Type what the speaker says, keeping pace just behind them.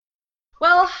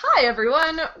Well, hi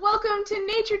everyone! Welcome to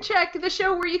Nature Check, the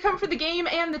show where you come for the game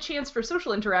and the chance for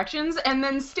social interactions, and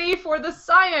then stay for the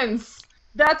science!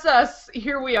 That's us.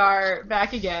 Here we are,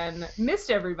 back again.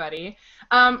 Missed everybody.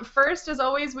 First, as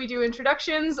always, we do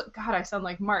introductions. God, I sound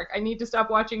like Mark. I need to stop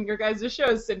watching your guys'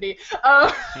 shows, Cindy.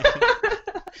 Hi,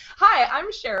 I'm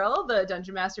Cheryl, the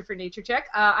Dungeon Master for Nature Check.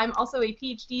 I'm also a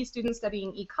PhD student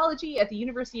studying ecology at the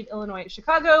University of Illinois at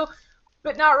Chicago.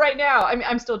 But not right now.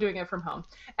 I'm still doing it from home.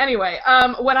 Anyway,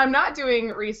 when I'm not doing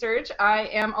research, I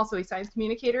am also a science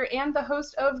communicator and the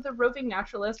host of The Roving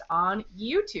Naturalist on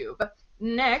YouTube.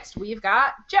 Next, we've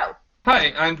got Joe.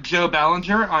 Hi, I'm Joe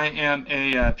Ballinger. I am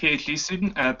a PhD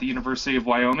student at the University of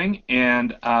Wyoming,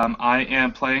 and I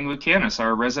am playing Lucanus,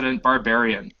 our resident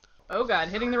barbarian. Oh god,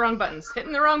 hitting the wrong buttons.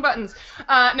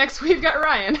 Next, we've got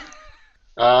Ryan.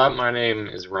 My name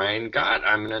is Ryan Gott.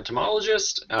 I'm an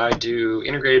entomologist. I do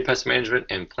integrated pest management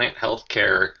and plant health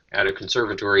care at a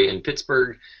conservatory in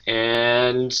Pittsburgh,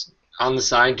 and on the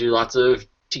side do lots of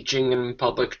teaching and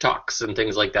public talks and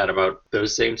things like that about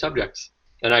those same subjects.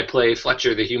 And I play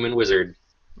Fletcher the Human Wizard.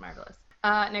 Marvelous.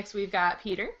 Next we've got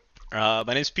Peter. My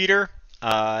name's Peter.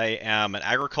 I am an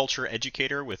agriculture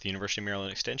educator with the University of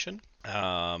Maryland Extension,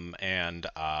 and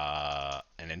an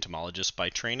entomologist by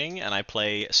training, and I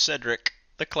play Cedric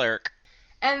the Cleric.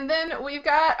 And then we've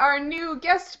got our new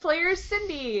guest player,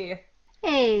 Cindy.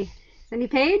 Hey, Cindy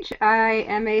Page. I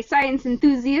am a science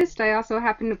enthusiast. I also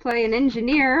happen to play an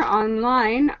engineer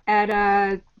online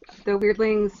at the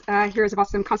Weirdlings Heroes of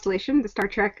Awesome Constellation, the Star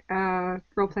Trek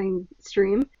role-playing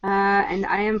stream. And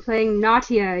I am playing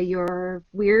Natia, your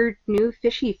weird new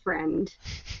fishy friend.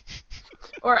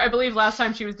 Or I believe last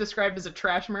time she was described as a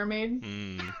trash mermaid.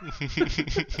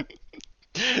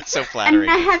 So flattering.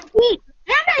 And I have feet.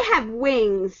 And I have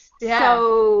wings. Yeah.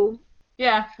 So...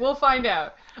 Yeah, we'll find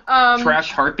out.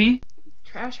 Trash harpy?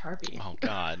 Trash harpy. Oh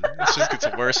god, this just gets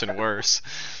worse and worse.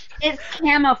 It's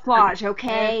camouflage,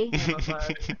 okay?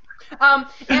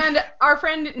 And our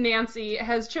friend Nancy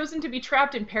has chosen to be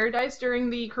trapped in paradise during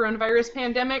the coronavirus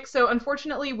pandemic, so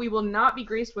unfortunately we will not be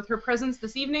graced with her presence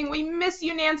this evening. We miss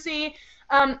you, Nancy!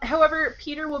 However,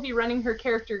 Peter will be running her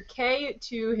character Kay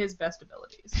to his best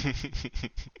abilities.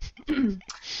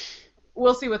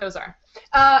 We'll see what those are.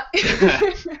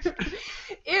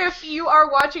 If you are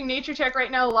watching Nature Check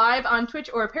right now live on Twitch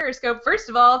or Periscope, first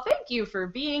of all, thank you for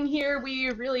being here. We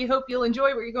really hope you'll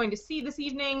enjoy what you're going to see this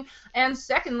evening. And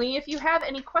secondly, if you have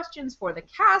any questions for the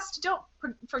cast, don't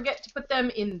forget to put them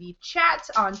in the chat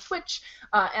on Twitch,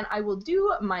 and I will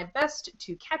do my best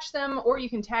to catch them, or you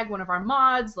can tag one of our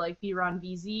mods like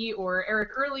BronVZ or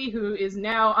Eric Early, who is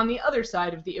now on the other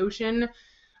side of the ocean.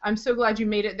 I'm so glad you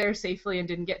made it there safely and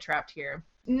didn't get trapped here.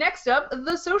 Next up,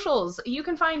 the socials. You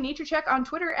can find Nature Check on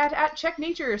Twitter at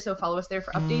 @CheckNature, so follow us there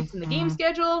for updates in the game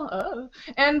schedule.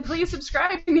 And please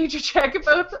subscribe to Nature Check,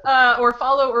 both or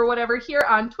follow or whatever here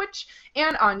on Twitch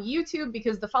and on YouTube,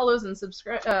 because the follows and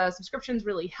subscriptions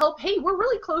really help. Hey, we're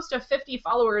really close to 50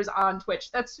 followers on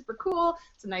Twitch. That's super cool.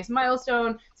 It's a nice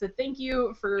milestone. So thank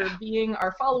you for being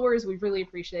our followers. We really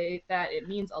appreciate that. It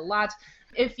means a lot.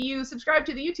 If you subscribe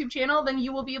to the YouTube channel, then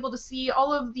you will be able to see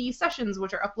all of the sessions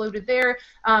which are uploaded there,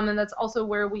 and that's also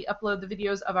where we upload the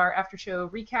videos of our after-show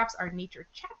recaps, our nature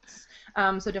chats,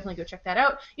 so definitely go check that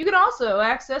out. You can also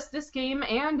access this game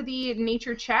and the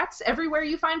nature chats everywhere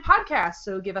you find podcasts,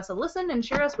 so give us a listen and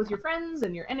share us with your friends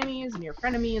and your enemies and your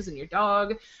frenemies and your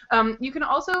dog. You can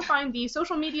also find the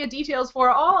social media details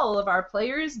for all of our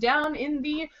players down in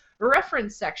the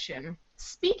reference section.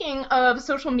 Speaking of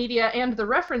social media and the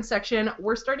reference section,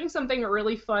 we're starting something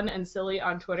really fun and silly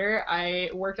on Twitter. I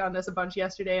worked on this a bunch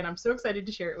yesterday, and I'm so excited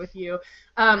to share it with you.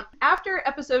 After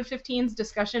episode 15's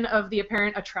discussion of the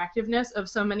apparent attractiveness of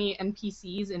so many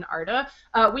NPCs in Arda,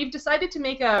 we've decided to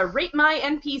make a Rate My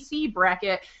NPC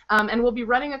bracket, and we'll be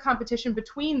running a competition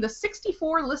between the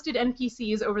 64 listed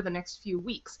NPCs over the next few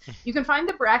weeks. You can find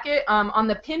the bracket on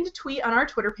the pinned tweet on our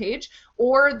Twitter page,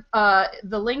 or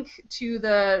the link to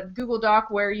the Google Doc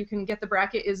where you can get the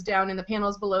bracket is down in the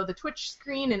panels below the Twitch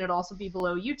screen, and it'll also be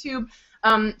below YouTube.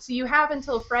 So you have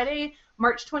until Friday,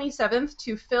 March 27th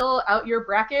to fill out your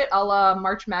bracket a la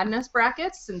March Madness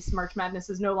brackets, since March Madness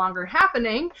is no longer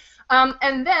happening.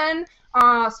 And then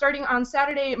starting on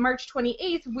Saturday, March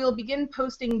 28th, we'll begin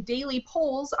posting daily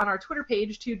polls on our Twitter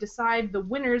page to decide the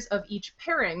winners of each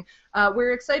pairing.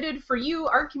 We're excited for you,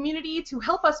 our community, to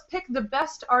help us pick the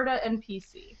best Arda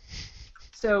NPC.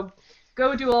 So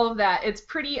go do all of that. It's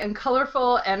pretty and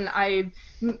colorful, and I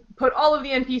put all of the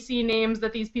NPC names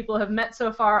that these people have met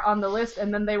so far on the list,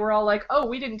 and then they were all like, oh,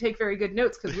 we didn't take very good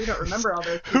notes because we don't remember all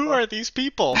those people. Who are these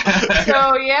people?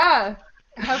 So, yeah,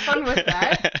 have fun with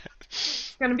that.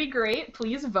 It's going to be great.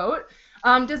 Please vote.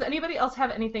 Does anybody else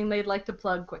have anything they'd like to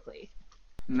plug quickly?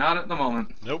 Not at the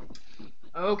moment. Nope.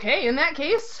 Okay, in that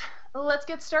case, let's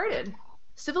get started.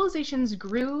 Civilizations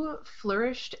grew,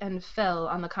 flourished, and fell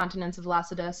on the continents of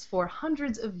Lacedas for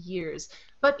hundreds of years,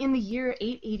 but in the year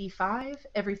 885,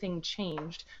 everything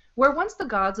changed. Where once the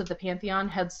gods of the pantheon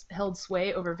had held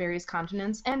sway over various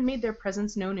continents and made their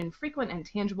presence known in frequent and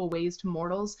tangible ways to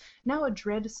mortals, now a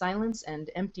dread silence and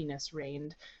emptiness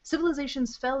reigned.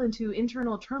 Civilizations fell into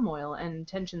internal turmoil and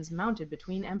tensions mounted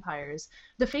between empires.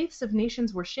 The faiths of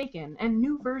nations were shaken, and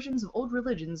new versions of old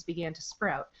religions began to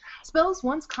sprout. Spells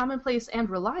once commonplace and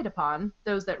relied upon,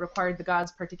 those that required the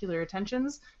gods' particular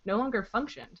attentions, no longer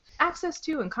functioned. Access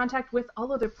to and contact with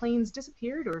all other planes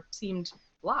disappeared or seemed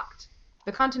blocked.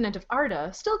 The continent of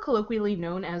Arda, still colloquially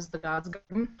known as the God's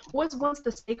Garden, was once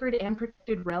the sacred and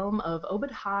protected realm of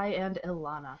Obed-Hai and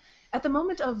Ilana. At the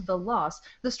moment of the loss,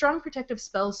 the strong protective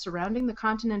spells surrounding the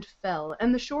continent fell,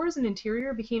 and the shores and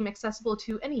interior became accessible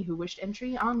to any who wished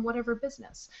entry on whatever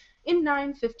business. In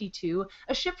 952,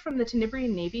 a ship from the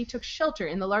Tenebrian Navy took shelter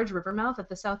in the large river mouth at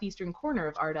the southeastern corner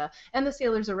of Arda, and the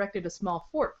sailors erected a small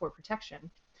fort for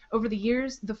protection. Over the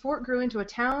years, the fort grew into a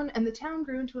town, and the town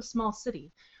grew into a small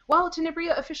city. While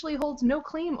Tenebria officially holds no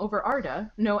claim over Arda,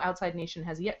 no outside nation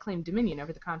has yet claimed dominion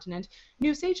over the continent,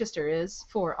 New Seychester is,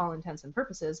 for all intents and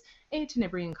purposes, a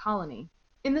Tenebrian colony.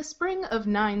 In the spring of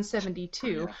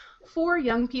 972, 4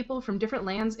 young people from different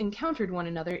lands encountered one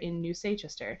another in New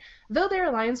Seychester. Though their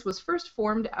alliance was first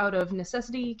formed out of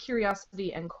necessity,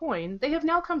 curiosity, and coin, they have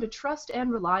now come to trust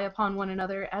and rely upon one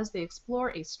another as they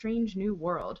explore a strange new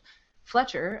world.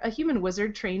 Fletcher, a human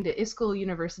wizard trained at Iskall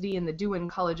University in the Duin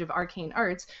College of Arcane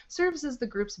Arts, serves as the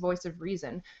group's voice of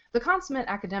reason. The consummate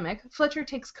academic, Fletcher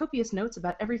takes copious notes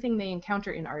about everything they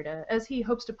encounter in Arda, as he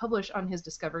hopes to publish on his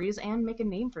discoveries and make a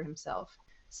name for himself.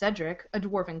 Cedric, a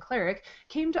dwarven cleric,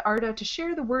 came to Arda to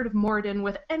share the word of Moradin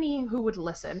with any who would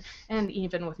listen, and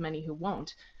even with many who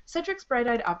won't. Cedric's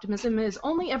bright-eyed optimism is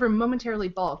only ever momentarily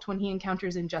balked when he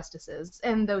encounters injustices,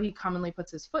 and though he commonly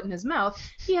puts his foot in his mouth,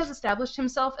 he has established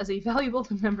himself as a valuable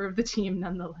member of the team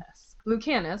nonetheless.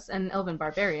 Lucanus, an elven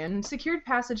barbarian, secured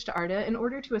passage to Arda in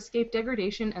order to escape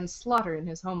degradation and slaughter in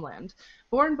his homeland.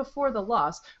 Born before the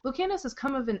loss, Lucanus has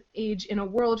come of an age in a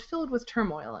world filled with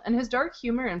turmoil, and his dark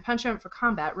humor and penchant for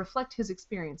combat reflect his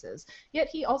experiences, yet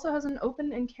he also has an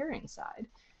open and caring side.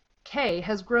 Kay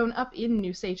has grown up in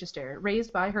New Seychester,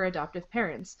 raised by her adoptive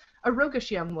parents. A roguish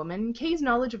young woman, Kay's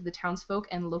knowledge of the townsfolk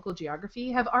and local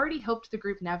geography have already helped the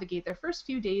group navigate their first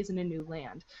few days in a new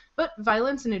land. But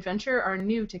violence and adventure are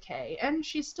new to Kay, and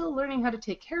she's still learning how to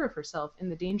take care of herself in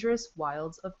the dangerous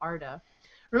wilds of Arda.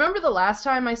 Remember the last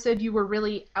time I said you were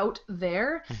really out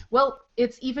there? Well,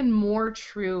 it's even more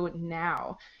true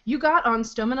now. You got on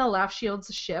Stomina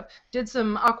Laughshield's ship, did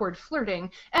some awkward flirting,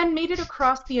 and made it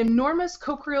across the enormous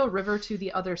Cocriel River to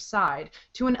the other side,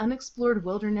 to an unexplored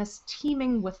wilderness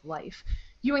teeming with life.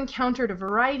 You encountered a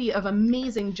variety of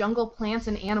amazing jungle plants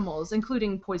and animals,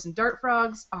 including poison dart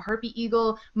frogs, a harpy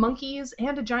eagle, monkeys,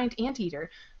 and a giant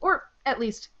anteater. Or, at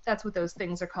least, that's what those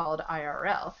things are called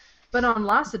IRL. But on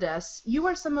Lacedas, you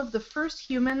are some of the first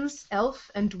humans, elf,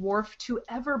 and dwarf to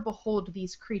ever behold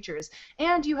these creatures,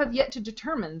 and you have yet to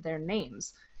determine their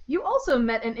names. You also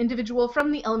met an individual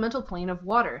from the elemental plane of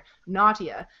water,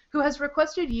 Nautia, who has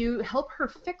requested you help her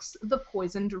fix the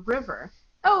poisoned river.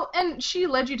 Oh, and she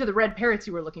led you to the red parrots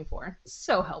you were looking for.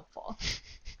 So helpful.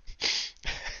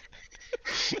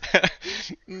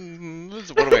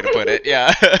 That's one way to put it,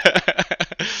 yeah.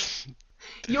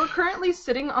 You're currently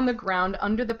sitting on the ground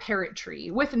under the parrot tree,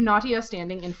 with Nautia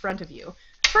standing in front of you.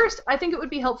 First, I think it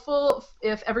would be helpful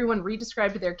if everyone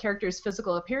re-described their character's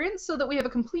physical appearance so that we have a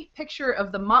complete picture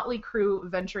of the motley crew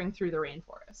venturing through the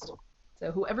rainforest.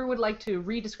 So whoever would like to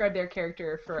re-describe their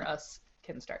character for us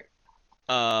can start.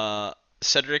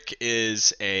 Cedric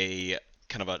is a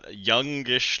kind of a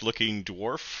youngish-looking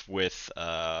dwarf with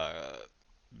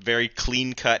very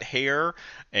clean-cut hair,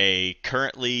 a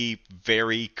currently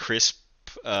very crisp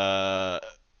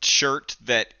shirt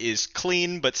that is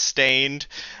clean but stained,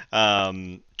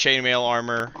 chainmail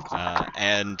armor,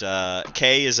 and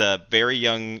Kay is a very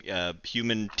young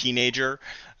human teenager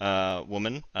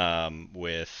woman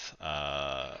with...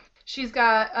 She's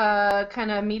got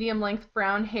kind of medium-length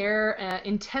brown hair,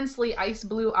 intensely ice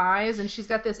blue eyes, and she's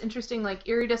got this interesting, like,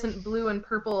 iridescent blue and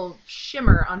purple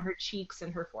shimmer on her cheeks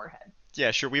and her forehead.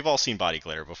 Yeah, sure. We've all seen body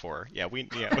glitter before. Yeah.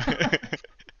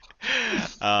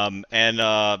 And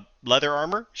leather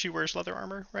armor. She wears leather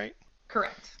armor, right?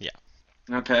 Correct. Yeah.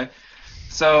 Okay.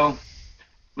 So,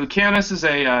 Lucanus is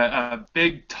a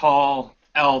big, tall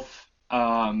elf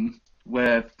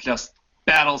with just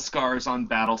battle scars on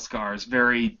battle scars.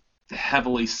 Very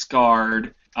heavily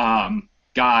scarred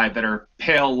guy that are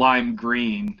pale lime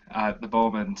green at the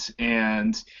moment,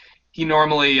 and he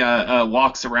normally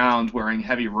walks around wearing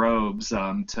heavy robes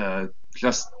to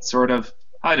just sort of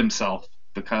hide himself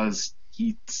because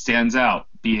he stands out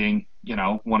being,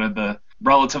 one of the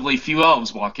relatively few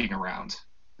elves walking around,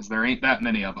 because there ain't that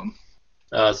many of them.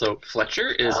 So Fletcher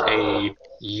is a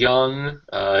young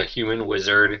human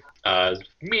wizard,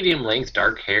 medium length,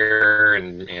 dark hair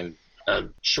and a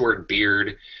short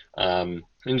beard, and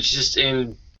just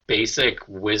in basic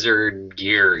wizard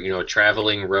gear, a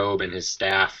traveling robe and his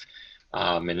staff,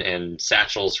 and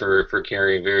satchels for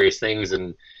carrying various things,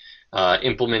 and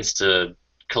implements to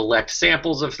collect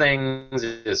samples of things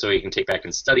so he can take back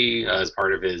and study as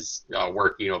part of his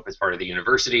work, as part of the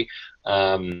university.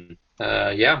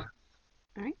 Yeah.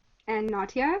 All right. And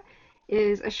Natia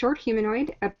is a short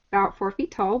humanoid, about 4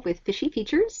 feet tall, with fishy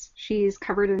features. She's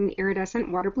covered in iridescent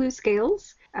water blue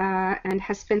scales and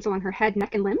has spins on her head,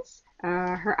 neck, and limbs.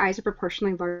 Her eyes are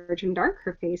proportionally large and dark.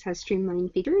 Her face has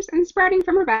streamlined features, and sprouting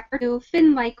from her back are 2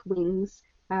 fin-like wings.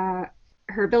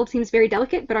 Her build seems very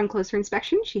delicate, but on closer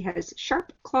inspection, she has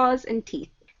sharp claws and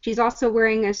teeth. She's also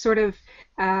wearing a sort of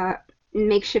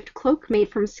makeshift cloak made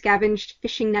from scavenged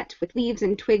fishing net with leaves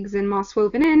and twigs and moss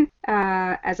woven in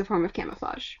as a form of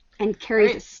camouflage, and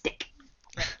carries a stick.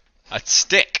 A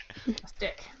stick? A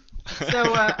stick.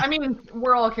 So,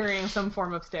 we're all carrying some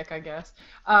form of stick, I guess.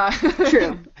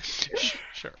 True.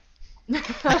 Sure.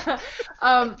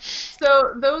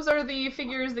 So those are the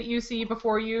figures that you see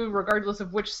before you, regardless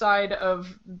of which side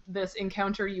of this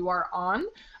encounter you are on.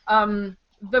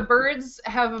 The birds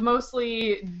have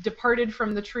mostly departed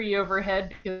from the tree overhead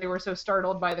because they were so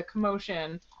startled by the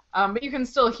commotion, but you can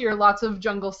still hear lots of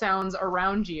jungle sounds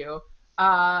around you.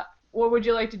 What would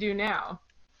you like to do now?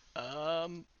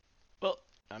 Well,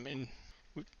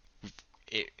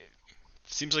 it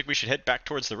seems like we should head back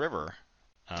towards the river.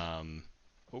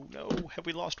 Oh no, have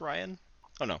we lost Ryan?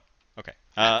 Oh no. Okay.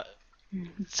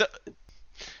 So,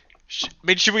 should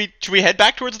we head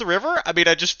back towards the river? I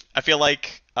feel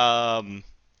like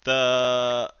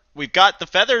we've got the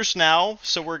feathers now,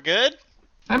 so we're good.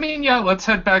 Yeah, let's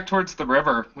head back towards the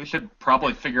river. We should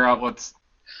probably figure out what's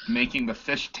making the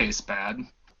fish taste bad.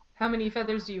 How many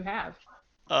feathers do you have?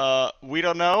 We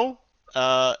don't know.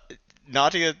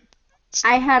 Natia.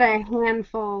 I had a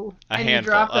handful. You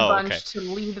dropped a bunch to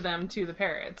lead them to the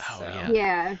parrots. Oh, so.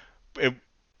 Yeah.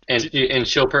 And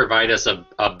she'll provide us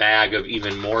a bag of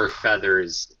even more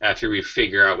feathers after we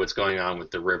figure out what's going on with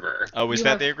the river. Oh, is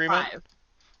that the agreement? 5.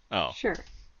 Oh. Sure.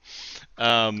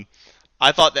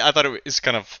 I thought it was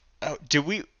kind of. Oh, did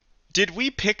we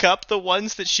pick up the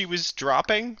ones that she was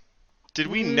dropping? Did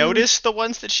we notice the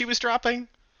ones that she was dropping?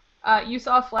 You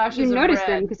saw flashes You of noticed red.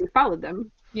 them because you followed them.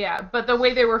 Yeah, but the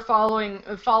way they were falling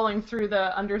through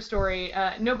the understory,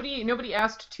 nobody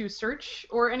asked to search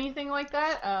or anything like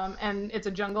that. And it's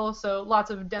a jungle, so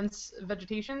lots of dense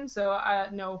vegetation. So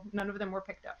no, none of them were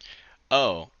picked up.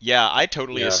 Oh, yeah, I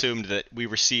totally assumed that we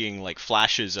were seeing like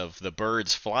flashes of the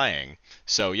birds flying.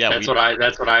 So yeah, that's what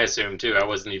I assumed too. I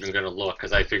wasn't even going to look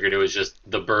because I figured it was just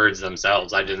the birds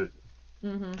themselves. I didn't.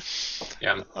 Mm-hmm.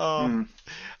 Yeah.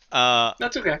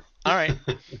 That's okay. All right.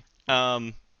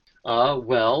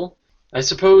 Well, I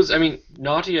suppose,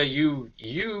 Natia,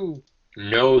 you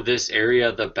know this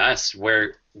area the best.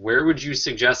 Where would you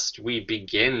suggest we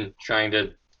begin trying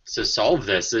to solve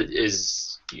this?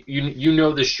 You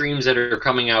know the streams that are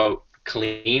coming out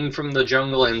clean from the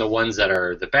jungle and the ones that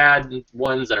are the bad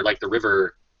ones that are like the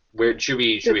river. Where should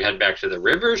we head back to the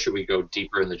river? Should we go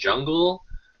deeper in the jungle?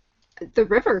 The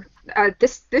river.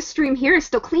 This stream here is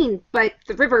still clean, but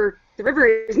the river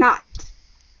is not.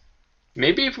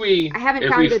 Maybe if we I haven't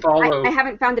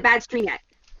found the bad stream yet.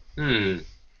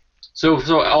 So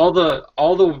all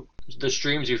the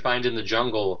streams you find in the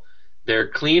jungle, they're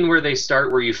clean where they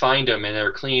start, where you find them, and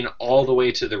they're clean all the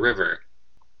way to the river.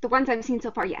 The ones I've seen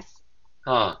so far, yes.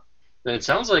 Huh. Then it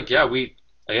sounds like I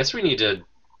guess we need to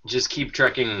just keep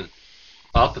trekking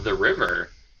up the river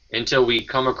until we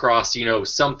come across,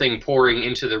 something pouring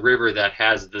into the river that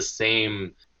has the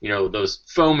same, those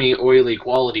foamy, oily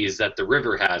qualities that the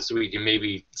river has, so we can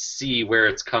maybe see where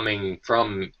it's coming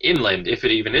from inland, if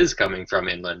it even is coming from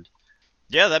inland.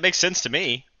 Yeah, that makes sense to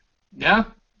me. Yeah,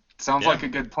 sounds like a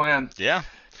good plan. Yeah.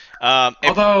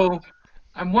 Although,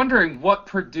 I'm wondering what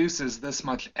produces this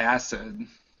much acid.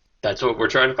 That's what we're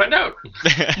trying to find out.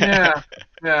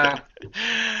 Yeah.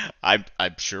 I'm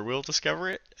sure we'll discover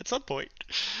it at some point.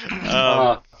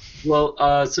 So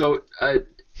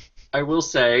I will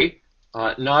say,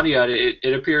 Nadia,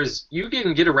 it appears you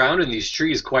can get around in these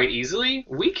trees quite easily.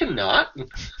 We cannot.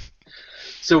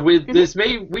 So with this,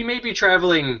 we may be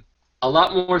traveling A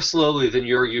lot more slowly than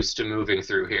you're used to moving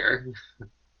through here.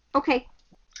 Okay.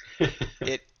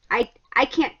 It I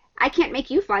can't make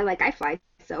you fly like I fly,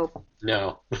 so.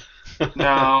 No.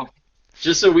 No.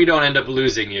 Just so we don't end up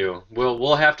losing you.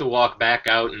 We'll have to walk back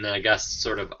out and then I guess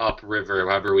sort of upriver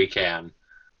however we can.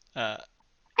 uh,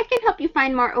 I can help you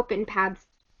find more open paths.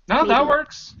 No, that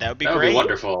works. that would be That would great. be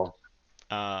wonderful.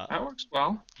 That works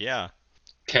well. Yeah.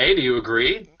 Kay, do you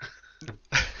agree?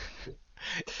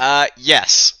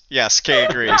 Yes, Kay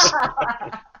agrees.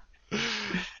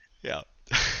 Yeah.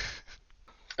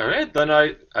 All right, then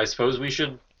I suppose we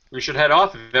should head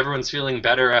off if everyone's feeling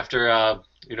better after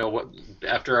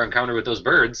after our encounter with those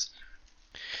birds.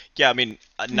 Yeah, I mean,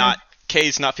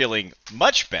 Kay's not feeling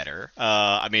much better.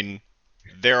 I mean,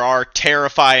 there are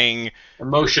terrifying.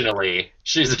 Emotionally,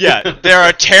 she's There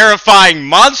are terrifying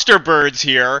monster birds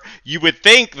here. You would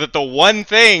think that the one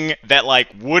thing that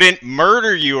wouldn't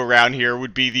murder you around here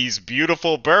would be these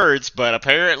beautiful birds, but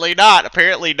apparently not.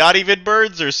 Apparently, not even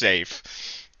birds are safe.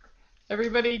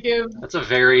 Everybody give. That's a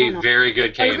very, very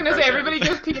good I Kay was gonna say, everybody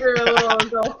give Peter a little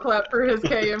golf clap for his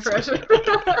K impression.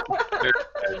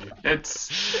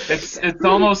 It's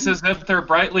almost as if they're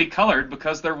brightly colored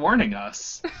because they're warning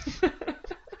us.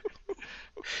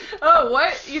 Oh,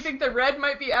 what? You think the red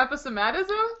might be aposematism?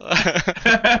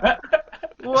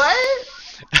 What?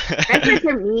 That's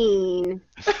are mean.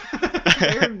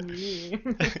 They're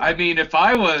mean. I mean, if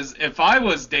I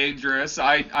was dangerous,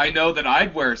 I know that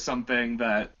I'd wear something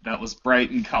that was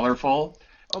bright and colorful.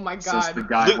 Oh my It's just the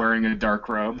god. guy wearing a dark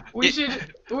robe. We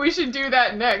should do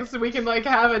that next. We can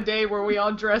have a day where we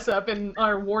all dress up in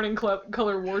our warning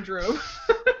color wardrobe.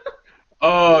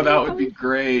 Oh, that would be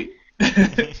great.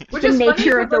 Which The is funny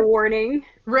nature of 'cause, the warning.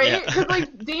 right? Yeah. Because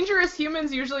dangerous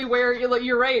humans usually wear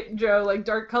you're right, Joe,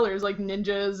 dark colors like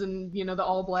ninjas and the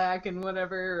all black and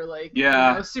whatever, or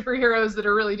Yeah. superheroes that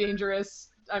are really dangerous.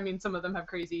 I mean, some of them have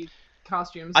crazy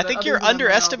costumes. I but think others you're of them are all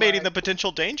underestimating the black.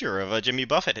 potential danger of a Jimmy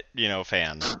Buffett,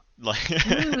 fan.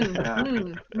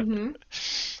 Mm-hmm.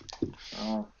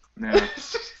 Oh, yeah.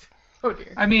 Oh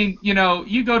dear. I mean,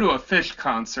 you go to a Fish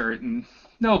concert and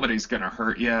nobody's gonna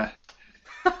hurt you.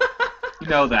 You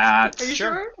know that. Are you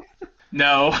Sure. sure?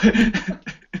 No.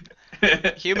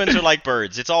 Humans are like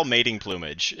birds. It's all mating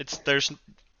plumage. There's.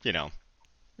 Mm-hmm.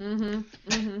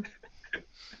 Mm-hmm.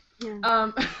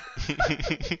 Yeah.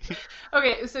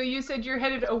 Okay, so you said you're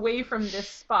headed away from this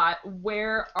spot.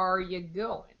 Where are you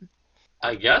going?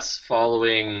 I guess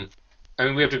following. I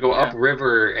mean, we have to go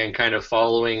upriver and kind of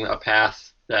following a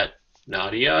path that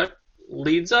Nadia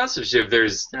leads us. If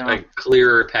there's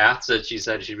clearer paths that she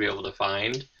said she'd be able to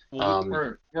find.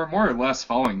 We're more or less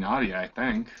following Nadia, I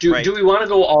think. Do Right. we want to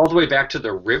go all the way back to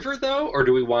the river though, or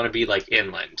do we want to be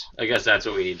inland? I guess that's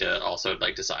what we need to also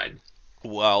decide.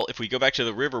 Well, if we go back to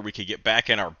the river, we could get back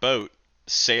in our boat,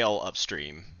 sail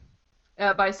upstream.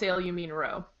 By sail, you mean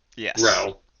row. Yes.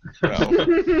 Row.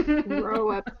 Row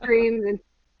upstream and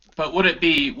But would it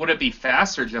be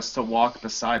faster just to walk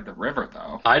beside the river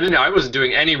though? I didn't know. I wasn't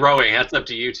doing any rowing. That's up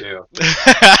to you two.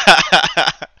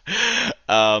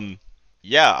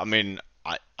 Yeah, I mean,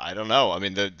 I don't know. I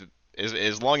mean,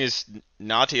 as long as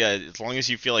Natia, as long as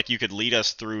you feel like you could lead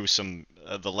us through some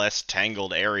of the less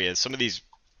tangled areas, some of these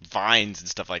vines and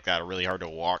stuff like that are really hard to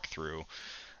walk through.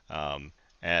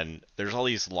 And there's all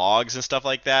these logs and stuff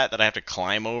like that I have to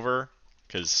climb over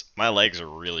because my legs are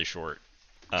really short.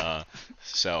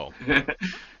 So,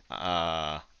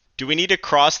 do we need to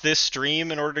cross this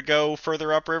stream in order to go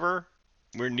further upriver?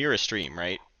 We're near a stream,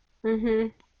 right? mm-hmm.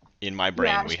 In my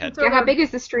brain, Yeah, we had. so- Yeah, how big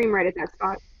is the stream right at that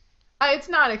spot? It's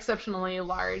not exceptionally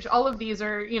large. All of these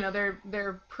are,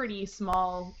 they're pretty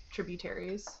small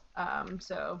tributaries.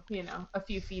 So, a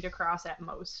few feet across at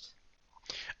most.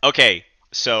 Okay,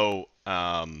 so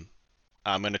I'm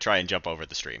gonna try and jump over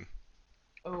the stream.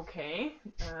 Okay.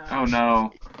 Oh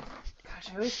no. Gosh,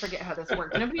 I always forget how this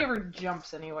works. Nobody ever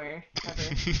jumps anywhere,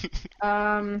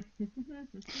 ever.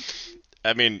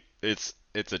 I mean, it's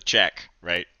a check,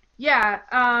 right? Yeah,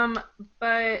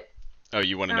 but Oh,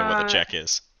 you want to know what the check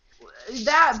is?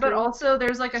 that, but also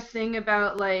there's a thing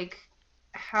about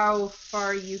how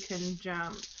far you can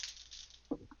jump.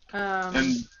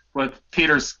 And with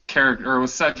Peter's character, or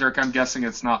with Cedric, I'm guessing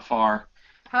it's not far.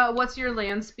 What's your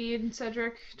land speed,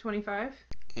 Cedric? 25?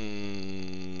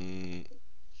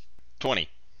 20.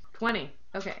 20.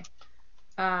 Okay.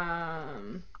 Are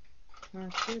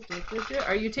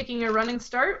you taking a running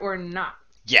start or not?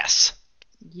 Yes.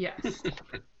 Yes.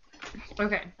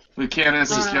 Okay.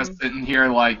 Lucanus is just sitting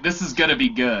here this is gonna be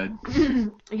good.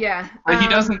 Yeah. But he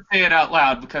doesn't say it out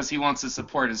loud because he wants to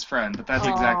support his friend, but that's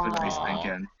exactly what he's Aw.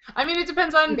 thinking. I mean, it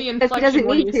depends on the Because he inflection doesn't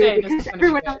when need you to, say this because is gonna be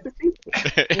everyone good. else is thinking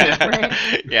Yeah, right.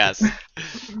 Yes.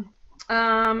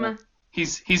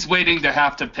 He's waiting to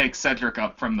have to pick Cedric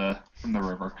up from the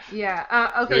river. Yeah.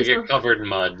 Gonna Okay. So get covered in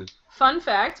mud. fun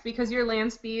fact: because your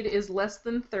land speed is less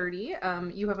than 30,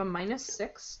 you have a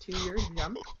 -6 to your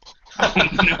jump. Oh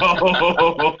no!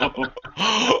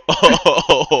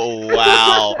 Oh,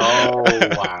 wow. Oh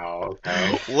wow.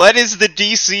 Okay. What is the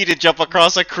DC to jump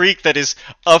across a creek that is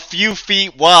a few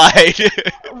feet wide?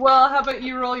 Well, how about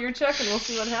you roll your check and we'll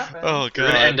see what happens. Oh, You're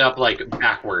gonna end God. up like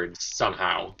backwards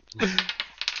somehow.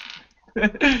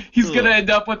 He's gonna end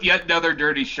up with yet another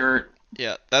dirty shirt.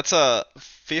 Yeah, that's a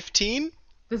 15?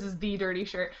 This is the dirty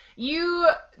shirt. You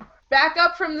back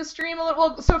up from the stream a little.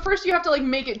 Well, so first you have to like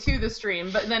make it to the stream,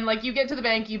 but then like you get to the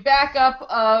bank, you back up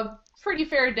a pretty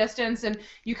fair distance, and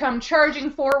you come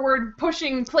charging forward,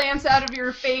 pushing plants out of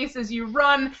your face as you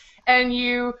run, and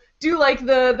you do like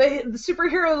the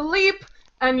superhero leap,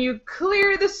 and you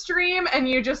clear the stream, and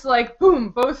you just like boom,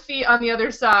 both feet on the other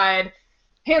side,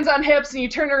 hands on hips, and you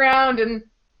turn around and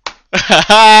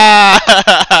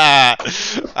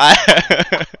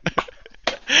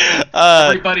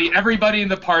Everybody in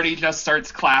the party just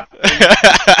starts clapping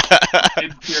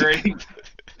and cheering.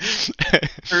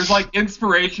 There's like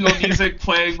inspirational music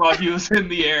playing while he was in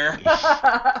the air.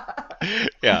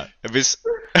 Yeah, it was.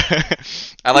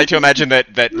 I like to imagine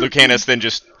that Lucanus then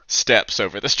just steps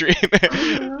over the stream.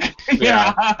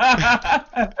 Yeah.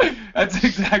 That's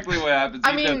exactly what happens.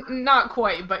 I mean, not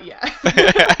quite, but yeah.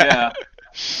 Yeah.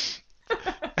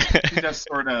 He just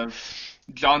sort of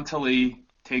jauntily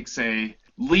takes a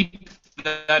leap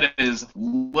that is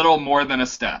little more than a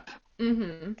step.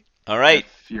 Mm-hmm. All right,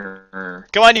 If you're,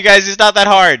 come on, you guys. It's not that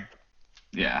hard.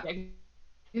 yeah.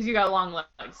 Because you got long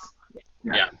legs.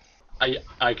 Yeah.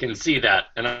 I can see that,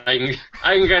 and I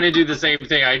can kind of do the same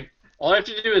thing. All I have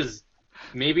to do is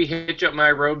maybe hitch up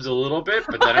my robes a little bit,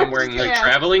 but then I'm wearing like Yeah.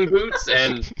 traveling boots,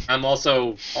 and I'm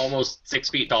also almost 6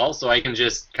 feet tall, so I can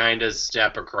just kind of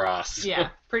step across. Yeah,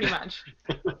 pretty much.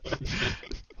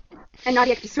 And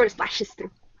Nadia just sort of splashes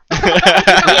through.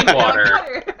 Clean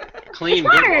water. Clean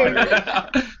good Water.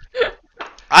 water.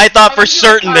 I thought I for would do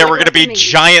certain like there were going to be Arthur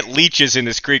giant leeches in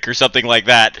this creek or something like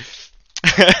that.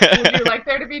 Would you like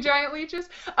there to be giant leeches?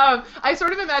 I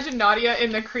sort of imagine Nadia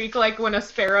in the creek like when a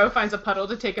sparrow finds a puddle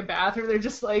to take a bath, or they're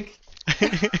just like.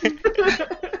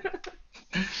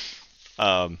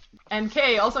 And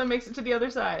Kay also makes it to the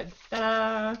other side.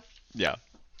 Ta-da! Yeah,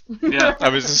 Yeah. I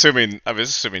was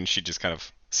assuming she just kind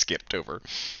of skipped over.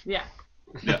 Yeah.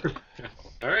 Yeah.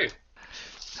 All right.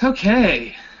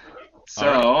 Okay. So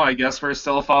All I guess we're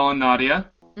still following Nadia.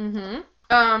 Mm-hmm.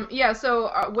 Yeah,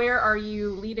 so where are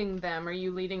you leading them? Are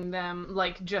you leading them,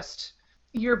 like, just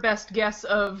your best guess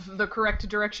of the correct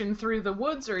direction through the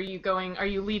woods, or are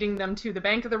you leading them to the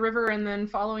bank of the river and then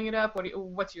following it up?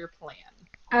 What's your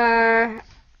plan?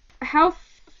 How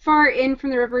far in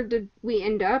from the river did we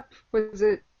end up? Was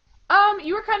it?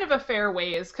 You were kind of a fair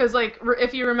ways, because, like,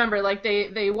 if you remember, like,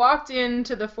 they walked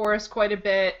into the forest quite a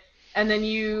bit, and then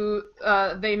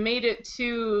they made it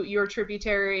to your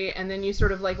tributary, and then you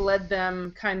sort of, like, led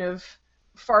them kind of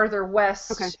farther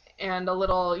west Okay. and a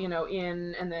little,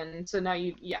 in, and then, so now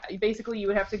basically you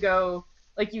would have to go,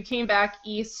 like, you came back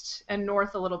east and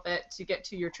north a little bit to get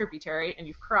to your tributary, and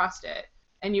you've crossed it,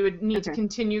 and you would need to Okay.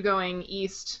 continue going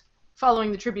east,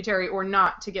 following the tributary, or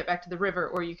not to get back to the river,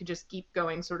 or you could just keep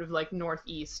going sort of like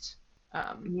northeast.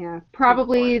 Yeah,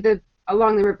 probably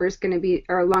along the river is going to be,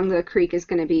 or along the creek is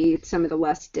going to be some of the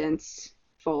less dense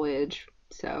foliage.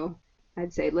 So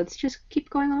I'd say let's just keep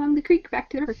going along the creek back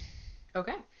to the river.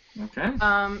 Okay. Okay.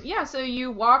 Yeah, so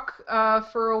you walk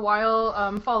for a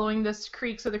while following this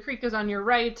creek. So the creek is on your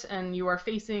right, and you are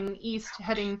facing east,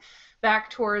 heading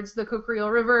back towards the Coquerel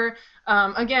River.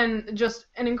 Again, just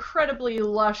an incredibly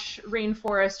lush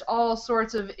rainforest, all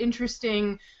sorts of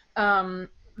interesting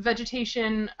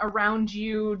vegetation around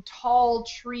you, tall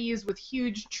trees with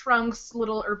huge trunks,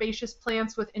 little herbaceous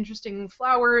plants with interesting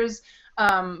flowers,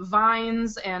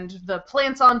 vines, and the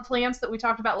plants on plants that we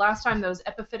talked about last time, those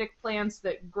epiphytic plants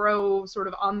that grow sort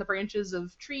of on the branches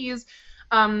of trees.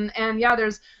 And yeah,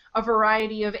 there's a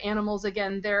variety of animals.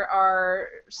 Again, there are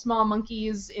small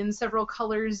monkeys in several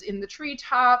colors in the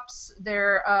treetops.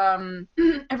 There,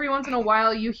 every once in a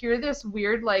while, you hear this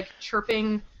weird, like,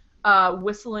 chirping,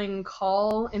 whistling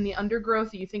call in the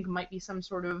undergrowth that you think might be some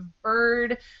sort of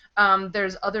bird.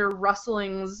 There's other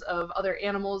rustlings of other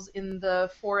animals in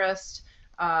the forest.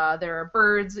 There are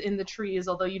birds in the trees,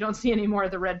 although you don't see any more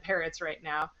of the red parrots right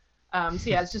now. So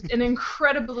yeah, it's just an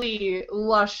incredibly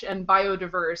lush and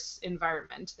biodiverse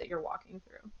environment that you're walking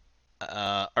through.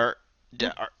 Are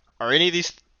any of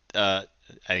these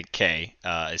I think Kay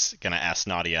is gonna ask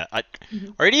Nadia.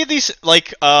 Mhm. Are any of these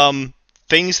like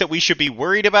things that we should be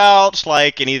worried about?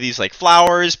 Like any of these like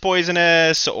flowers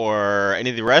poisonous, or any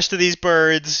of the rest of these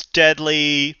birds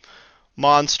deadly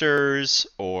monsters,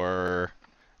 or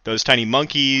those tiny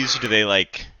monkeys? Do they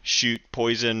like shoot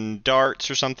poison darts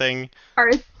or something?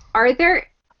 Are are there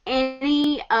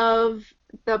any of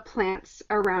the plants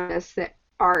around us that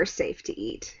are safe to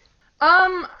eat?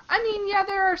 I mean, yeah,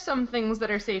 there are some things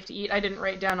that are safe to eat. I didn't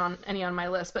write down on any on my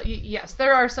list, but yes,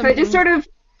 there are some So just things. sort of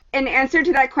in answer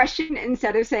to that question,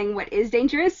 instead of saying what is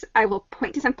dangerous, I will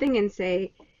point to something and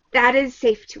say, that is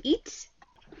safe to eat.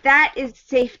 That is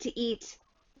safe to eat.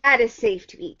 That is safe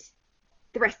to eat.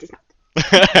 The rest is not.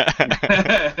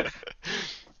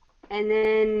 And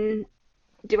then,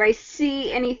 do I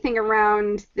see anything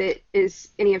around that is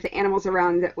any of the animals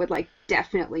around that would like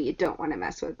definitely you don't want to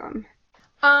mess with them?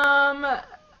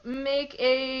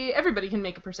 Everybody can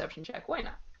make a perception check. Why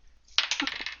not?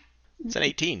 It's an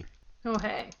 18. Oh,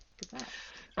 hey, look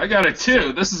I got a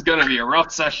 2. This is gonna be a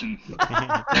rough session. at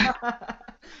that.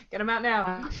 Get them out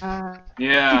now.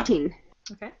 Yeah. 15.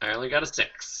 Okay. I only got a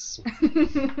 6.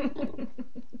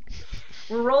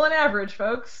 We're rolling average,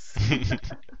 folks.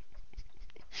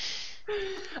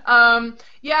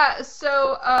 Yeah,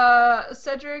 so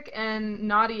Cedric and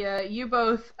Nadia, you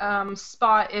both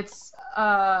spot it's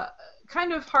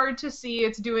kind of hard to see.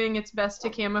 It's doing its best to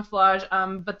camouflage,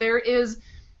 but there is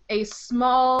a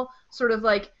small sort of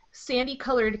like sandy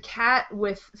colored cat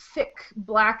with thick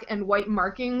black and white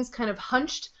markings kind of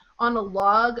hunched on a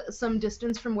log some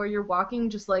distance from where you're walking,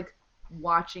 just like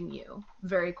watching you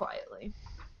very quietly.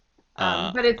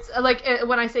 But it's like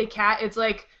when I say cat, it's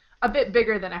like a bit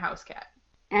bigger than a house cat.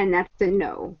 And that's a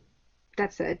no.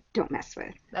 That's a don't mess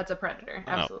with. That's a predator,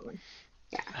 Oh. absolutely.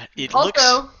 It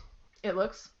Also, it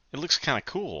looks. looks kind of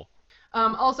cool.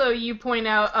 Also, you point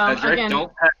out Cedric, again.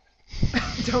 don't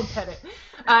Don't pet it.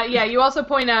 Yeah, you also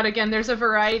point out again. There's a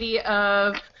variety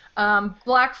of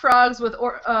black frogs with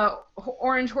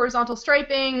orange horizontal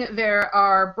striping. There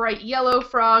are bright yellow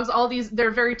frogs. All these,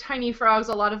 they're very tiny frogs.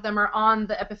 A lot of them are on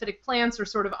the epiphytic plants or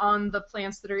sort of on the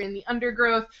plants that are in the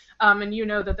undergrowth. And you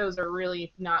know that those are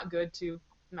really not good to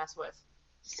mess with.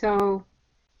 So,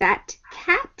 that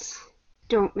cat,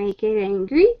 don't make it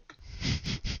angry.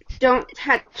 Don't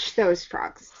touch those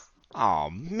frogs. Oh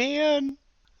man,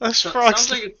 those So, frogs.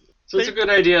 sounds like it's a good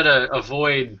idea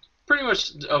to pretty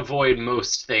much avoid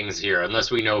most things here,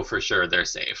 unless we know for sure they're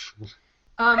safe.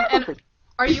 And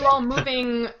are you all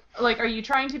moving? Like, are you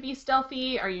trying to be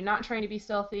stealthy? Are you not trying to be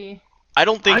stealthy? I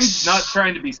don't think. I'm not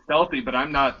trying to be stealthy, but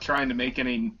I'm not trying to make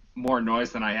any more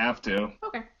noise than I have to.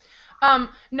 Okay.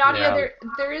 Nadia, Yeah.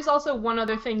 there is also one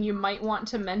other thing you might want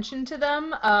to mention to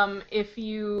them, if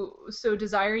you so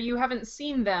desire. You haven't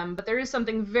seen them, but there is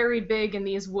something very big in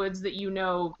these woods that you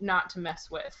know not to mess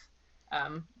with.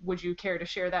 Would you care to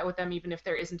share that with them, even if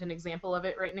there isn't an example of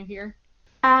it right in here?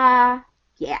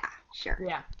 Yeah, sure.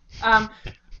 Yeah.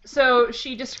 So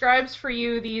she describes for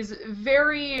you these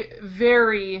very,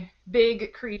 very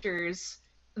big creatures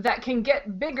that can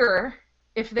get bigger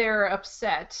if they're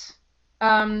upset.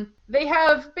 They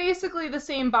have basically the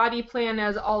same body plan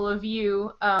as all of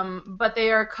you, but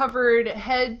they are covered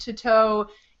head to toe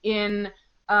in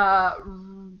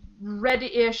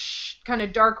reddish, kind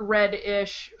of dark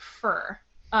reddish fur.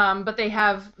 But they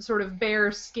have sort of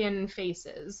bare skin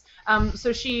faces.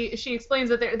 So she explains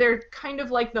that they're kind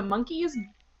of like the monkeys,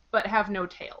 but have no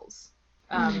tails.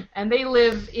 And they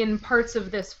live in parts of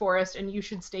this forest, and you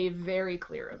should stay very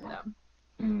clear of them.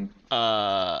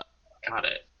 Got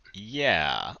it.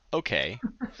 Yeah. Okay.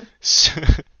 So,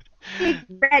 Big,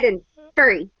 red, and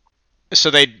furry.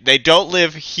 so they don't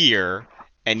live here,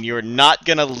 and you're not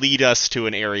gonna lead us to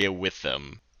an area with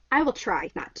them. I will try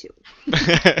not to.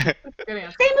 Good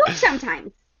answer. They move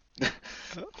sometimes.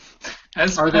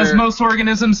 As Are there- most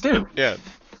organisms do. Yeah.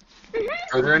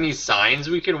 Are there any signs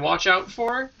we can watch out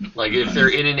for? Like if they're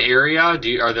in an area,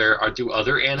 do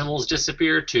other animals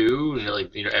disappear too? And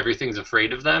like everything's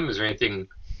afraid of them. Is there anything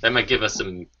that might give us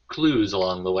some clues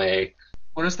along the way?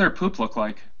 What does their poop look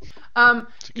like? a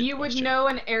good You would question. know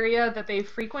an area that they've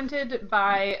frequented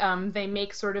by they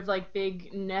make sort of like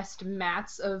big nest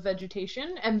mats of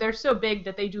vegetation, and they're so big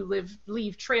that they do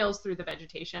leave trails through the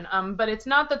vegetation. But it's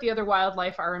not that the other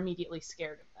wildlife are immediately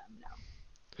scared of them.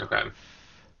 No. Okay.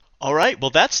 All right. Well,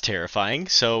 that's terrifying.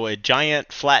 So a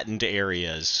giant flattened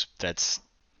areas. That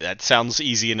sounds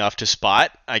easy enough to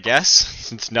spot, I guess,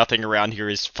 since nothing around here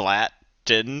is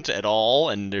flattened at all,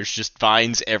 and there's just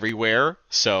vines everywhere.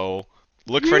 So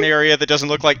look for an area that doesn't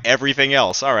look like everything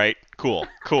else. All right. Cool.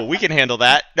 We can handle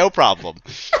that. No problem.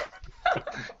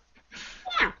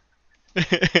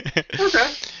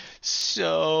 Okay.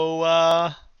 So,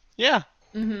 yeah.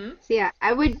 Mm-hmm. So yeah,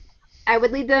 I would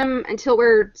lead them until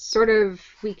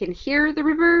we can hear the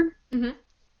river. Mhm.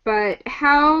 But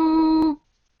how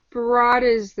broad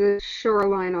is the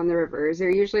shoreline on the river? Is there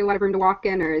usually a lot of room to walk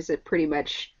in, or is it pretty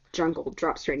much jungle,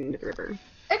 drop straight into the river?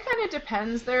 It kind of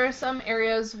depends. There are some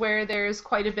areas where there's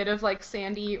quite a bit of like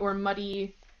sandy or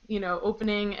muddy,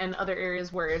 opening, and other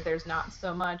areas where there's not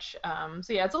so much.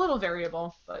 So yeah, it's a little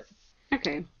variable, but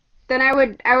Okay. Then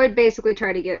I would basically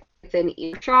try to get within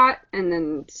earshot and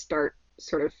then start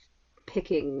sort of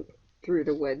picking through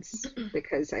the woods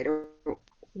because I don't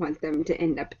want them to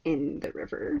end up in the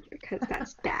river because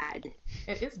that's bad.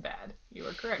 it is bad. You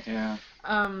are correct. Yeah.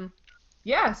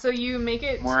 Yeah. So you make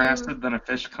it More to... acid than a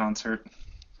Fish concert.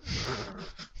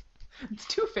 It's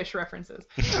two fish references.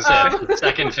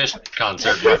 Second Fish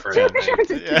concert reference. Fish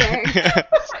references today.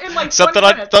 In like Something 20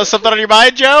 on minutes. something on your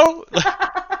mind, Joe?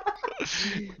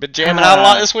 Been jamming out a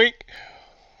lot this week?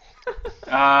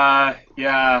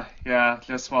 Yeah.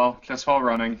 Just while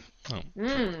running.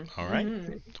 Mm. All right.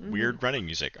 Mhm. Weird running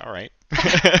music. All right.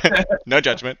 No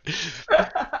judgment.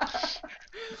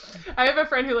 I have a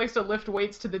friend who likes to lift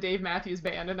weights to the Dave Matthews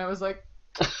Band, and I was like,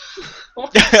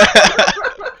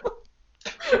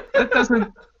 That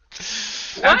doesn't.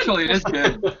 Actually, it is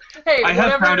good. hey, I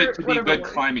have found whatever- it to be whatever good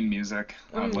works. climbing music,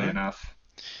 oddly enough.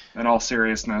 In all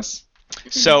seriousness.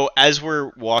 So as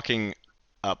we're walking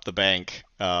up the bank,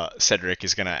 Cedric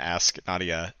is gonna ask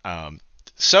Nadia. On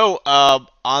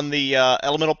the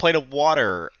elemental plane of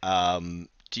water,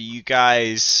 do you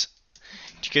guys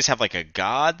have like a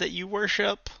god that you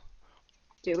worship?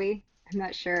 Do we? I'm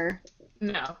not sure.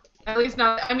 No, at least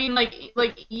not. I mean,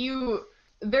 like you.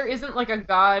 There isn't like a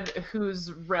god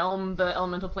whose realm the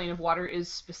elemental plane of water is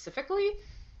specifically.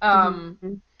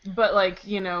 But like,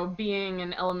 being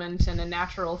an element and a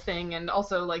natural thing, and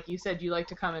also like you said, you like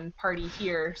to come and party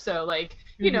here, so like,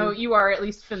 you are at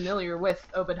least familiar with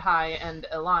Obadhai and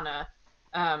Ilana,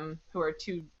 who are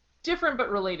two different but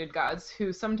related gods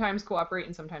who sometimes cooperate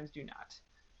and sometimes do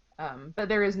not. But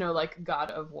there is no like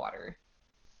god of water.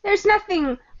 There's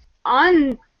nothing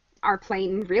on our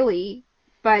plane really,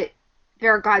 but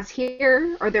there are gods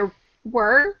here, or there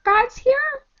were gods here.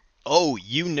 Oh,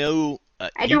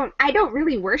 I don't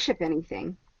really worship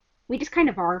anything. We just kind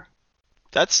of are.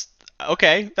 That's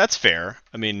okay. That's fair.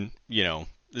 I mean,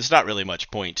 there's not really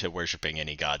much point to worshiping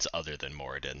any gods other than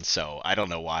Moradin. So I don't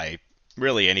know why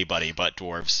really anybody but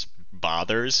dwarves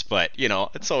bothers. But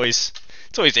it's always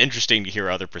interesting to hear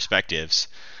other perspectives.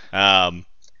 I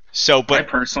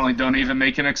personally don't even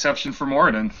make an exception for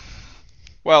Moradin.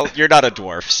 Well, you're not a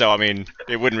dwarf, so I mean,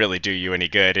 it wouldn't really do you any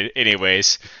good,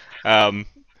 anyways.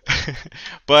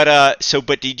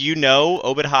 But did you know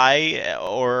Obadhai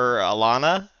or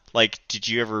Alana? Like, did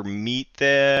you ever meet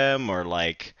them, or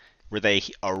like, were they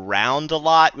around a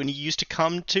lot when you used to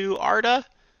come to Arda?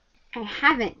 I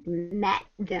haven't met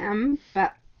them,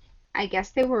 but I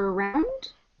guess they were around.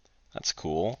 That's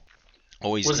cool.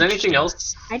 Always. Was anything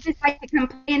else? I just like to come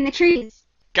play in the trees.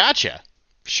 Gotcha.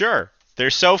 Sure. They're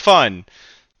so fun.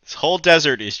 This whole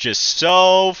desert is just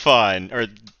so fun, or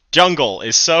jungle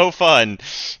is so fun.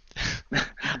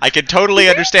 I can totally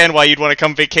understand why you'd want to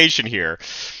come vacation here.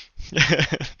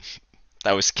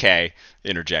 That was Kay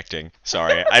interjecting.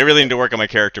 Sorry, I really need to work on my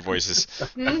character voices.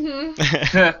 Mm-hmm.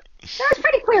 That was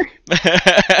pretty clear.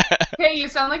 Hey, you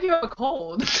sound like you have a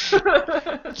cold.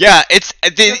 Yeah, it's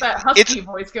You got that husky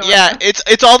voice going. yeah,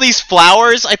 it's all these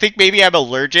flowers. I think maybe I'm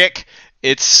allergic.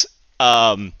 It's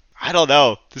I don't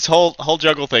know. This whole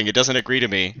jungle thing, it doesn't agree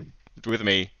with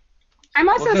me. I'm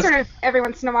also Well, this- sort of, every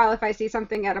once in a while, if I see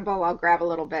something edible, I'll grab a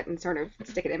little bit and sort of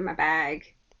stick it in my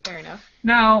bag. Fair enough.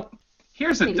 Now,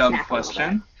 here's a Maybe dumb snack a little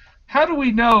question. How do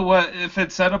we know if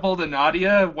it's edible to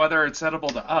Nadia, whether it's edible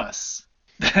to us?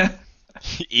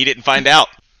 Eat it and find out.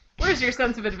 Where's your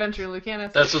sense of adventure,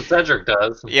 Lucanus? That's what Cedric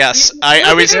does. Yes,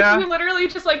 I was. Yeah. You literally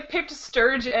just like picked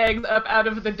sturge eggs up out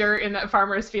of the dirt in that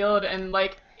farmer's field and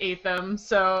like ate them.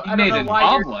 So He I don't made know an why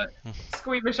omelet. you're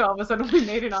squeamish all of a sudden. We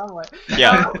made an omelet.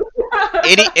 Yeah.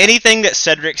 Anything that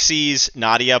Cedric sees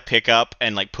Nadia pick up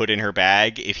and like put in her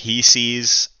bag, if he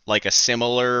sees like a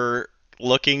similar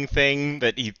looking thing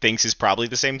that he thinks is probably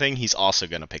the same thing, he's also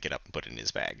gonna pick it up and put it in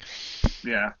his bag.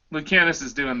 Yeah, Lucanus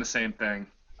is doing the same thing.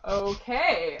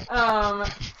 Okay.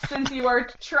 Since you are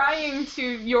trying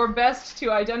your best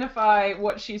to identify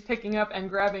what she's picking up and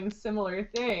grabbing similar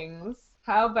things,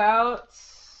 how about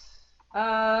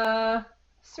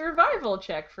survival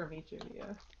check from each of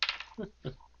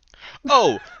you?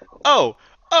 Oh,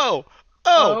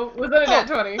 Was that a nat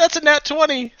 20? That's a nat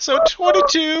 20. So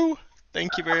 22.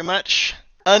 Thank you very much.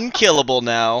 Unkillable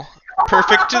now.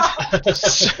 perfect.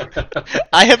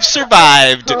 I have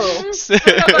survived. Oh. Those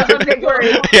are big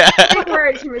words. Yeah. Big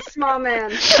words from a small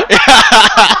man.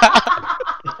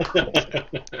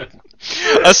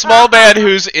 A small man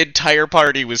whose entire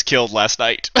party was killed last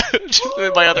night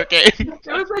in my other game. It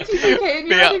was a TPK in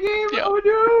your Yeah, other game? yeah. Oh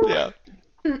no! Yeah.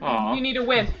 Aw. You need to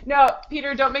win. No,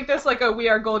 Peter, don't make this like a We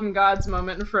Are Golden Gods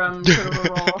moment from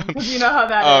Critical Role, because you know how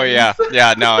that Oh ends.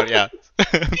 yeah, no, yeah.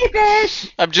 Hey,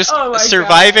 fish! I'm just Oh my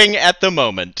surviving at the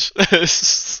moment.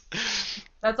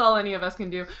 That's all any of us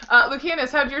can do.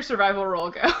 Lucanus, how'd your survival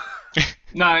roll go?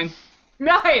 9.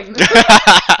 9!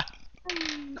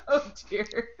 Oh dear.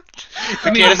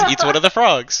 Candace eats one of the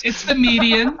frogs. It's the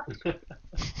median.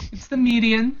 It's the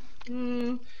median.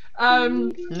 Mm,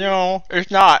 No,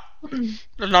 it's not.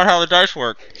 That's not how the dice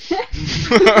work.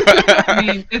 I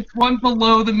mean, it's one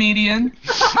below the median.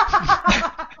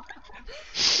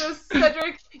 So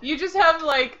Cedric, you just have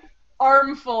like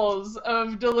armfuls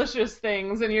of delicious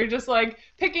things, and you're just like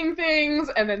picking things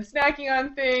and then snacking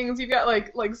on things. You've got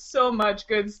like so much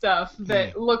good stuff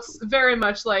that looks very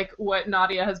much like what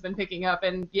Nadia has been picking up,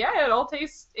 and yeah, it all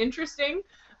tastes interesting.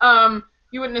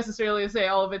 You wouldn't necessarily say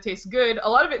all of it tastes good. A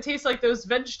lot of it tastes like those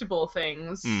vegetable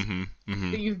things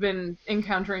that you've been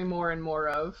encountering more and more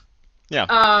of.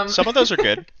 Yeah. Some of those are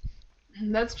good.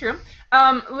 That's true.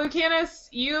 Lucanus,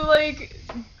 you like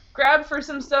grab for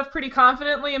some stuff pretty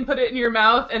confidently and put it in your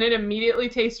mouth, and it immediately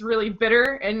tastes really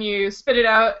bitter, and you spit it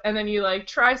out, and then you like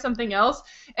try something else,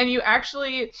 and you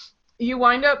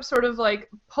wind up sort of like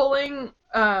pulling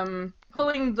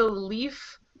the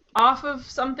leaf off of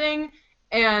something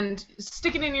and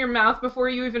stick it in your mouth before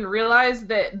you even realize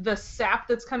that the sap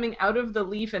that's coming out of the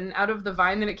leaf and out of the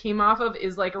vine that it came off of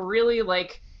is like really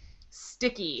like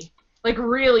sticky. Like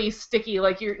really sticky,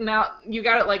 like you got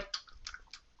it like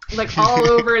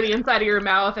all over the inside of your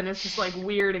mouth, and it's just like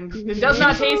weird, and it does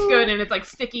not taste good, and it's like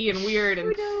sticky and weird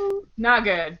and not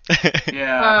good.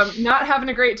 Yeah. Not having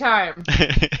a great time.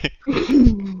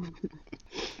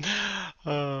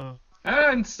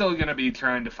 I'm still gonna be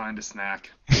trying to find a snack.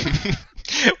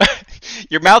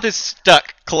 Your mouth is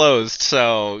stuck closed,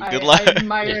 so good luck. I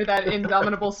admire that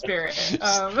indomitable spirit.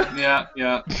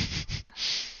 Yeah.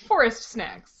 Forest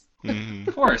snacks.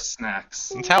 Forest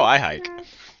snacks. That's how I hike.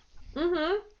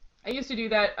 I used to do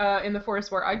that in the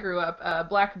forest where I grew up.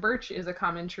 Black birch is a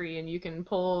common tree, and you can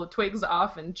pull twigs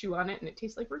off and chew on it, and it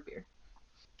tastes like root beer.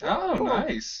 Oh,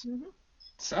 nice.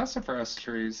 Sassafras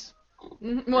trees.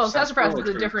 Well, sassafras is a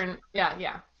trees. different.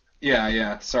 Yeah.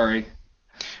 Yeah. Sorry.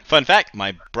 Fun fact,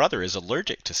 my brother is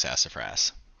allergic to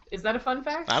sassafras. Is that a fun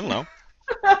fact? I don't know.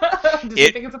 Does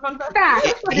he think it's a fun fact?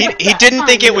 He didn't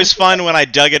think it was fun when I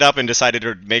dug it up and decided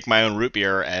to make my own root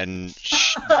beer and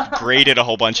grated a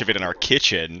whole bunch of it in our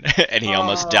kitchen, and he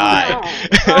almost died.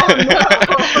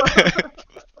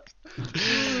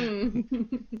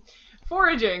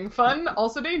 Foraging, fun,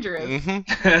 also dangerous.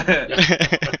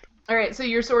 All right, so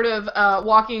you're sort of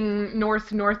walking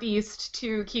northeast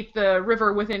to keep the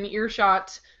river within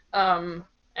earshot.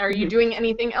 Are you doing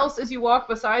anything else as you walk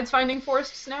besides finding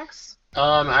forest snacks?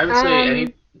 I would say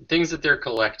any things that they're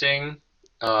collecting,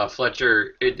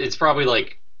 Fletcher. It's probably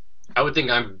like I would think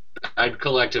I'd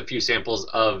collect a few samples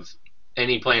of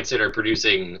any plants that are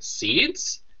producing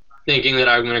seeds, thinking that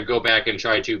I'm going to go back and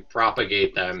try to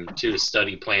propagate them to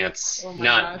study plants. Oh my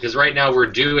gosh. Because right now we're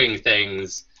doing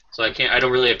things, so I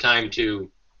don't really have time to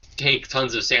take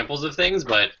tons of samples of things,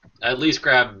 but at least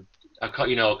grab a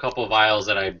couple of vials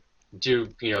that I do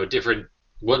different.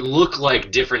 What look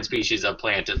like different species of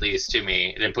plant, at least to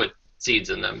me, and then put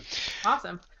seeds in them.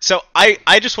 Awesome. So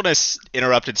I just want to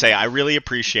interrupt and say I really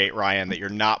appreciate, Ryan, that you're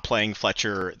not playing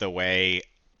Fletcher the way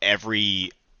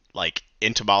every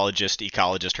entomologist,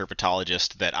 ecologist,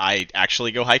 herpetologist that I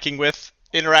actually go hiking with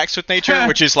interacts with nature,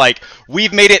 which is like,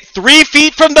 we've made it 3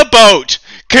 feet from the boat.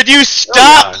 Could you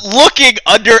stop looking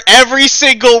under every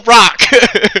single rock?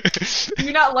 Do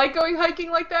you not like going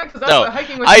hiking like that? Because that's No, what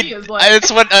hiking with me is like.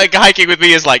 It's what hiking with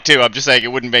me is like too. I'm just saying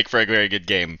it wouldn't make for a very good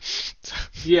game.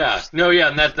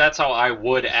 And that's how I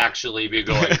would actually be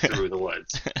going through the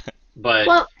woods.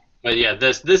 But yeah,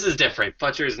 this is different.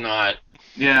 Fletcher's not.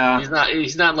 Yeah.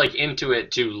 He's not like into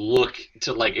it to look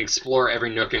to like explore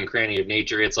every nook and cranny of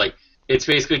nature. It's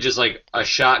basically just like a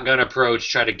shotgun approach,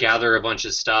 try to gather a bunch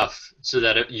of stuff so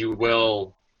that you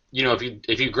will,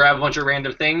 if you grab a bunch of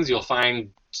random things, you'll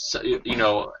find,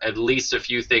 at least a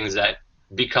few things that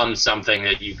become something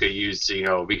that you could use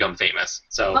to, become famous.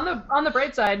 So on the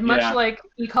bright side, much like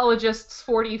ecologists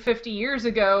 40, 50 years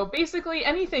ago, basically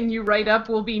anything you write up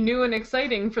will be new and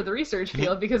exciting for the research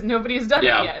field because nobody's done it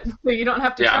yet. So you don't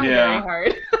have to try very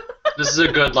hard. this is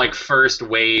a good like first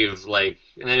wave, like,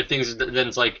 and then if things then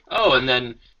it's like, oh, and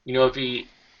then if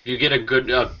you get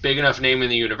a big enough name in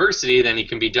the university, then he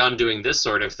can be done doing this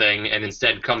sort of thing, and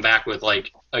instead come back with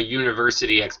like a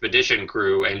university expedition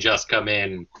crew and just come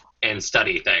in and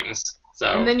study things. So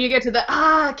And then you get to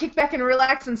the kick back and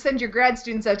relax and send your grad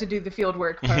students out to do the field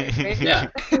work part, right? yeah,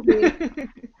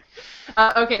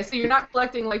 Okay, so you're not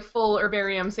collecting like full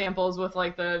herbarium samples with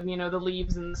like the the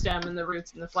leaves and the stem and the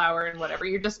roots and the flower and whatever.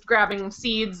 You're just grabbing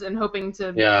seeds and hoping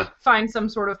to find some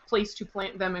sort of place to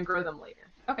plant them and grow them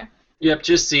later. Okay. Yep,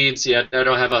 just seeds. Yeah, I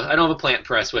don't have a plant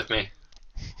press with me.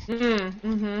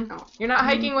 Mm-hmm. You're not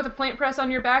hiking with a plant press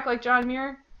on your back like John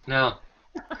Muir? No.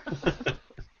 But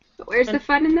where's the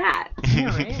fun in that?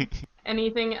 Yeah, right.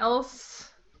 Anything else?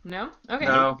 No? Okay.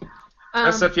 No.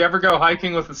 Guess if you ever go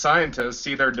hiking with a scientist,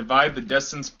 either divide the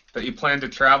distance that you plan to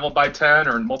travel by 10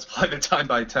 or multiply the time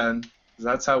by 10. 'Cause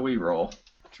that's how we roll.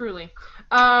 Truly.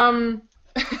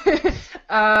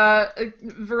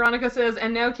 Veronica says,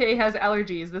 and now Kay has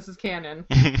allergies. This is canon.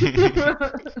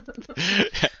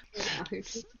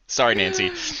 Sorry,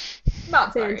 Nancy.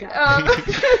 Not sorry.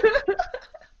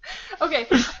 Okay.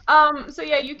 So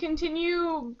yeah, you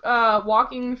continue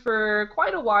walking for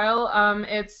quite a while.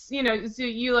 It's so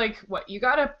you you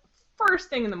got up first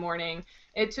thing in the morning.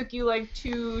 It took you like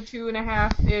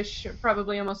 2.5-ish,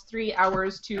 probably almost 3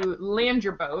 hours to land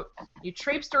your boat. You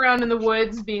traipsed around in the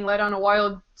woods, being led on a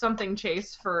wild something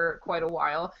chase for quite a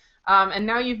while. And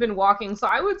now you've been walking, so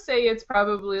I would say it's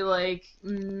probably like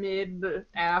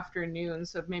mid-afternoon,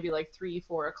 so maybe like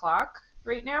 3-4 o'clock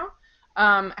right now.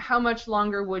 How much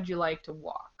longer would you like to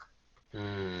walk?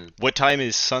 What time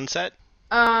is sunset?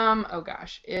 Oh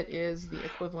gosh, it is the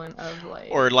equivalent of like...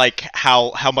 Or like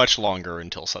how much longer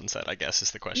until sunset, I guess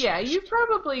is the question. Yeah, you've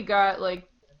probably got like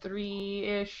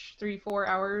 3-4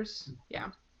 hours.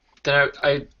 Yeah. Then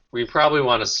we probably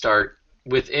want to start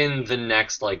within the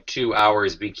next like 2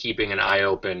 hours, be keeping an eye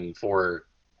open for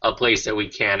a place that we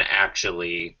can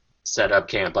actually set up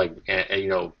camp, like,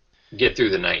 get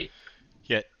through the night.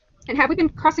 Yeah. And have we been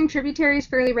crossing tributaries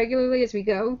fairly regularly as we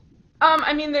go?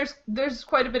 I mean, there's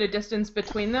quite a bit of distance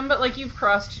between them, but like you've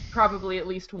crossed probably at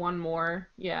least one more.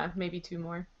 Yeah, maybe 2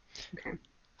 more. Okay.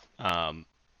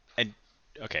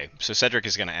 Okay, so Cedric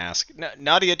is going to ask,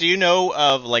 Nadia, do you know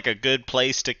of like a good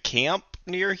place to camp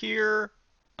near here?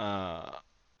 Can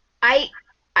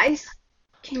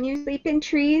you sleep in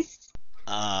trees?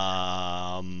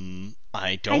 I don't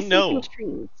I sleep know. in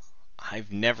trees.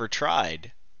 I've never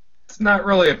tried. It's not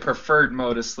really a preferred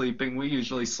mode of sleeping. We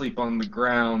usually sleep on the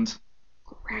ground.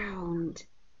 Ground.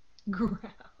 Ground.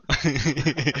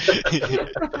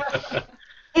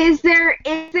 Is there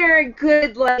a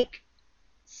good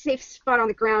safe spot on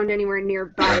the ground anywhere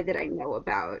nearby that I know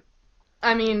about?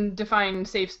 I mean, define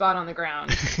safe spot on the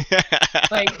ground.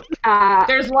 Like, Uh,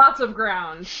 there's lots of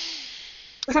ground.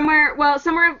 somewhere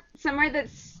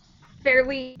that's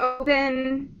fairly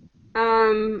open,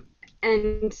 and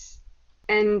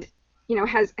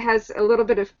has a little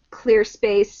bit of clear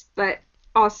space, but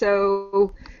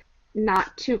also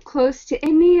not too close to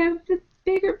any of the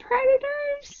bigger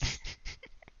predators.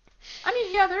 I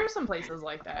mean, yeah, there are some places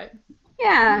like that.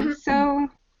 Yeah, so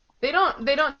They don't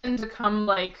tend to come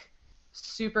like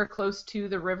super close to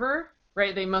the river,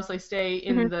 right? They mostly stay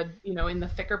in the in the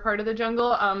thicker part of the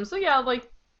jungle. So yeah, like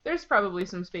there's probably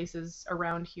some spaces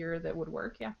around here that would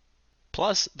work. Yeah.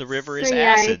 Plus, the river is So,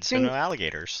 yeah, I acid, so think- no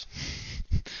alligators.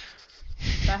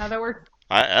 Is that how that works?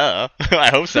 I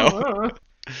hope so.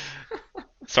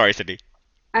 Sorry, Sydney.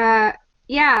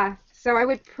 yeah, so I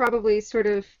would probably sort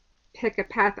of pick a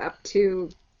path up to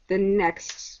the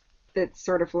next that's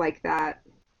sort of like that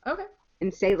Okay.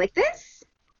 and say like this.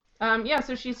 Yeah,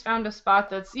 so she's found a spot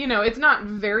that's, it's not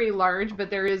very large, but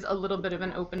there is a little bit of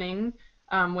an opening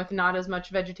with not as much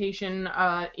vegetation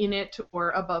in it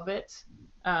or above it.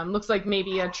 Looks like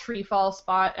maybe a tree fall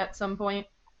spot at some point.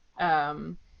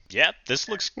 Yep, this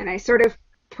looks... And I sort of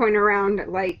point around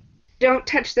like, don't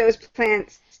touch those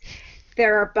plants.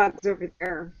 There are bugs over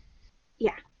there.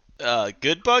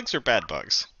 good bugs or bad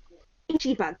bugs?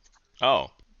 Itchy bugs. Oh,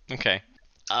 okay.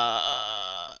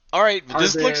 Alright,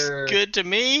 this looks good to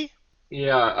me.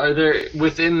 Yeah, are there,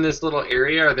 within this little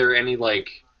area, are there any,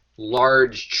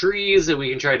 large trees that we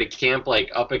can try to camp,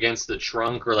 up against the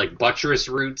trunk, or, buttress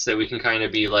roots that we can kind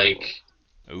of be,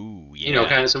 Ooh,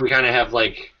 yeah. so we kind of have,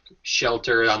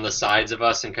 shelter on the sides of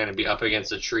us and kind of be up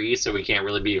against a tree so we can't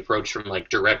really be approached from,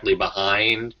 directly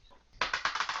behind?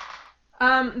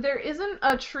 There isn't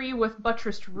a tree with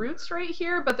buttressed roots right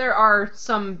here, but there are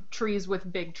some trees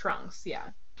with big trunks, yeah.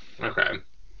 Okay.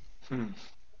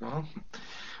 Well,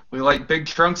 we like big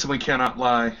trunks and we cannot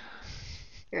lie.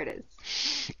 Here it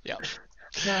is. Yep.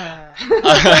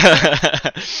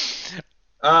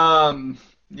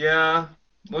 Yeah,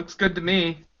 looks good to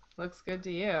me. Looks good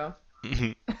to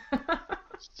you.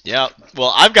 Yeah.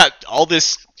 Well, I've got all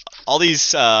these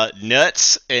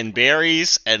nuts and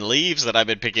berries and leaves that I've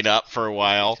been picking up for a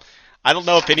while. I don't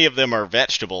know if any of them are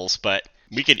vegetables, but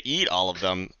we could eat all of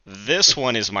them. This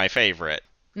one is my favorite.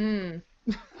 Mm.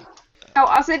 Oh,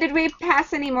 also, did we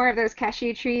pass any more of those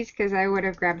cashew trees? Because I would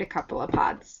have grabbed a couple of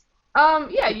pods.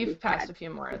 Yeah, you've passed a few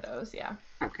more of those, yeah.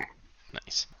 Okay.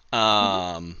 Nice.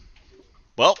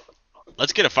 Well,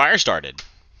 let's get a fire started.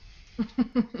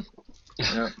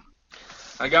 Yep.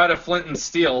 I got a flint and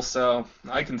steel, so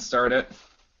I can start it.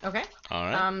 Okay. All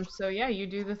right. So yeah, you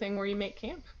do the thing where you make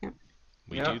camp.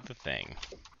 We Yeah. do the thing.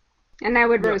 And I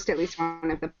would Yep. roast at least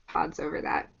one of the pods over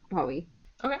that while we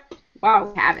Okay.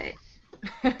 have it.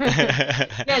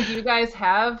 Yeah, do you guys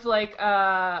have like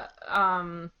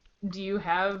do you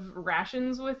have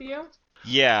rations with you?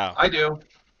 Yeah. I do.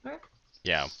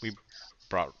 Yeah. We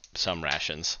brought some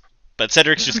rations, but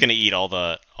Cedric's just gonna eat all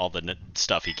the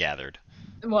stuff he gathered.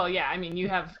 Well, yeah, I mean you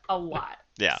have a lot.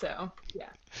 Yeah. So yeah.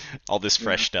 All this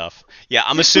fresh stuff. Yeah,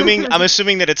 I'm assuming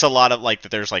that it's a lot of like that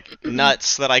there's like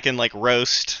nuts that I can like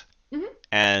roast Mhm.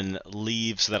 and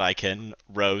leaves that I can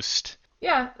roast.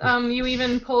 Yeah, you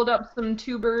even pulled up some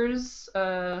tubers,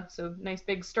 so nice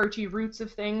big starchy roots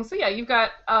of things. So yeah, you've got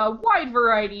a wide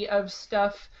variety of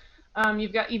stuff.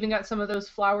 You've even got some of those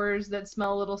flowers that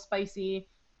smell a little spicy.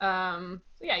 So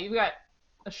yeah, you've got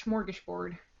a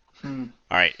smorgasbord. Hmm.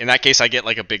 All right, in that case I get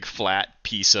like a big flat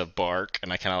piece of bark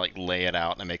and I kind of like lay it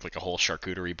out and I make like a whole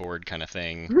charcuterie board kind of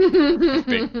thing.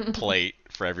 Big plate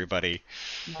for everybody.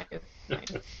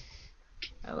 Nice.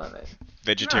 I love it.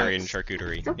 Vegetarian Nice.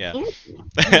 charcuterie. So Yeah.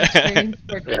 fancy.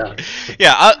 Yeah.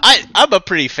 Yeah, I'm a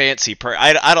pretty fancy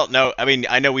I don't know. I mean,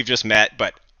 I know we've just met,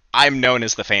 but I'm known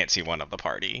as the fancy one of the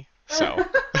party. So,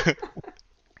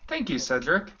 Thank you,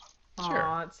 Cedric. Sure.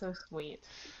 Aw, it's so sweet.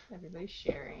 Everybody's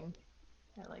sharing.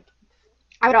 I like it.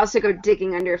 I would also go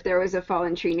digging under if there was a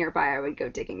fallen tree nearby. I would go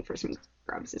digging for some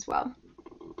grubs as well.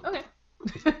 Okay.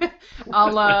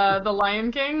 I'll the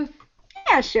Lion King.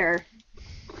 Yeah, sure.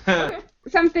 Okay.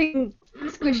 Something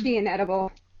squishy and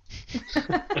edible.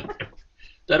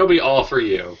 That'll be all for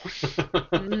you.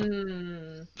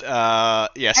 Mm. yeah,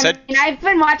 I mean, I've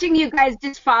been watching you guys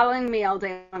just following me all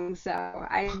day long, so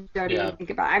I don't Yeah. even think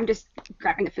about it. I'm just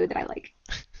grabbing the food that I like.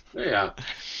 Yeah.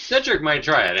 Cedric might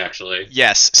try it, actually.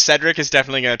 yes, Cedric is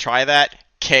definitely going to try that.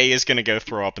 Kay is going to go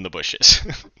throw up in the bushes.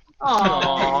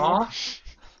 Aw.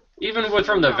 Even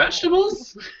from the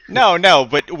vegetables? no,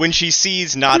 but when she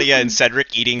sees Nadia and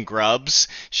Cedric eating grubs,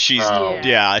 she's Oh.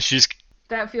 she's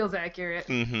That feels accurate.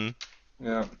 mm-hmm.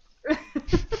 Yeah.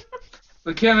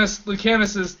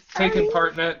 Lucanus is taking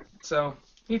part in it, so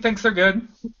he thinks they're good.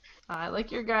 I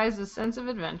like your guys' sense of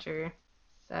adventure.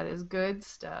 That is good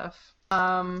stuff.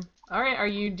 All right, are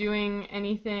you doing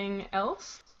anything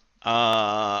else?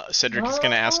 Cedric is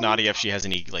gonna ask Nadia if she has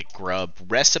any like grub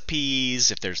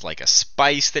recipes, if there's like a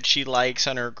spice that she likes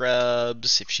on her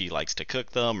grubs, if she likes to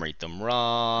cook them or eat them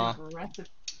raw.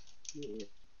 Recipe.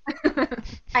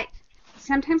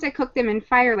 Sometimes I cook them in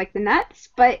fire like the nuts,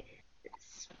 but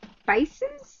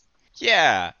spices?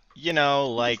 Yeah, you know,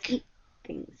 Just like eat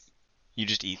things. you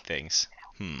just eat things.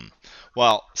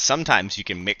 Well, sometimes you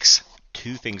can mix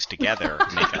two things together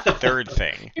and make a third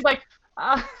thing. He's like,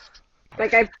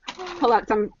 Like I pull out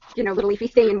some, little leafy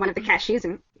thing in one of the cashews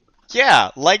and Yeah,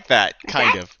 like that, kind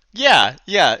Okay. of.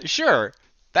 Yeah, sure.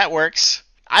 That works.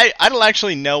 I don't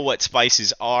actually know what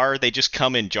spices are. They just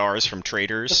come in jars from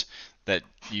traders that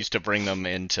used to bring them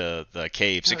into the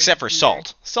caves, Oh, except for dear.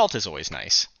 salt. Salt is always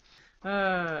nice.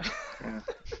 uh. You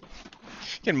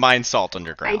can mine salt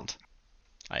underground,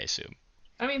 I assume.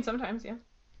 I mean, sometimes,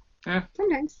 yeah.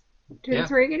 sometimes. Depends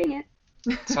Yeah. where you're getting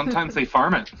it. Sometimes they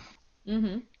farm it.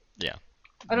 Mm-hmm. Yeah.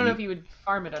 I don't know if you would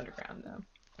farm it underground, though.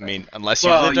 I mean, unless you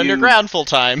Well, lived you- underground full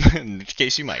time, in which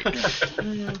case you might.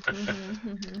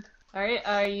 All right,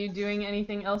 are you doing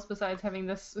anything else besides having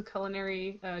this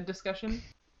culinary discussion?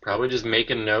 Probably just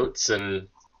making notes and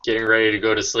getting ready to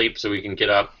go to sleep so we can get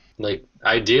up. Like,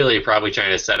 ideally, probably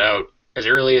trying to set out as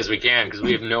early as we can because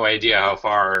we have no idea how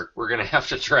far we're going to have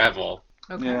to travel.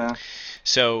 Okay. Yeah.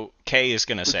 So Kay is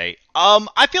gonna say,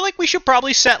 I feel like we should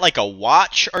probably set like a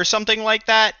watch or something like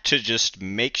that to just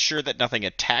make sure that nothing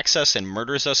attacks us and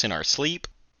murders us in our sleep.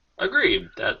 Agreed.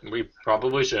 That we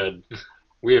probably should.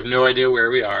 We have no idea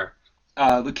where we are.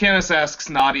 Lucanus asks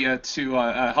Nadia to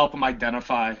help him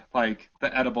identify like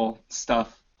the edible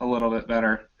stuff a little bit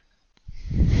better.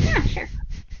 Yeah, sure.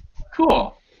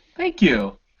 Cool. Thank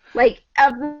you. Like,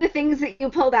 of the things that you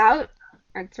pulled out,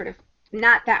 or sort of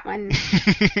Not that one.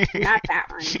 Not that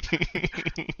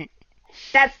one.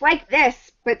 That's like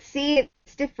this, but see,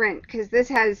 it's different because this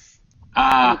has.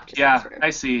 Yeah, sort of. I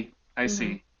see.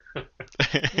 See.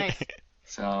 Nice.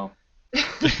 So,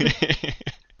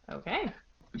 Okay.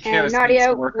 Candace Nadia needs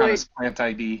to work on would- his plant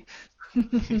ID.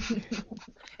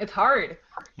 It's hard.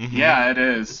 Yeah, it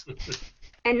is.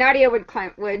 And Nadia would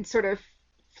sort of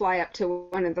fly up to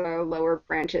one of the lower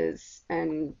branches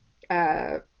and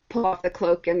pull off the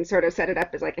cloak and sort of set it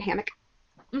up as like a hammock.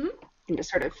 Mhm. And just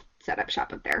sort of set up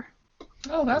shop up there.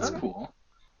 Oh, that's cool.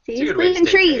 See, It's a he's good way to leaving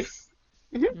stay trees.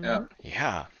 Yeah.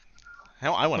 Yeah.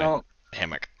 Now I want Well, a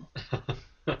hammock.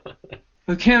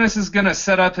 Lucanus is gonna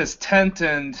set up his tent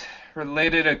and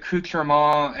related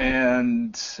accoutrement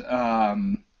and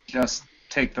just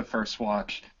take the first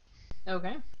watch.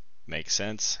 Okay. Makes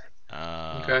sense.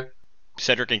 Okay.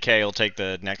 Cedric and Kay will take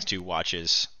the next 2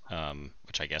 watches,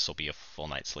 which I guess will be a full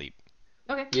night's sleep.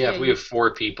 Okay. Yeah, if we have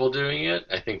 4 people doing it,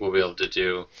 I think we'll be able to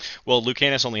do. Well,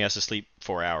 Lucanus only has to sleep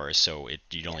 4 hours, so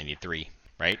you'd only need 3,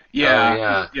 right?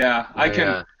 Yeah, yeah. I Oh, can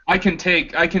yeah.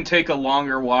 I can take a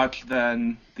longer watch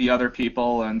than the other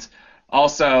people, and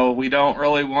also we don't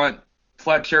really want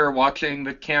Fletcher watching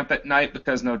the camp at night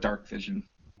because no dark vision.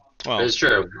 Well, It's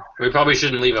true. We probably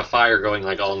shouldn't leave a fire going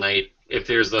like all night if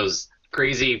there's those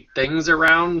crazy things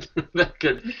around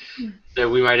that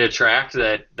we might attract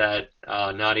that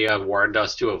Nadia warned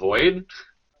us to avoid.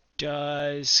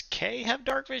 does Kay have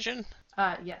dark vision?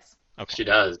 Yes. Okay. She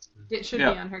does. It should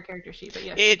Yeah. be on her character sheet, but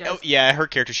yes, she does. Yeah, her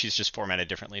character sheet's just formatted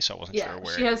differently, so I wasn't Yeah, sure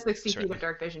where. she has 60 feet certainly. of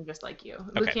dark vision just like you.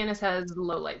 Okay. Lucanus has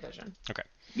low light vision.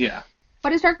 Yeah.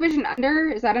 What is dark vision under?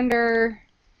 Is that under?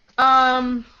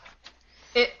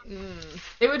 It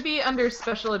would be under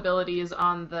special abilities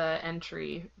on the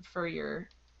entry for your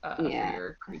for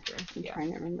your creature. I'm Yeah. trying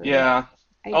to remember. Yeah.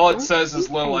 I All it don't says is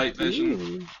think low I light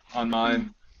vision. do. On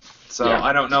mine. So Yeah.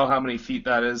 I don't know how many feet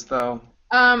that is though.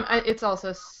 It's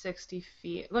also 60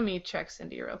 feet. Let me check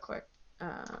Cindy real quick.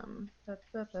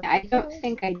 I don't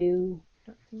think I do.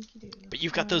 Don't think you do. But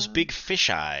you've got those big fish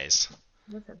eyes.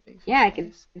 What's that big Yeah, I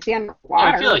can face? see Yeah,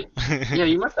 underwater. I feel like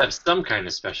you must have some kind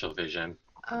of special vision.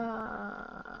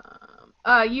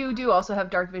 You do also have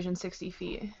dark vision 60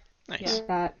 feet. Nice.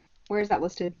 Where's that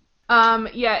listed?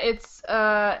 Yeah, it's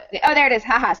Oh, there it is.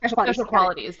 Haha. Special qualities. special Got it.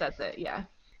 qualities. That's it. Yeah.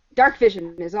 Dark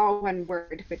vision is all one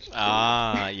word, which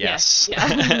Ah, yes. Yeah.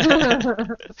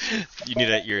 You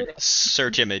need your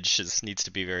search image needs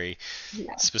to be very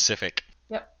yeah. specific.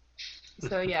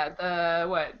 So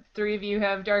yeah, three of you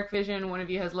have dark vision, one of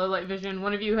you has low light vision,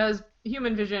 one of you has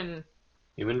human vision.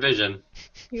 Human vision.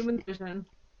 Human vision.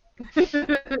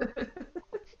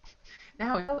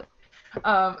 Now we know it.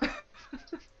 All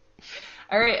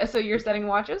right, so you're setting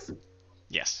watches?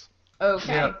 Yes.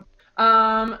 Okay. Yeah.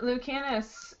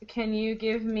 Lucanus, can you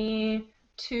give me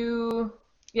two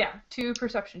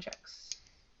perception checks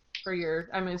for your?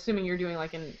 I'm assuming you're doing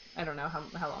like I don't know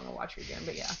how long a watch you're doing,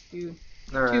 but yeah, do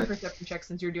All two right. perception checks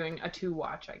since you're doing a 2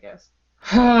 watch, I guess.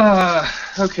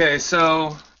 Okay,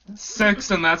 so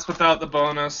 6, and that's without the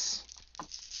bonus.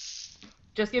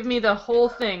 Just give me the whole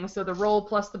thing, so the roll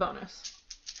plus the bonus,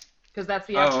 because that's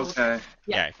the actual. Oh, okay.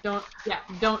 Yeah. Okay.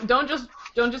 Don't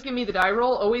just give me the die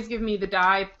roll. Always give me the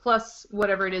die plus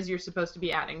whatever it is you're supposed to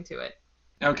be adding to it.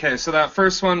 Okay, so that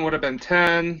first one would have been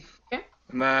 10. Okay.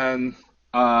 And then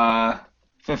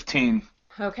 15.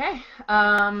 Okay.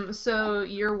 So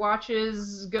your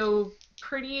watches go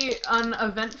pretty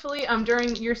uneventfully.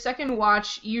 During your second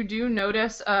watch, you do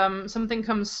notice something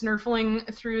comes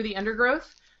snurfling through the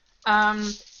undergrowth,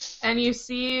 and you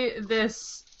see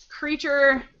this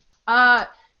creature.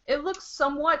 It looks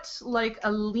somewhat like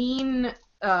a lean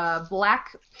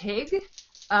black pig,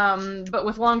 but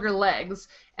with longer legs,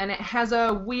 and it has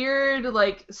a weird,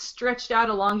 like, stretched out,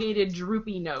 elongated,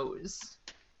 droopy nose.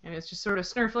 And it's just sort of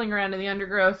snurfling around in the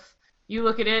undergrowth. You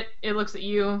look at it, it looks at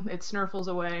you, it snurfles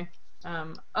away.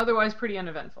 Otherwise, pretty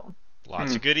uneventful.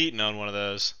 Lots of good eating on one of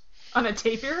those. On a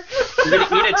tapir? You're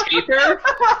gonna eat a tapir?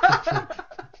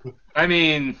 I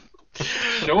mean,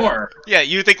 sure. Yeah,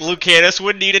 you think Lucanus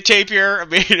wouldn't eat a tapir? I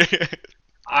mean,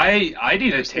 I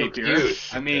need a so tapir. cute.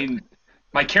 I mean,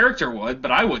 my character would,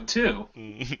 but I would too.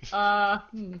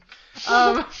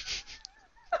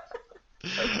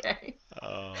 Okay.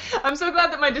 Oh. I'm so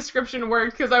glad that my description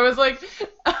worked, because I was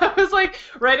like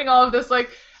writing all of this, like,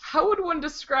 how would one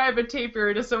describe a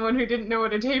tapir to someone who didn't know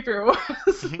what a tapir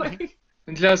was? Like,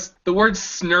 And just the word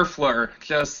snurfler,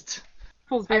 just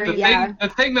Feels the very,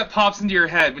 thing that pops into your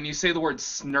head when you say the word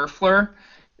snurfler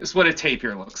is what a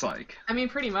tapir looks like. I mean,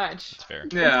 pretty much. That's fair.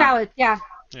 It's Yeah. valid, yeah.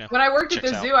 When I worked at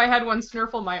Checks the out. zoo, I had one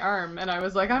snurfle my arm, and I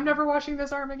was like, I'm never washing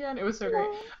this arm again. It was so great.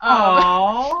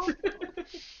 Aww.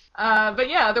 But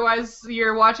yeah, otherwise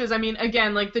your watches, I mean,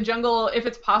 again, like the jungle, if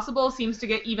it's possible, seems to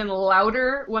get even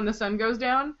louder when the sun goes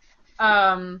down.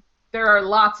 There are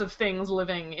lots of things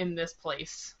living in this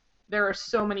place. There are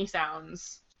so many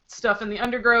sounds. Stuff in the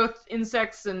undergrowth,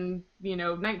 insects and,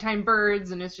 nighttime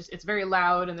birds, and it's very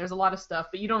loud and there's a lot of stuff,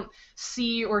 but you don't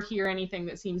see or hear anything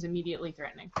that seems immediately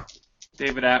threatening.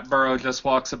 David Attenborough just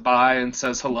walks by and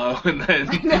says hello, and then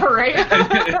I know, right?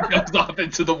 goes off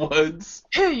into the woods.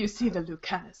 Here you see the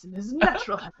Lucanus in his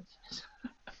natural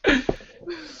habitat.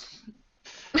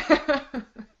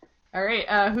 All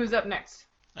right, who's up next?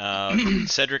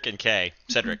 Cedric and Kay.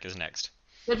 Cedric is next.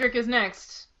 Cedric is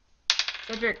next.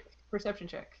 Cedric, perception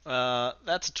check.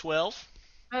 That's a 12.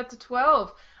 That's a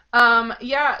 12.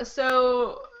 Yeah,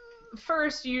 so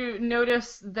first you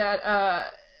notice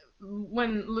that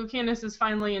when Lucanus is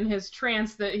finally in his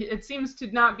trance, that it seems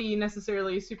to not be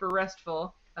necessarily super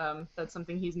restful. That's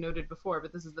something he's noted before,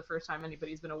 but this is the first time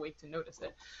anybody's been awake to notice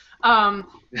it.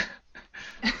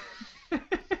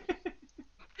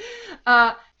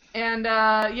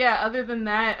 Yeah, other than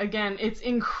that, again, it's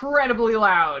incredibly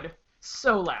loud.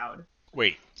 So loud.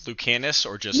 Wait, Lucanus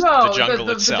or just No, the jungle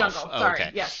the itself? jungle. Oh, Sorry,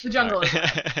 okay. yes, the jungle is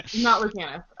loud. Not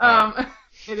Lucanus.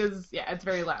 It is, yeah, it's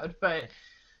very loud, but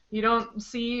you don't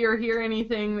see or hear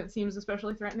anything that seems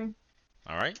especially threatening.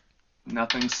 All right.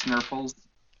 Nothing snurfles.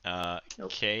 Nope.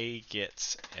 Kay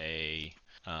gets a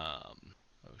oh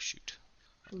shoot.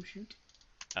 Oh shoot.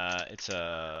 It's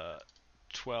a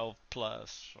 12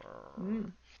 plus, or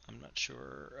Mm. I'm not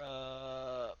sure.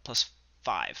 Plus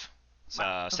 5. It's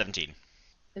Wow, okay. 17.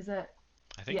 Is that?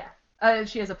 I think. Yeah.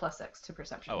 She has a +6 to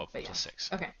perception. Oh, but yeah. plus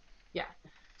 6. Okay. Yeah.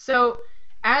 So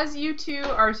as you two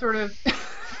are sort of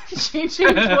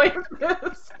changing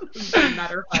places, doesn't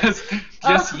matter. Just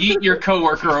yeet your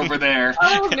coworker over there.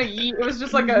 I wasn't a yeet. It was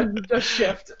just like a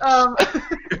shift.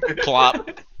 Plop.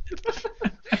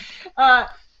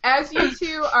 As you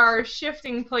two are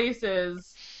shifting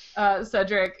places,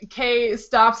 Cedric, Kay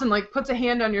stops and like puts a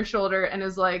hand on your shoulder and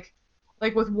is like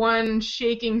with one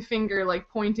shaking finger like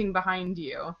pointing behind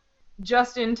you,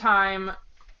 just in time.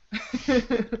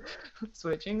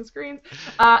 Switching screens.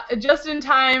 Just in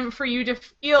time for you to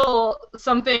feel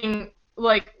something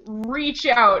like reach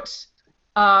out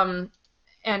and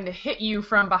hit you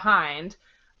from behind.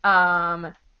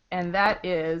 And that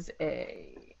is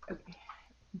a... Okay.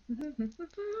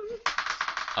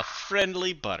 A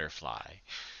friendly butterfly.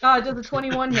 Does a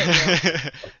 21 hit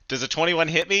you? Does a 21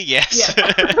 hit me? Yes.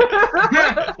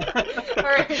 Yeah.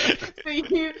 Alright, so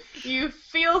you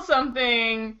feel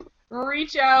something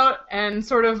reach out and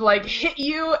sort of like hit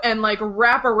you and like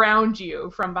wrap around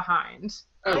you from behind.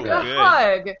 Oh, Like good. a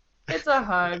hug. It's a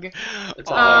hug. It's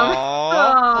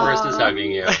Aww. Forrest is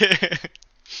hugging you.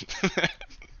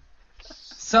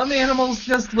 Some animals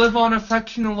just live on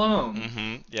affection alone.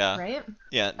 Mm-hmm. Yeah. Right?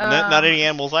 Yeah. Not any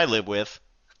animals I live with.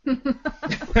 And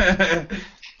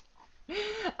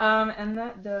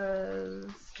that does...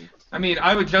 I mean,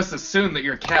 I would just assume that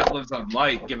your cat lives on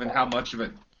light, given how much of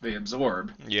it they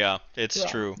absorb. Yeah, it's Yeah.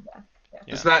 true.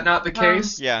 Yeah. Is that not the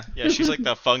case? Yeah, she's like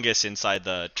the fungus inside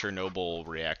the Chernobyl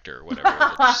reactor, whatever.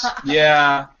 It's-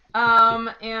 Yeah.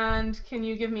 And can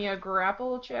you give me a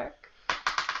grapple check?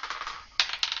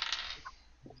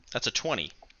 That's a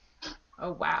 20.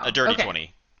 Oh, wow. A dirty Okay.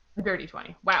 20. A dirty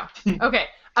 20. Wow. Okay.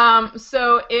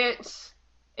 So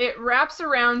it wraps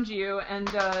around you and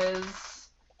does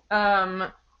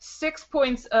 6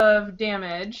 points of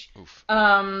damage. Oof.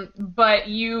 But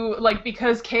you, like,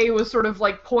 because Kay was sort of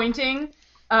like pointing,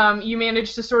 you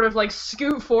managed to sort of like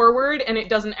scoot forward and it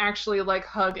doesn't actually like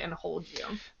hug and hold you.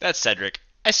 That's Cedric.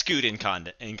 I scoot in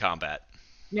combat.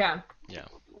 Yeah. Yeah.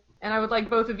 And I would like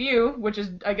both of you, which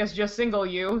is I guess just single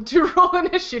you, to roll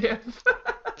initiative.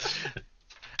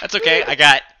 That's okay. I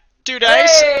got 2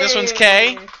 dice. Hey! This one's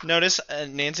K. Notice,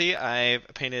 Nancy, I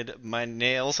painted my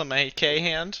nails on my K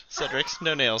hand. Cedric's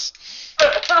no nails.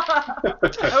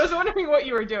 I was wondering what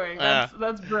you were doing.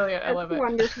 That's brilliant. I love it.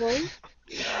 Wonderful.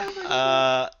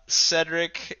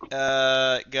 Cedric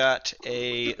got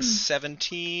a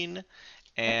 17,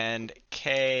 and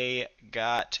Kay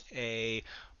got a...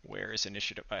 Where is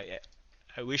initiative? I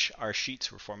wish our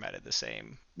sheets were formatted the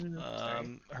same.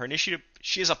 Her initiative...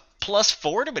 She has a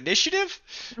 +4 to initiative?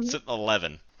 It's an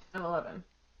 11. An 11.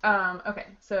 Okay,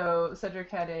 so Cedric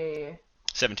had a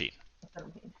 17.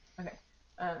 17. Okay.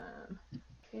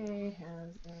 Kay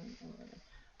has an 11.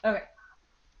 Okay.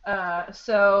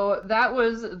 So that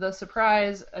was the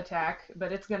surprise attack,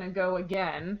 but it's gonna go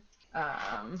again.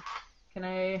 Can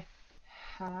I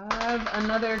have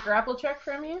another grapple check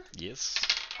from you? Yes.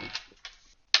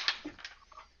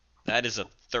 That is a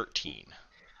 13.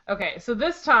 Okay, so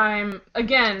this time,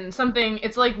 again, something,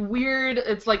 it's like weird,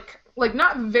 it's like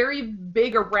not very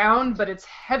big around, but it's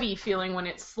heavy feeling when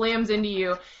it slams into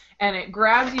you, and it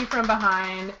grabs you from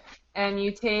behind, and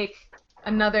you take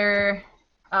another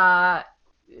 9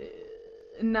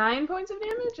 points of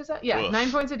damage, is that? Yeah, Woof.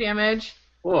 9 points of damage.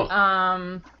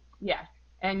 Whoa. Yeah,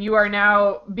 and you are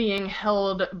now being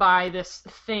held by this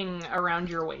thing around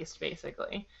your waist,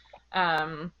 basically.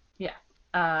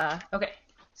 Okay.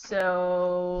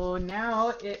 So now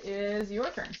it is your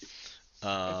turn. If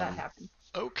that happens.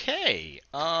 Okay.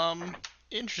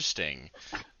 Interesting.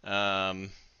 I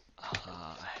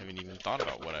haven't even thought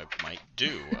about what I might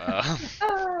do.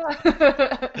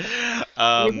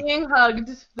 You're being hugged.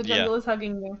 The jungle is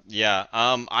hugging you. Yeah.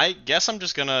 I guess I'm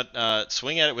just gonna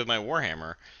swing at it with my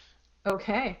warhammer.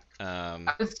 Okay. Um,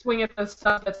 Just swing at the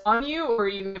stuff that's on you, or are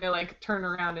you gonna like turn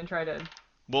around and try to?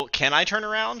 well, can I turn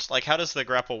around? Like, how does the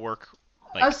grapple work?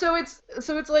 Like, So it's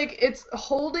like it's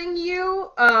holding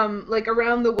you like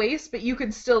around the waist, but you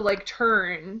could still like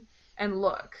turn and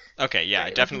look. okay, yeah, I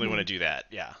right, definitely like, want to do that.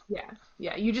 Yeah.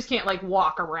 Yeah. You just can't like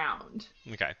walk around.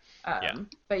 Okay.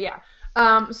 But yeah.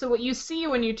 So what you see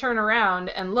when you turn around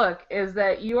and look is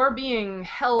that you are being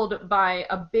held by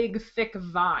a big, thick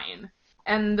vine.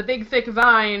 And the big, thick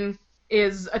vine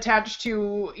is attached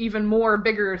to even more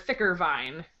bigger, thicker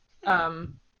vine.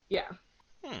 Yeah,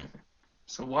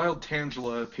 So Wild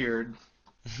Tangela appeared.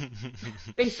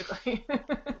 basically.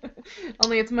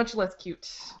 Only it's much less cute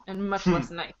and much less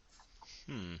nice.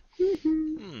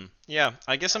 Yeah,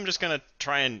 I guess I'm just gonna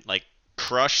try and like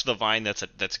crush the vine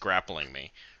that's grappling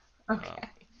me. Okay.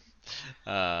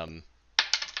 Oh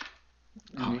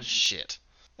shit.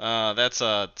 That's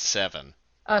a 7.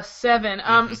 A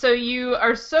 7. So you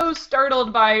are so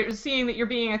startled by seeing that you're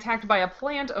being attacked by a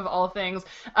plant of all things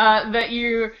that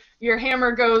your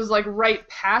hammer goes like right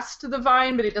past the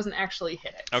vine, but it doesn't actually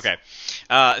hit it. Okay.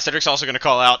 Cedric's also gonna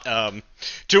call out,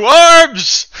 to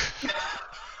arms!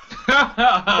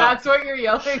 That's what you're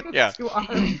yelling. Yeah. To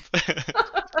arms.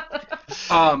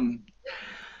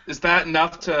 Is that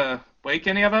enough to wake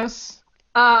any of us?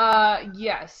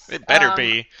 Yes. It better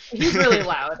be. He's really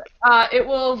loud. It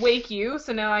will wake you,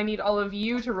 so now I need all of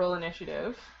you to roll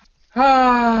initiative.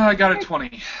 I got a 20.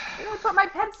 Where did I put my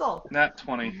pencil? Nat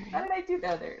 20. How did I do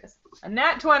that? There it is. A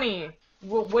nat 20.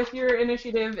 With your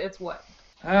initiative, it's what?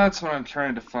 That's what I'm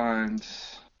trying to find.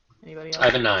 Anybody else? I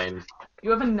have a 9. You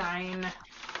have a 9.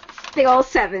 Big ol'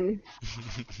 7.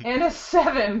 And a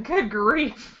 7. Good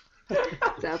grief. So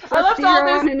I left all 0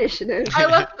 on this- initiative. I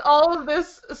left all of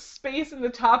this space in the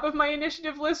top of my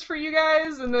initiative list for you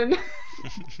guys, and then...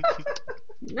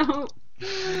 No,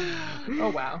 Oh,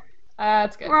 wow.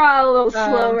 That's good. we're all a little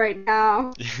slow right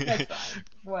now. That's fine.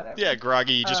 Whatever. Yeah,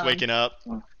 groggy, just waking up.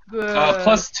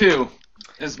 +2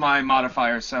 is my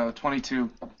modifier, so 22.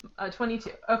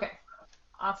 22. Okay.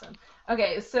 Awesome.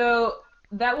 Okay, so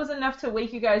that was enough to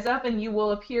wake you guys up, and you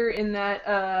will appear in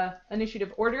that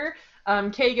initiative order.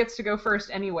 Kay gets to go first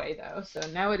anyway, though, so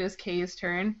now it is Kay's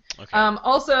turn. Okay.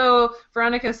 Also,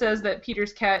 Veronica says that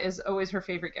Peter's cat is always her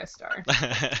favorite guest star.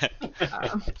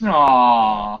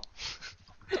 Aww.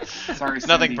 Sorry, It's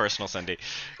nothing Cindy. personal, Cindy.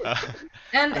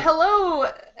 And hello,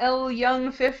 L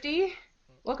Young 50.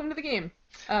 Welcome to the game.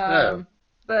 Hello.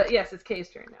 But yes, it's Kay's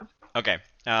turn now. Okay.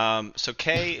 So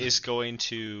Kay is going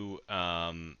to.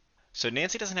 So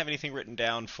Nancy doesn't have anything written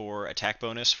down for attack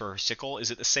bonus for her sickle.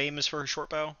 Is it the same as for her short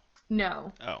bow?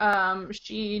 No. Oh.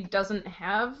 She doesn't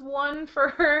have one for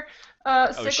her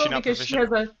Is she sickle not because she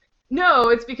proficient? has a. No,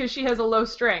 it's because she has a low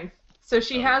strength. So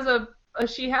she has a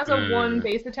 1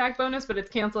 base attack bonus, but it's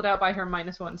canceled out by her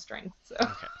 -1 strength. So.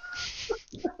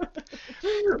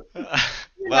 Well,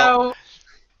 No,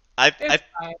 I it's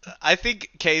fine. I think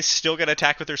Kay's still gonna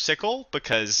attack with her sickle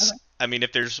because Okay. I mean,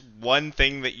 if there's one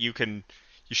thing that you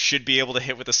should be able to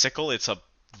hit with a sickle, it's a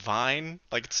vine,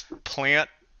 like it's plant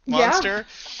Yeah. monster,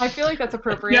 I feel like that's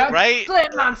appropriate. Yeah. right?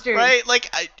 Plant monster. Right?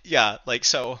 Like like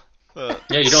so. Yeah,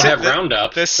 you don't have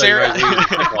Roundup. the so you might as well use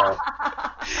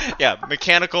sickle. Yeah,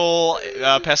 mechanical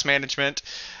pest management.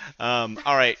 All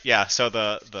right, yeah. So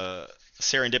the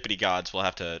serendipity gods will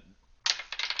have to.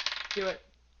 Do it.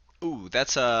 Ooh,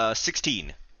 that's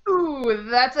 16. Ooh,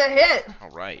 that's a hit. All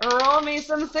right. Roll me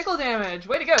some sickle damage.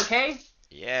 Way to go, Kay.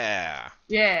 Yeah.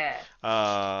 Yeah.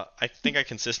 I think I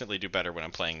consistently do better when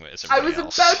I'm playing as I everybody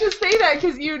was else. about to say that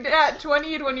because you at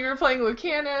 20'd when you were playing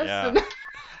Lucanus. Yeah. And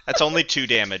That's only 2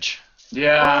 damage.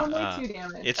 Yeah. only 2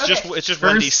 damage. It's Okay. just First-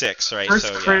 1d6, right? First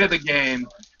so crit yeah. of the game.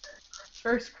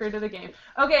 First crit of the game.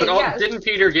 Okay, But yeah. didn't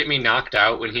Peter get me knocked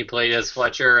out when he played as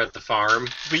Fletcher at the farm?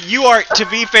 But you are, to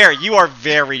be fair, you are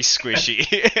very squishy.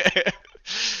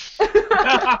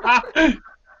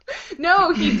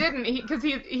 No, he didn't. Because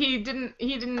he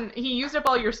used up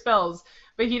all your spells,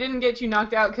 but he didn't get you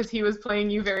knocked out because he was playing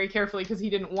you very carefully because he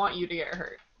didn't want you to get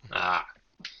hurt. Ah.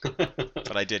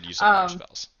 But I did use up your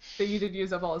spells. So you did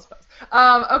use up all his spells.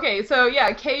 Okay, so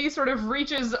yeah, Kay sort of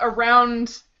reaches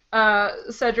around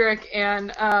Cedric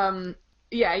and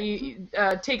he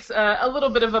takes a little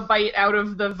bit of a bite out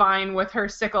of the vine with her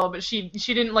sickle, but she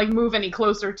didn't like move any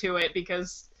closer to it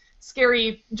because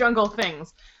scary jungle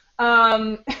things.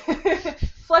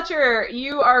 Fletcher,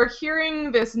 you are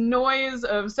hearing this noise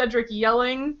of Cedric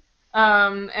yelling,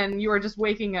 and you are just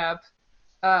waking up.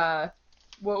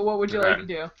 What would you like to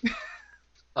do?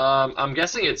 I'm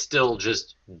guessing it's still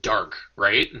just dark,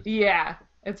 right? Yeah,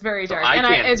 it's very dark. So I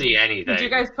can't see anything. Did you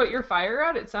guys put your fire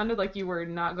out? It sounded like you were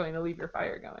not going to leave your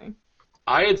fire going.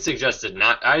 I had suggested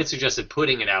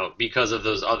putting it out because of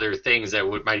those other things that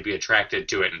might be attracted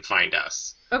to it and find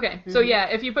us. Okay, so yeah,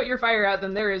 if you put your fire out,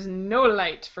 then there is no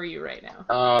light for you right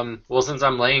now. Well, since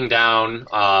I'm laying down,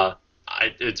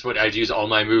 it's what I'd use all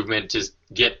my movement to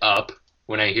get up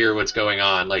when I hear what's going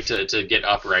on, like to get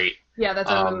upright. Yeah,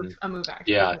 that's a move action.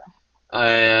 Yeah,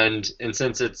 and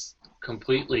since it's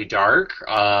completely dark,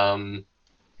 do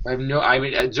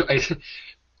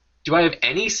I have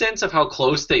any sense of how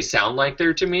close they sound like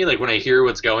they're to me? Like when I hear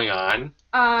what's going on,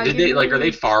 are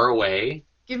they far away?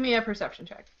 Give me a perception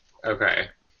check. Okay.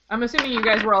 I'm assuming you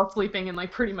guys were all sleeping in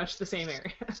like pretty much the same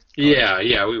area.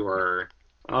 Yeah, we were.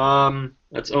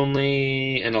 That's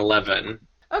only an 11.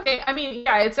 Okay, I mean,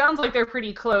 yeah, it sounds like they're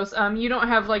pretty close. You don't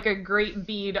have like a great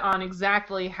bead on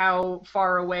exactly how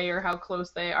far away or how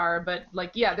close they are, but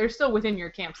like, yeah, they're still within your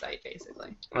campsite,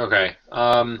 basically. Okay.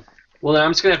 Well, then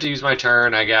I'm just gonna have to use my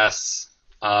turn, I guess.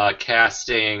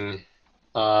 Casting.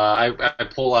 I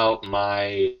pull out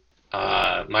my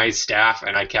my staff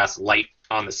and I cast light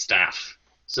on the staff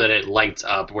so that it lights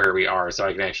up where we are, so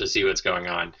I can actually see what's going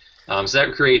on. So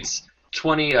that creates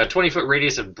 20-foot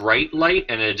radius of bright light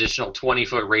and an additional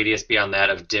 20-foot radius beyond that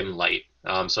of dim light.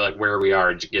 So like where we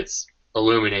are gets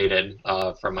illuminated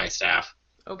from my staff.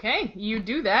 Okay, you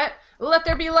do that. Let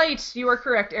there be light. You are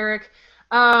correct, Eric.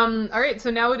 All right, so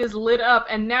now it is lit up,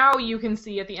 and now you can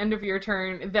see at the end of your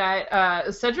turn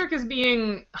that Cedric is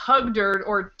being hugged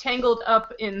or tangled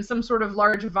up in some sort of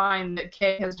large vine that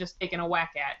Kay has just taken a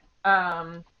whack at.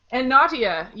 And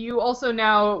Natia, you also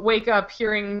now wake up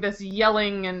hearing this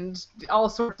yelling and all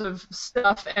sorts of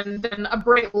stuff, and then a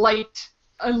bright light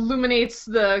illuminates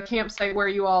the campsite where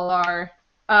you all are.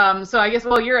 So I guess,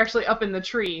 well, you're actually up in the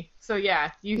tree. So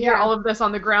yeah, you hear all of this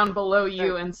on the ground below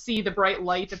you and see the bright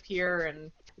light appear.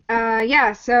 And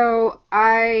so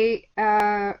I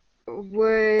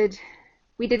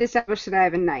we did establish that I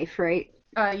have a knife, right?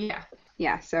 Yeah.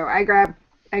 Yeah, so I grab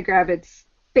it's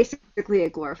basically a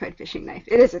glorified fishing knife.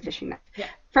 It is a fishing knife. Yeah.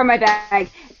 From my bag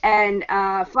and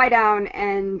fly down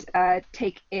and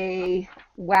take a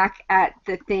whack at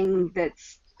the thing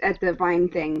that's at the vine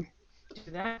thing.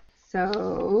 Do that.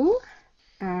 So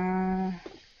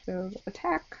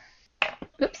attack.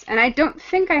 Oops, and I don't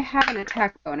think I have an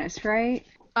attack bonus, right?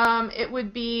 It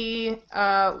would be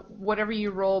whatever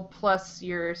you roll plus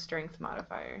your strength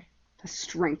modifier. A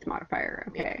strength modifier,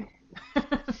 okay.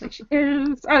 Which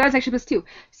is that's actually plus 2.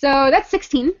 So that's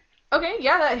 16. Okay,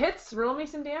 yeah, that hits. Roll me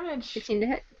some damage. 16 to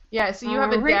hit. Yeah, so you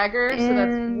have a dagger, so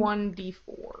that's 1d4.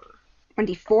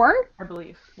 1d4? I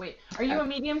believe. Wait, are you a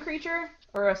medium creature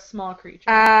or a small creature?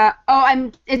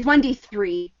 It's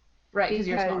 1d3. Right, because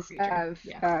you're a small creature.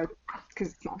 Because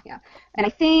it's small, yeah. And I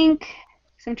think,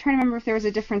 so I'm trying to remember if there was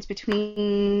a difference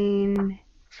between,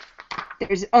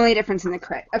 there's only a difference in the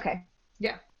crit. Okay.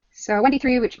 Yeah. So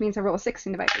 1d3, which means I roll a 6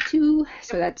 and divide by 2,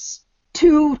 so that's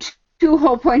 2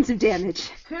 whole points of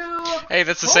damage. 2. Hey,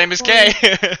 that's the same as Kay.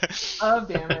 Of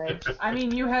damage. I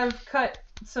mean, you have cut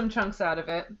some chunks out of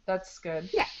it. That's good.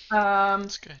 Yeah.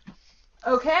 That's good.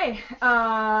 Okay,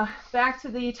 back to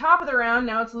the top of the round.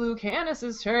 Now it's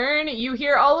Lucanus's turn. You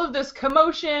hear all of this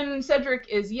commotion. Cedric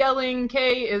is yelling.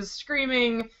 Kay is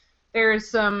screaming. There's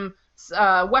some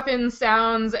weapon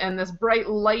sounds, and this bright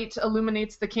light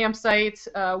illuminates the campsite.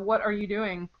 What are you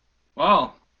doing?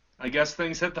 Well, I guess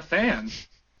things hit the fan.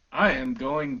 I am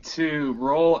going to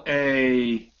roll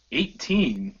a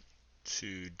 18.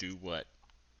 To do what?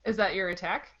 Is that your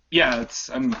attack? Yeah,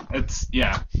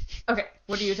 yeah. Okay,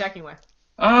 what are you attacking with?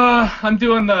 I'm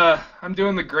doing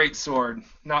the great sword.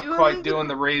 Not quite doing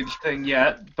the rage thing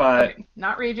yet, but okay,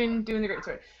 not raging, doing the great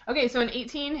sword. Okay, so an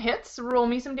 18 hits. Roll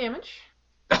me some damage.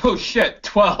 Oh shit,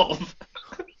 12.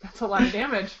 That's a lot of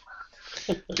damage.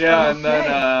 Yeah, and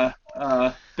then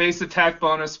base attack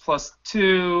bonus plus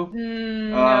 2.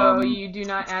 No, you do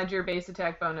not add your base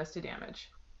attack bonus to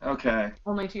damage. Okay.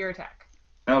 Only to your attack.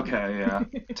 Okay, yeah.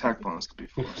 Attack bonus to be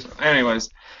 4. So, anyways,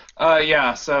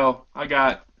 yeah. So I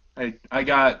got a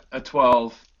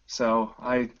 12. So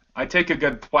I take a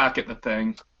good whack at the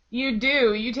thing. You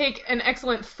do. You take an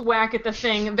excellent thwack at the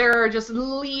thing. There are just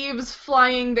leaves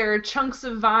flying. There are chunks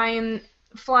of vine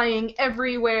flying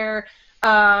everywhere.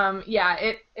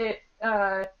 Yeah, it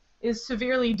is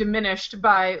severely diminished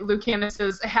by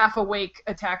Lucanus's half-awake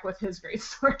attack with his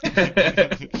greatsword.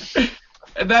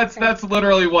 And that's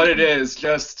literally what it is.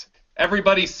 Just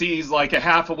everybody sees like a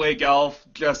half-awake elf,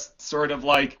 just sort of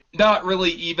like not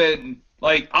really even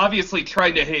like obviously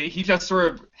trying to hit. He just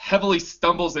sort of heavily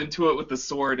stumbles into it with the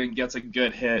sword and gets a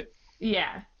good hit.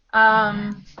 Yeah.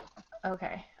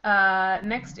 Okay.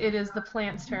 Next it is the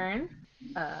plant's turn.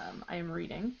 I am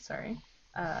reading. Sorry.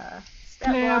 Stat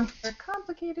blocks are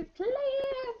complicated. Plant.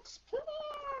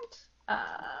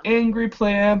 Angry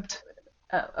plant.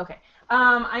 Oh, okay.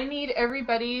 I need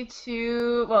everybody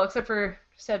to, well, except for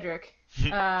Cedric,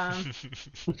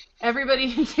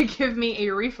 everybody to give me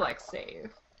a reflex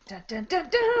save. Dun, dun, dun,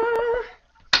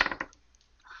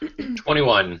 dun.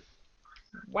 21.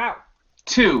 Wow.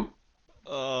 2.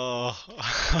 Oh.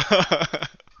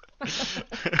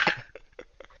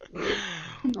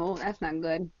 Oh, that's not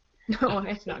good. No,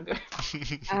 it's not good.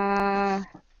 I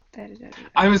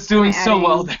was doing so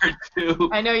well there too.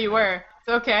 I know you were. It's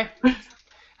okay.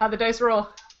 How'd the dice roll?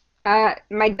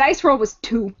 My dice roll was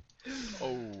 2.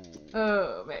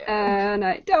 Oh, man. And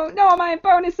I don't know my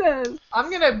bonuses. I'm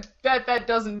gonna bet that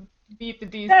doesn't beat the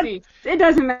DC. It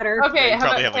doesn't matter. Okay, how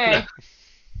Probably about have like K?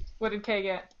 What did K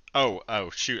get? Oh,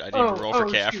 shoot, I didn't roll for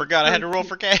K. I shoot. forgot I had to roll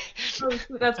for K. Oh,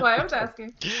 that's why I was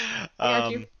asking. I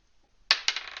got you.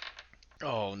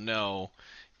 Oh, no.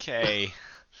 K.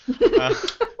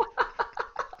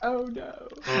 Oh, no.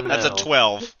 Oh, That's a no.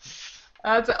 12.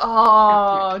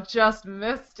 Just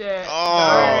missed it.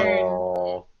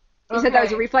 Oh. You said that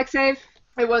was a reflex save?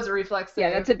 It was a reflex save. Yeah,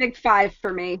 that's a big 5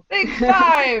 for me. Big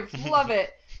 5! Love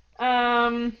it.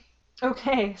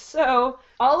 Okay, so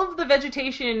all of the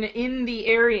vegetation in the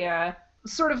area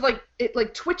sort of like, it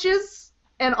like twitches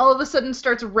and all of a sudden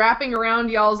starts wrapping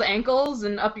around y'all's ankles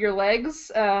and up your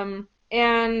legs. And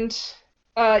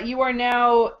you are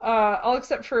now, all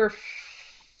except for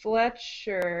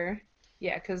Fletcher.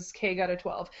 Yeah, because Kay got a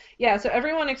 12. Yeah, so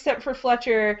everyone except for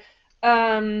Fletcher,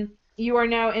 you are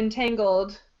now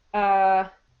entangled,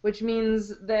 which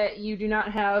means that you do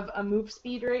not have a move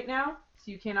speed right now,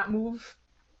 so you cannot move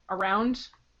around.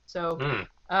 So,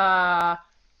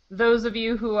 those of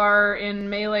you who are in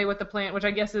melee with the plant, which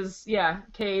I guess is, yeah,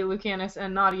 Kay, Lucanus,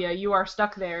 and Nadia, you are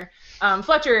stuck there.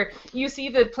 Fletcher, you see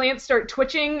the plants start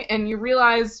twitching, and you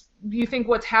realize, you think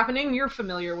what's happening, you're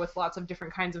familiar with lots of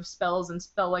different kinds of spells and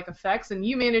spell-like effects, and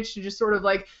you manage to just sort of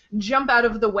like jump out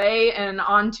of the way and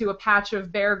onto a patch of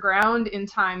bare ground in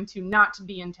time to not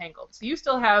be entangled. So you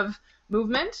still have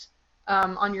movement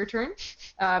on your turn,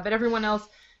 but everyone else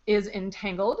is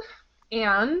entangled.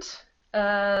 And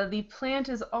the plant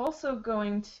is also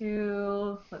going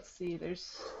to, let's see,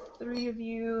 there's 3 of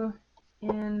you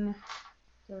in,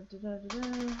 of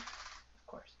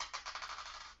course.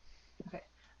 Okay.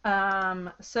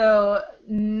 So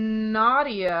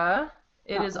Nadia,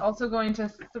 it is also going to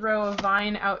throw a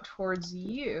vine out towards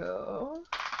you.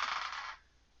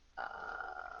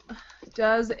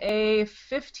 Does a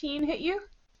 15 hit you?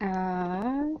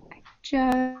 I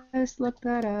just looked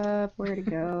that up. Where to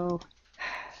go?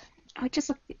 I just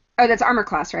looked. Oh, that's armor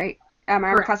class, right? My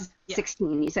armor Correct. class is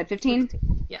 16. You said 15?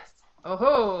 Yes.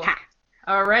 Oh-ho. Ha.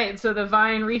 All right, so the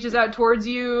vine reaches out towards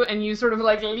you, and you sort of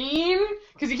like lean,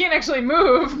 because you can't actually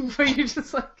move, but you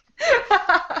just like...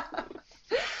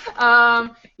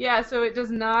 yeah, so it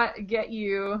does not get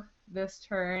you this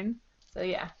turn. So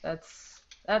yeah, that's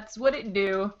what it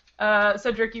do.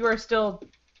 Cedric, you are still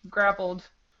grappled.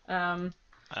 Oh,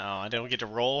 I don't get to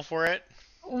roll for it?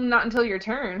 Not until your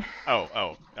turn.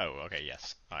 Oh, okay,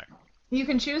 yes. All right. You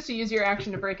can choose to use your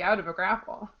action to break out of a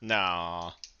grapple.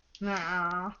 No.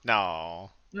 No.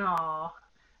 No. No.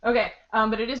 Okay,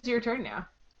 but it is your turn now.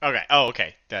 Okay. Oh,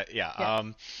 okay. Yeah.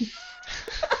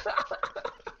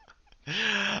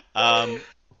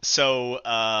 So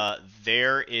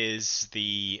there is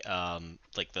the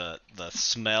like the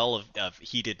smell of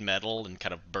heated metal and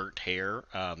kind of burnt hair.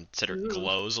 Cedric Ooh.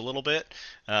 glows a little bit,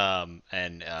 and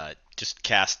just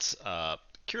casts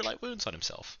Cure Light Wounds on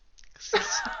himself.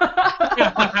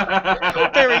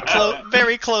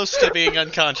 Very close to being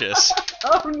unconscious.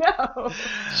 Oh no.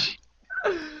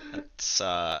 It's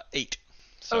 8.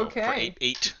 So Okay. For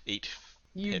eight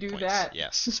You hit do points. that.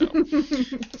 Yes. So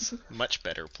it's a much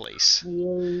better place.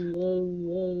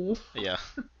 Yeah.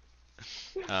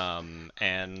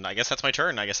 And I guess that's my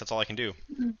turn. I guess that's all I can do.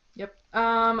 Yep.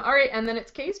 All right, and then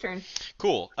it's Kay's turn.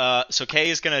 Cool. So Kay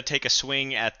is going to take a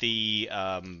swing at the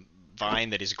vine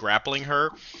that is grappling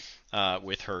her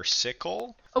with her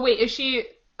sickle. Oh wait, is she?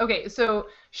 Okay, so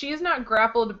she is not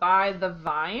grappled by the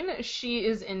vine. She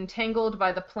is entangled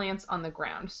by the plants on the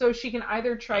ground. So she can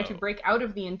either try to break out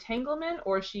of the entanglement,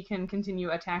 or she can continue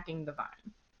attacking the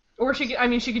vine. Or she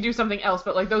could do something else,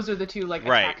 but like those are the two like.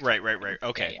 Right.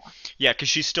 Okay. Yeah. Because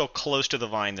she's still close to the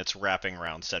vine that's wrapping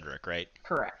around Cedric, right?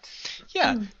 Correct.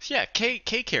 Yeah. Kay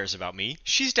cares about me.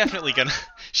 She's definitely gonna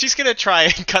try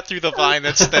and cut through the vine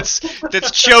that's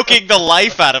choking the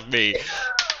life out of me.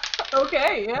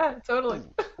 Okay. Yeah. Totally.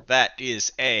 That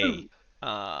is a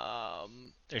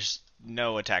there's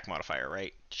no attack modifier,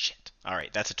 right? Shit. All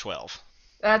right, that's a 12.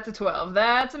 That's a 12.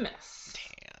 That's a miss.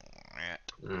 Damn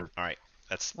it. All right.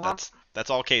 That's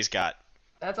all Kay's got.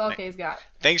 That's all Kay's got.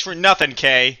 Thanks for nothing,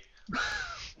 Kay.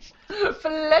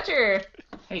 Fletcher.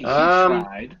 Hey, she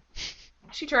tried.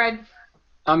 She tried.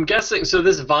 I'm guessing. So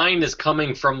this vine is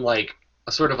coming from like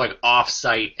a sort of like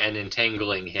off-site and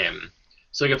entangling him.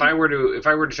 So like if I were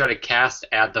to try to cast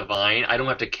at the vine, I don't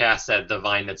have to cast at the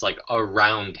vine that's like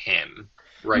around him,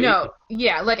 right? No.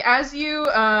 Yeah. Like as you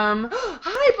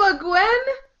Hi, Bug Gwen.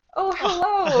 Oh,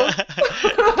 hello.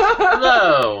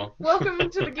 Hello. Welcome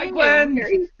to the game. Gwen.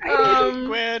 Very excited.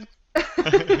 Gwen.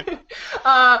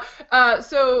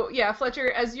 So yeah,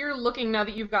 Fletcher, as you're looking now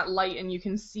that you've got light and you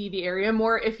can see the area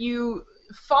more, if you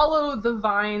follow the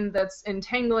vine that's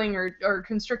entangling or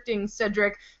constricting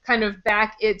Cedric kind of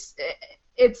back, it's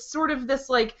sort of this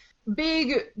like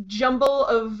big jumble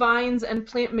of vines and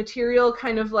plant material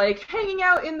kind of like hanging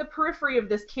out in the periphery of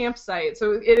this campsite.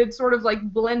 So it had sort of like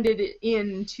blended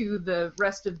into the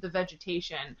rest of the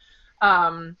vegetation.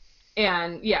 And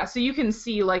yeah, so you can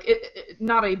see like it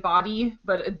not a body,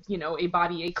 but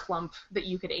a clump that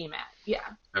you could aim at. Yeah.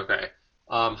 Okay.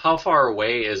 How far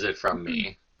away is it from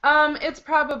me? It's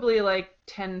probably like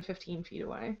 10, 15 feet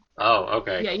away. Oh,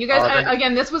 okay. Yeah, you guys,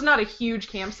 again, this was not a huge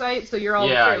campsite, so you're all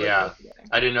fairly close together.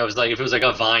 I didn't know if it was like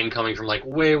a vine coming from like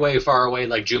way, way far away,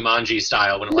 like Jumanji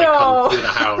style when it like comes through the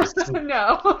house.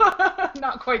 No,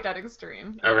 not quite that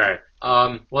extreme. Okay.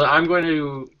 Well, I'm going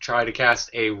to try to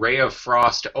cast a ray of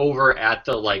frost over at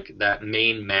the like that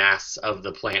main mass of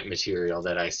the plant material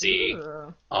that I see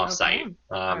off-site. Okay.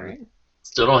 Right.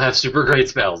 Still don't have super great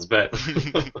spells, but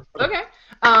okay.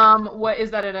 What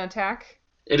is that, an attack?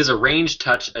 It is a ranged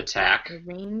touch attack. A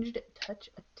ranged touch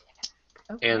attack.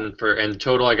 Okay. And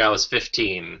total I got was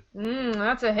 15.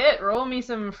 That's a hit. Roll me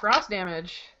some frost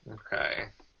damage. Okay.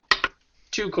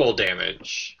 2 cold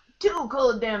damage. 2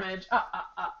 cold damage.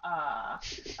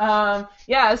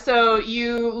 Yeah, so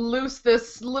you loose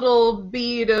this little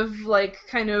bead of like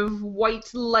kind of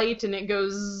white light and it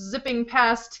goes zipping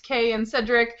past Kay and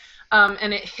Cedric,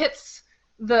 and it hits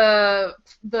the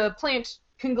plant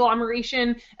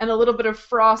conglomeration, and a little bit of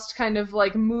frost kind of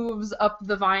like moves up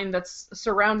the vine that's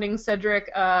surrounding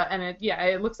Cedric, and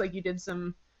it looks like you did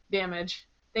some damage.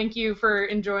 Thank you for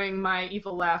enjoying my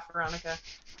evil laugh, Veronica.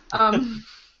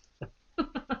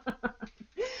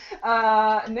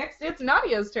 Next, it's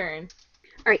Nadia's turn.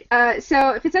 All right.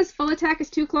 So if it says full attack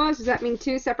is 2 claws, does that mean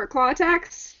 2 separate claw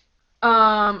attacks?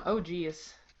 Oh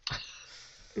geez.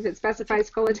 If it specifies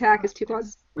full attack is 2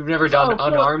 claws. We've never done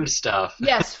unarmed stuff.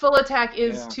 Yes, full attack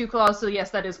is 2 claws, so yes,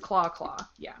 that is claw.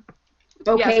 Yeah.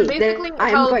 Okay, yeah, so basically then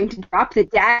I'm going to drop the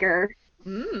dagger.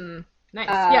 Nice.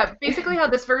 Yeah, basically how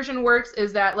this version works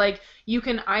is that like you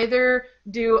can either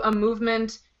do a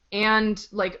movement and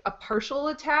like a partial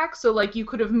attack, so like you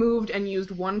could have moved and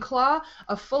used 1 claw.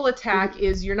 A full attack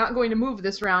is you're not going to move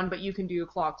this round, but you can do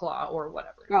claw or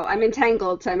whatever. Well, I'm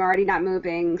entangled, so I'm already not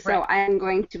moving, so Right. I'm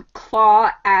going to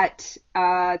claw at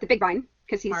the big vine,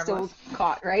 because he's Marvelous. still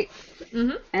caught, right?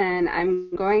 Mm-hmm. And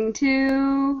I'm going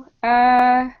to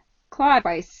claw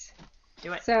twice.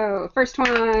 Do it. So first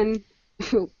one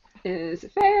is a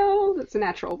fail. It's a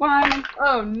natural 1.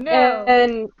 Oh no.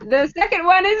 And the second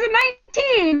one is a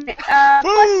 19.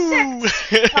 Plus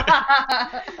 6.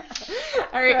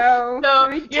 All right. So So I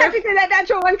mean, you're- technically that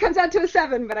natural 1 comes out to a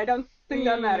 7, but I don't think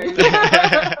that matters.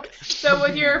 So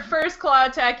with your first claw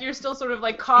attack, you're still sort of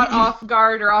like caught off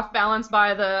guard or off balance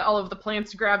by all of the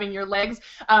plants grabbing your legs.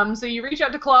 So you reach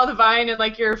out to claw the vine, and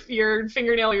like your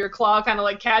fingernail or your claw kind of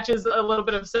like catches a little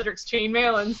bit of Cedric's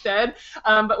chainmail instead.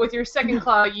 But with your second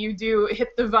claw, you do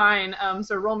hit the vine.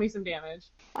 So roll me some damage.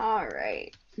 All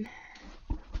right.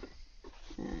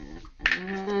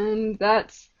 And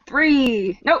that's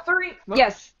 3. Nope. 3.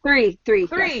 Yes, 3. 3.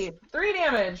 Three. Yes. 3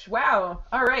 damage. Wow.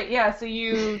 All right. Yeah. So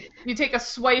you take a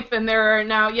swipe, and there are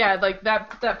now, yeah, like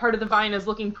that part of the vine is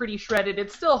looking pretty shredded.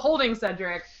 It's still holding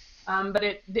Cedric, but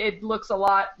it looks a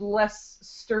lot less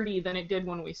sturdy than it did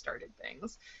when we started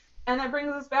things. And that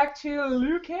brings us back to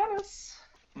Lucanus.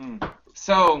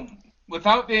 So,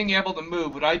 without being able to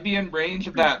move, would I be in range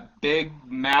of that big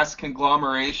mass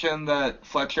conglomeration that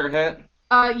Fletcher hit?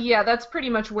 Yeah, that's pretty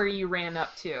much where you ran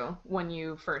up to when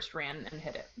you first ran and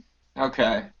hit it.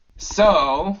 Okay.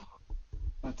 So,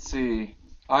 let's see.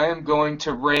 I am going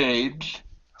to rage.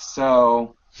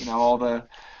 So, all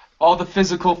the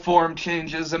physical form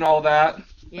changes and all that.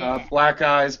 Yeah. Black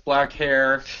eyes, black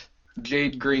hair,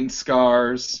 jade green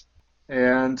scars,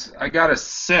 and I got a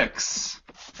 6.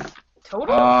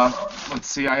 Total? Let's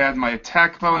see. I had my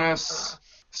attack bonus.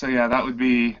 So yeah, that would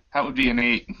be an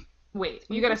 8. Wait,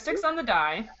 you got a 6 on the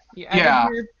die. You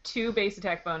added your 2 base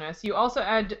attack bonus. You also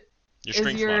add Your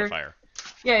strength modifier.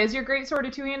 Yeah, is your greatsword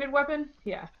a 2-handed weapon?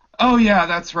 Yeah. Oh yeah,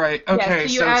 that's right. Okay, yeah,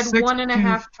 so you add 6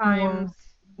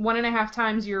 1.5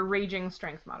 times your raging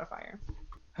strength modifier.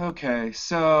 Okay,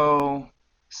 so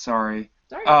sorry.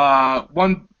 Sorry.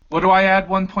 What do I add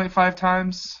 1.5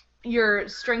 times? Your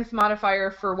strength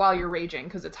modifier for while you're raging,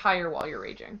 because it's higher while you're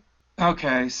raging.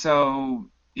 Okay, so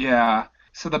yeah.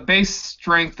 So the base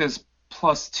strength is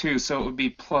 +2, so it would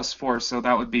be +4, so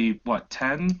that would be, what,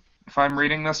 10? If I'm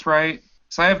reading this right?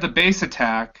 So I have the base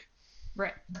attack.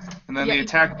 Right. And then Yeah, the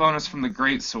attack bonus from the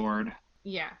greatsword.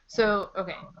 Yeah. So,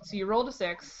 okay. So you rolled a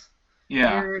 6.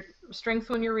 Yeah. Your strength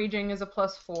when you're raging is a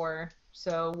 +4.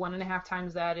 So 1.5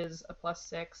 times that is a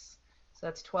 +6. So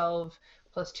that's 12.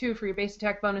 +2 for your base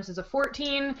attack bonus is a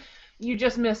 14. You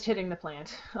just missed hitting the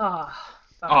plant.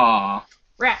 Aw.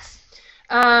 Rats.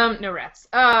 No rats.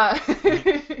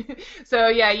 So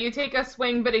yeah, you take a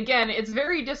swing, but again, it's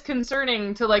very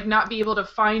disconcerting to not be able to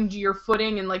find your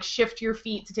footing and shift your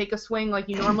feet to take a swing like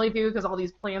you normally do because all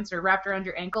these plants are wrapped around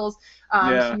your ankles.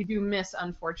 So you do miss,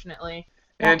 unfortunately.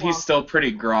 And he's still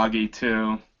pretty groggy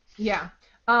too. Yeah.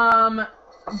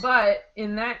 But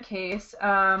in that case,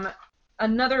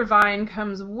 another vine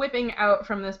comes whipping out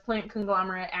from this plant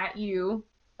conglomerate at you,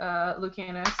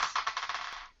 Lucanus.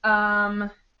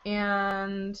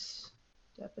 And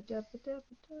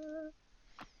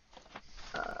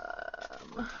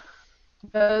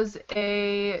does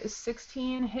a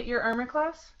 16 hit your armor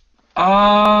class?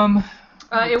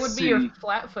 It would be your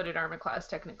flat-footed armor class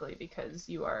technically because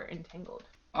you are entangled.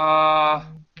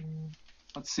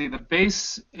 Let's see. The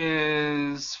base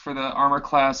is for the armor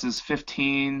class is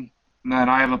 15, and then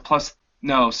I have a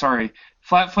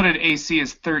flat-footed AC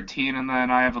is 13, and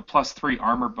then I have a +3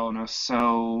 armor bonus.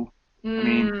 So. I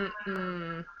mean,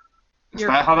 is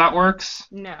that how that works?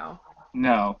 No.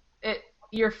 No.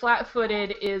 Your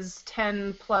flat-footed is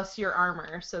 10 plus your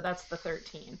armor, so that's the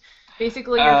 13.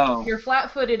 Basically, your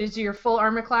flat-footed is your full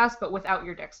armor class, but without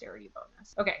your dexterity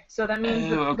bonus. Okay, so that means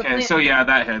the plant so yeah,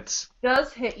 that hits.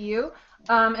 Does hit you,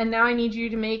 and now I need you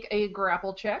to make a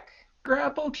grapple check.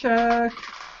 Grapple check.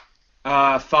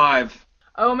 5.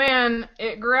 Oh man,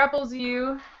 it grapples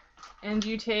you, and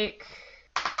you take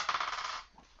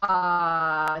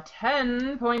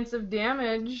 10 points of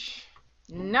damage.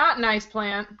 Not nice,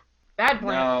 plant. Bad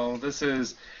plant. No, this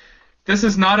is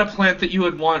not a plant that you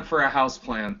would want for a house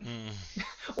plant.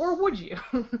 Or would you?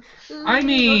 I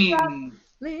mean,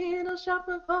 little shop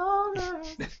of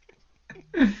horrors.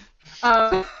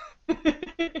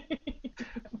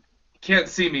 Can't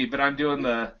see me, but I'm doing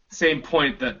the same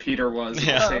point that Peter was at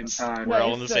the same time. We're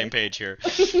all on the same page here.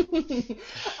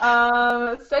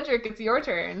 Cedric, it's your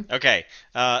turn. Okay,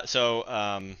 so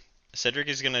Cedric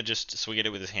is gonna just swing at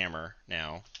it with his hammer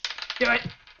now. Do it.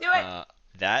 Do it.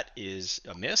 That is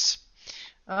a miss.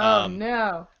 Oh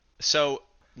no. So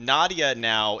Nadia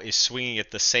now is swinging at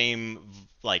the same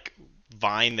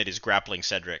vine that is grappling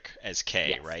Cedric as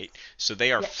Kay, yes. right? So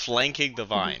they are flanking the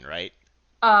vine, right?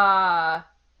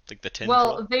 Like the tendril?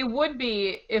 Well, they would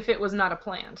be if it was not a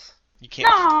plant. You can't.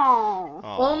 No.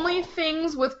 Oh. Only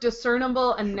things with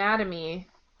discernible anatomy,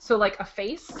 so like a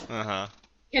face,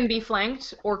 can be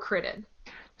flanked or critted.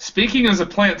 Speaking as a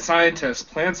plant scientist,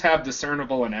 plants have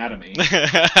discernible anatomy.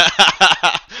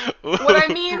 What I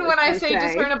mean when I say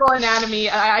discernible anatomy,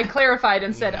 I clarified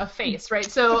and said a face, right?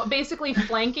 So basically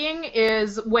flanking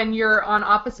is when you're on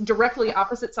directly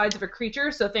opposite sides of a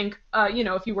creature. So think,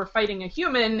 if you were fighting a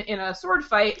human in a sword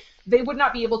fight, they would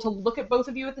not be able to look at both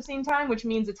of you at the same time, which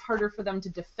means it's harder for them to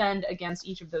defend against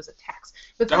each of those attacks.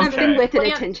 But something with an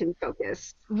attention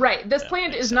focus. Right. This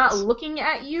plant is not looking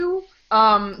at you,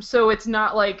 so it's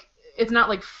not like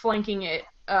flanking it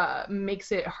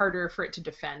makes it harder for it to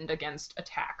defend against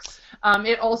attacks.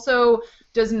 It also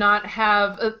does not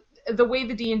have the way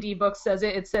the D&D book says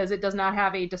it says it does not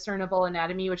have a discernible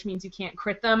anatomy, which means you can't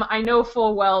crit them. I know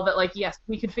full well that, like, yes,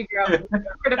 we could figure out what a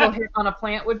critical hit on a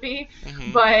plant would be,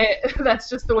 but that's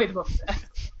just the way the book says.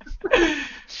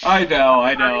 I know.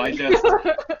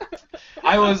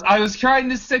 I was trying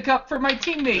to stick up for my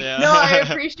teammate. Yeah. No, I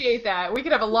appreciate that. We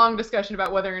could have a long discussion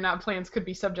about whether or not plants could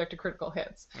be subject to critical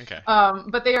hits. Okay.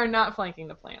 But they are not flanking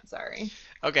the plant, sorry.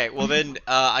 Okay, well then,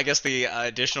 I guess the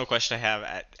additional question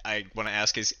I want to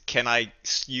ask is, can I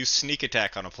use sneak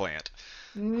attack on a plant?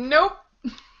 Nope.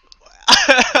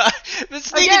 The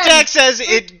sneak attack says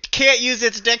it can't use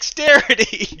its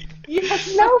dexterity.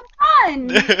 It's no fun!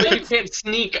 But you can't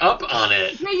sneak up on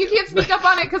it. Yeah, you can't sneak up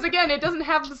on it because, again, it doesn't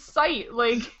have the sight.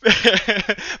 Like,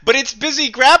 But it's busy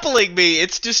grappling me.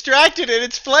 It's distracted and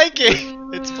it's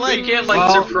flanking. It's So you flanking. can't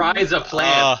like surprise a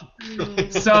plant.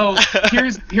 So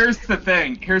here's the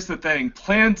thing.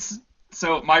 Plants.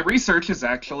 So my research is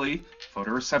actually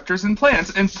photoreceptors in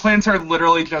plants, and plants are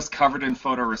literally just covered in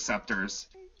photoreceptors.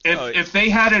 If they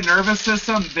had a nervous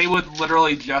system, they would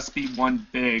literally just be one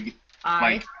big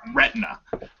like retina.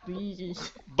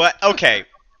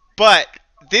 But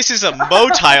this is a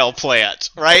motile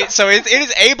plant, right? So it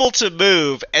is able to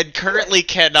move and currently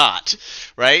cannot,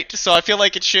 right? So I feel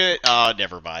like it should. Oh,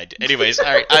 never mind. Anyways,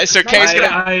 all right. So Kay's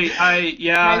gonna.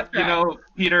 Yeah, you know,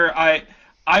 Peter, I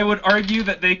would argue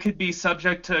that they could be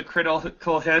subject to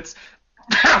critical hits.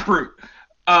 Brute.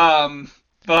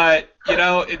 But you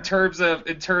know, in terms of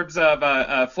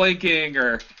flanking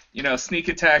or sneak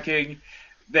attacking,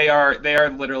 they are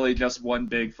literally just one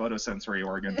big photosensory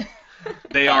organ.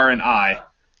 They are an eye,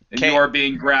 and you are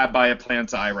being grabbed by a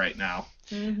plant's eye right now.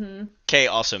 Mm-hmm. Kay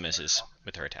also misses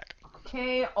with her attack.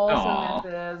 Kay also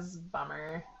misses.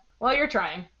 Bummer. Well, you're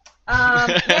trying.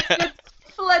 Let's get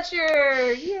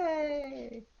Fletcher.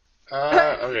 Yay.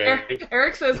 Okay.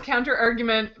 Eric says counter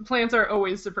argument. Plants are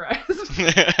always surprised.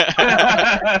 Eric.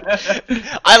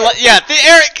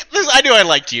 I knew I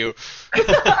liked you. All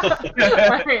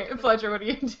right, Fletcher, what are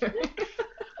you doing?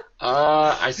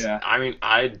 I mean,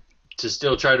 I to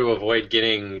still try to avoid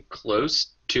getting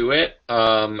close to it.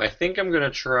 I think I'm gonna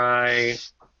try.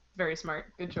 Very smart.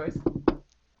 Good choice. I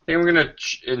think I'm gonna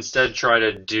instead try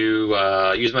to do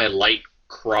use my light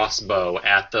crossbow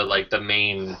at the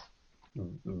main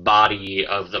body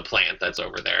of the plant that's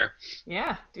over there.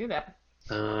 Yeah, do that.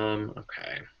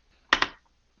 Okay.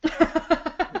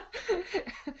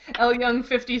 L Young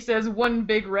 50 says one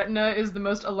big retina is the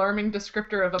most alarming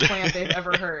descriptor of a plant they've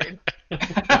ever heard.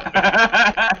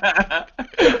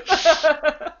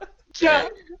 Yeah.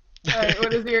 All right,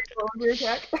 what is your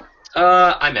attack?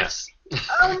 I miss.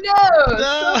 Oh no!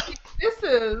 So this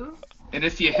is. And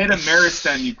if you hit a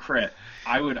Meristem, you crit.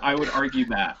 I would argue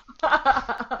that.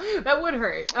 That would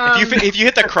hurt. If you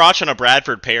hit the crotch on a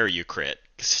Bradford pear, you crit.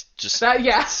 Just that,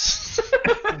 yeah.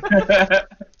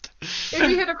 If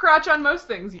you hit a crotch on most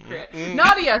things, you crit.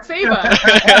 Nadia, save us.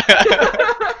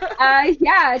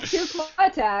 Yeah, 2 claw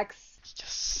attacks.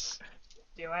 Yes.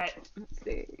 Do it. Let's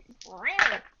see. What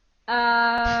did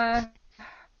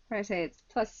I say? It's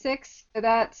 +6, so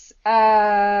that's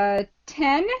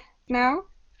 10. No.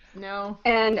 No.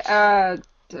 And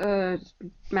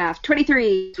math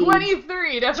 23.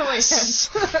 23 definitely hits.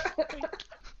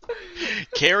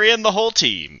 Carrying the whole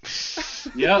team.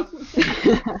 Yep.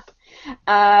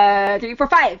 3, 4,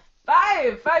 5.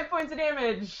 5 points of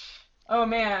damage. Oh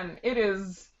man,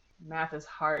 math is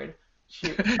hard.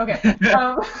 Shoot. Okay.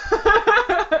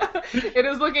 It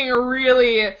is looking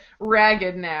really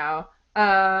ragged now.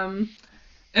 And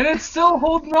it's still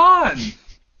holding on.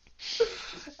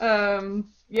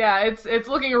 Yeah, it's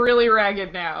looking really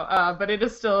ragged now, but it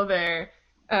is still there.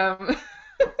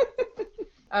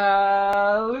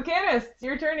 Lucanus, it's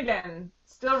your turn again.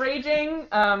 Still raging.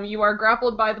 You are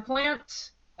grappled by the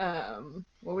plant.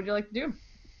 What would you like to do?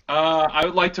 I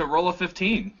would like to roll a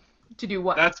 15. To do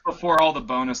what? That's before all the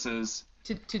bonuses.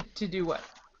 To do what?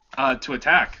 To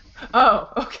attack. Oh,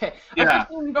 okay. Yeah.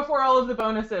 Before all of the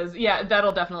bonuses. Yeah,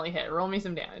 that'll definitely hit. Roll me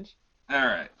some damage. All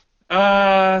right.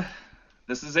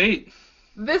 This is 8.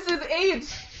 This is 8.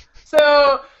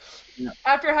 So, yeah.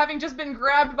 After having just been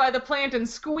grabbed by the plant and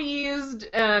squeezed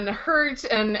and hurt,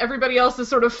 and everybody else is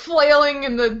sort of flailing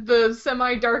in the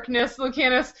semi-darkness,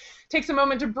 Lucanus takes a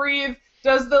moment to breathe,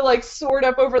 does the sword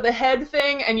up over the head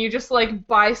thing, and you just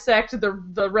bisect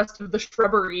the rest of the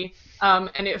shrubbery,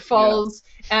 and it falls,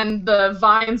 and the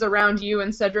vines around you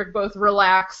and Cedric both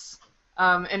relax,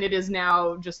 and it is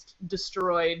now just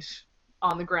destroyed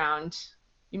on the ground.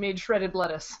 You made shredded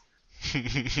lettuce.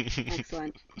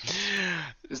 Excellent.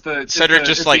 Is the Cedric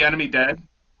is the enemy dead?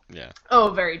 Yeah.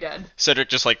 Oh, very dead. Cedric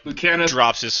just like Lucanus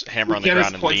drops his hammer on the Lucanus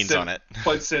ground and leans on it.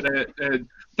 Puts it and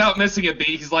without missing a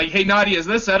beat, he's like, "Hey, Nadia, is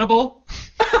this edible?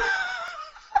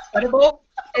 Edible?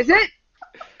 Is it?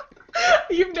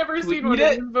 You've never we seen one eat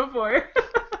of it? these before.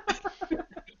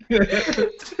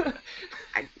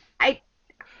 I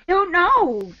don't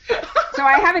know. So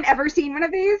I haven't ever seen one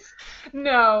of these?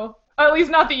 No. At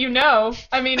least not that you know.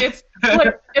 I mean, it's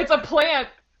like, it's a plant.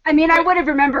 I mean, I would have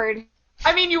remembered.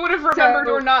 I mean, you would have remembered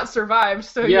So- or not survived,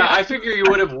 so Yeah, yeah. I figure you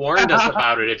would have warned us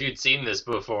about it if you'd seen this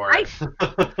before. I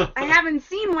haven't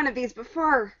seen one of these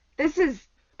before. This is,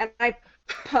 and I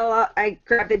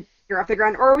grab the dagger off the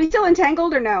ground. Or are we still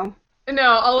entangled or no? No,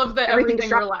 all of the Everything's everything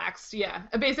dropped? relaxed, yeah.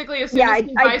 Basically, as soon Yeah, as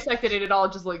you I- bisected it, it all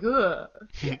just like, ugh.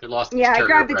 It lost Yeah, its I turtle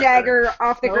grab the pressure. dagger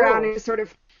off the Oh. ground and sort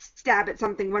of stab at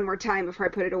something one more time before I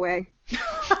put it away.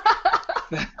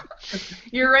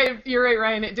 You're right,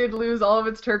 Ryan. It did lose all of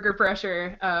its turgor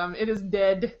pressure. It is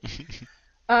dead.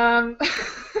 And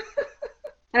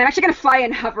I'm actually going to fly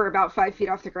and hover about 5 feet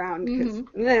off the ground. 'Cause,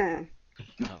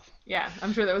 Yeah,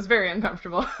 I'm sure that was very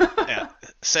uncomfortable. Yeah.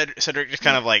 Cedric just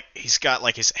kind of like, he's got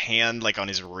like his hand like on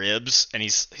his ribs, and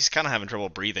he's kind of having trouble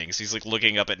breathing. So he's like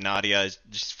looking up at Nadia,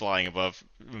 just flying above,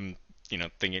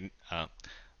 thinking,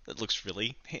 that looks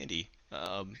really handy.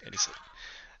 And he's like,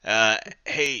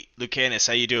 hey, Lucanus,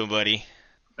 how you doing, buddy?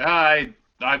 That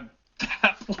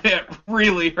plant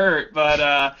really hurt, but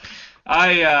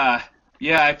I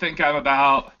think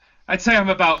I'd say I'm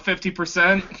about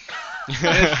 50%.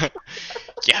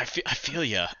 Yeah, I feel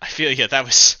ya. That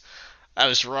was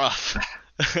rough.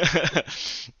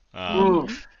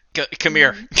 Oof. Come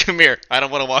here. I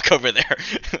don't want to walk over there.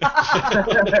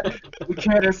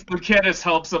 Lucanus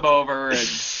helps him over and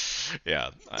Yeah.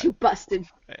 too busted.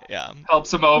 Yeah.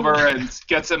 helps him over and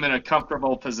gets him in a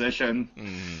comfortable position.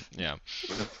 Yeah.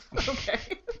 Okay.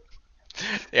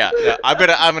 Yeah. I'm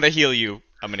gonna heal you.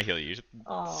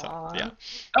 Aww. So, yeah.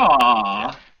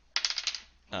 Aww.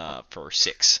 For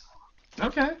 6.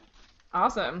 Okay.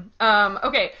 Awesome.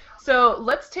 Okay, so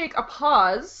let's take a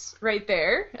pause right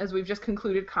there as we've just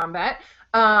concluded combat.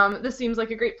 This seems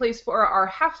like a great place for our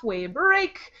halfway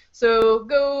break. So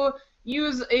go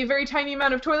use a very tiny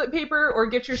amount of toilet paper or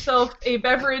get yourself a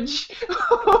beverage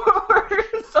or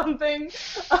something.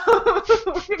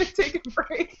 We're going to take a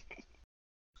break.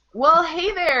 Well,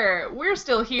 hey there. We're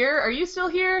still here. Are you still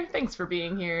here? Thanks for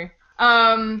being here.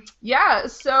 Yeah,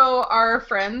 so our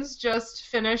friends just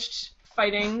finished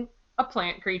fighting a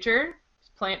plant creature,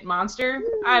 plant monster,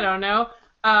 I don't know.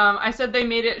 I said they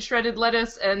made it shredded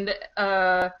lettuce, and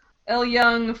L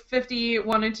Young 50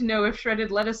 wanted to know if shredded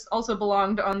lettuce also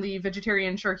belonged on the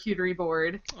vegetarian charcuterie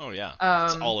board. Oh yeah.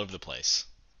 It's all over the place.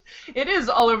 It is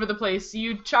all over the place.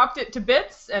 You chopped it to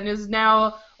bits and is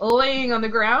now laying on the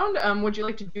ground. Would you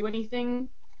like to do anything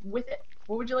with it?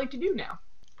 What would you like to do now?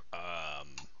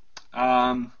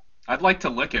 I'd like to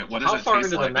lick it. What does How it far taste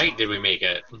into like? the night did we make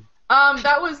it?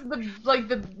 That was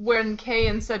the when Kay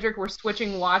and Cedric were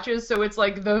switching watches, so it's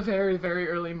like the very, very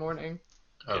early morning.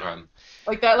 Okay.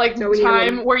 Like that So we need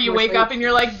time where you more wake sleep. up and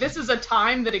you're like, this is a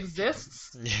time that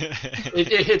exists.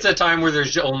 It's a time where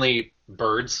there's only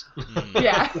birds.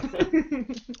 Yeah.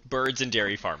 Birds and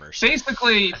dairy farmers.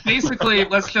 Basically,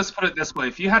 let's just put it this way.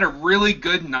 If you had a really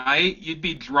good night, you'd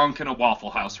be drunk in a Waffle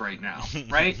House right now,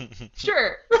 right?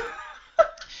 Sure.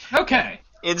 Okay.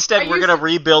 Instead, I we're used- gonna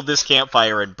rebuild this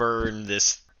campfire and burn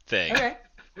this thing. Okay.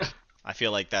 I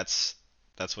feel like that's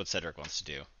what Cedric wants to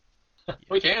do.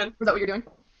 We can. Is that what you're doing?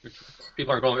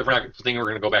 People aren't going. If we're not thinking we're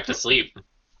going to go back to sleep,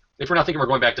 if we're not thinking we're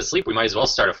going back to sleep, we might as well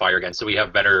start a fire again so we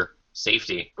have better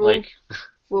safety. Ooh. Like,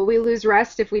 Will we lose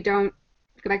rest if we don't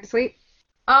go back to sleep?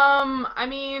 I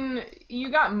mean, you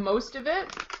got most of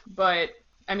it, but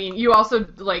I mean, you also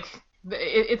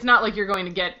it's not like you're going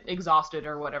to get exhausted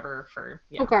or whatever for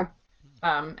yeah. Okay.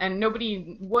 And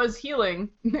nobody was healing.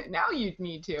 Now you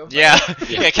need to. Yeah.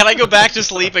 Yeah. Yeah. Can I go back to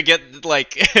sleep and get like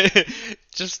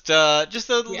just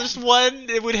one?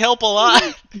 It would help a lot.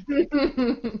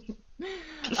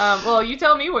 Well, you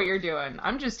tell me what you're doing.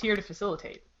 I'm just here to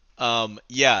facilitate.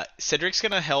 Yeah. Cedric's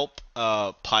gonna help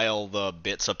pile the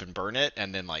bits up and burn it,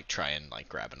 and then like try and like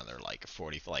grab another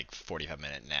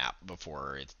 45-minute nap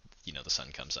before the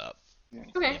sun comes up.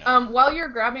 Okay. You know. While you're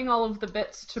grabbing all of the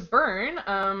bits to burn,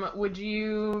 would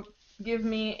you give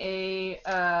me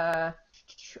a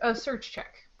search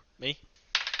check? Me?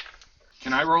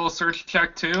 Can I roll a search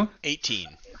check too? 18.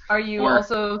 Are you Or-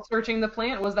 also searching the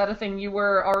plant? Was that a thing you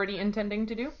were already intending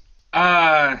to do?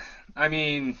 I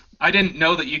mean, I didn't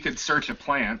know that you could search a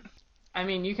plant. I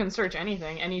mean, you can search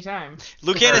anything, anytime.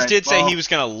 Lucanus Alright, did say well- he was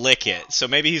gonna lick it, so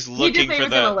maybe he's did looking say he for was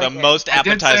gonna the lick it. most I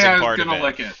did say appetizing I was part of gonna it.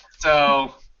 lick it.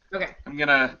 So Okay.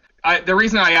 The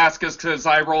reason I ask is because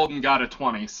I rolled and got a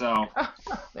 20, so.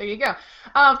 There you go.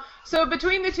 So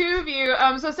between the two of you,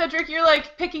 so Cedric, you're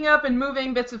like picking up and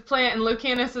moving bits of plant, and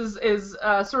Lucanus is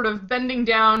sort of bending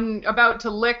down, about to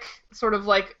lick sort of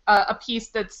like a piece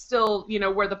that's still,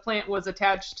 where the plant was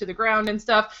attached to the ground and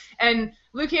stuff. And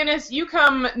Lucanus, you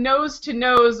come nose to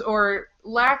nose, or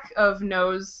lack of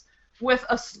nose, with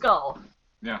a skull.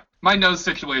 Yeah. My nose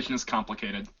situation is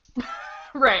complicated.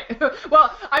 Right.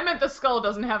 Well, I meant the skull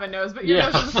doesn't have a nose, but your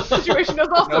nose situation is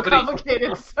also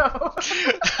complicated, so.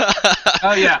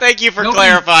 Oh, yeah. Thank you for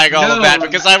clarifying all of that,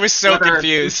 because I was so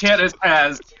confused. Lucanus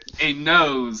has a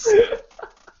nose.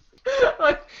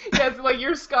 Like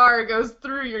your scar goes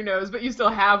through your nose, but you still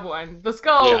have one. The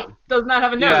skull does not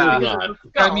have a nose. Yeah. Because of the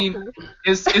skull. I mean,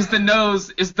 is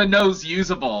the nose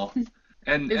usable?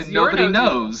 And nobody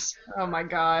knows. Oh my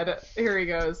god. Here he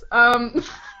goes.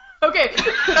 Okay.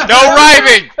 No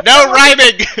rhyming! No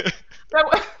rhyming!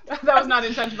 That was not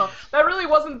intentional. That really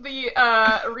wasn't the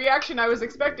reaction I was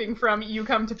expecting from you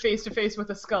come to face with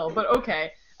a skull, but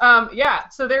okay.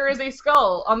 So there is a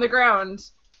skull on the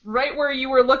ground, right where you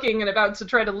were looking and about to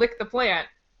try to lick the plant.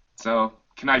 So,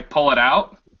 can I pull it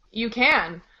out? You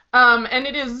can. And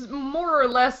it is more or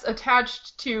less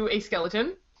attached to a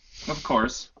skeleton. Of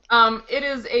course. It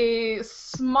is a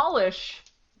smallish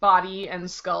body and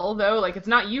skull, though, like it's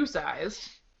not you-sized.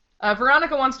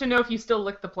 Veronica wants to know if you still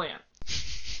lick the plant.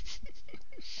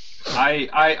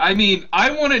 I mean,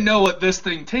 I want to know what this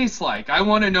thing tastes like. I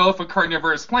want to know if a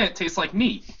carnivorous plant tastes like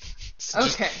meat.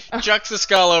 Okay. Chucks the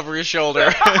skull over his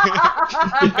shoulder.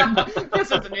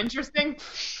 This isn't interesting.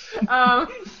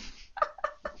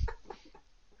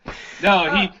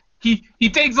 No, he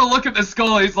takes a look at the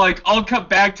skull. He's like, I'll come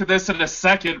back to this in a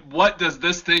second. What does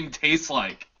this thing taste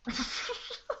like?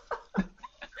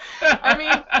 I mean,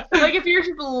 like, if you're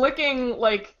just licking,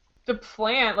 like, the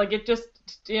plant, like, it just,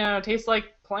 tastes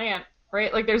like plant,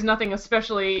 right? Like, there's nothing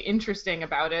especially interesting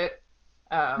about it.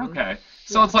 Okay.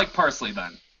 So it's like parsley,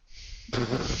 then.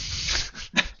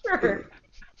 Sure.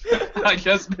 I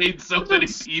just made so many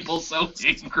people so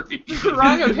angry.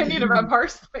 Wrong opinion about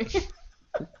parsley.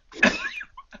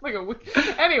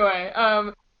 Anyway,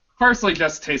 parsley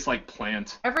just tastes like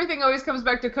plant. Everything always comes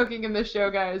back to cooking in this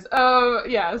show, guys. Oh,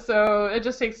 yeah, so it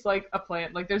just tastes like a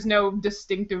plant. Like, there's no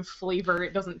distinctive flavor.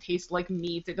 It doesn't taste like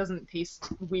meat. It doesn't taste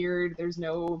weird. There's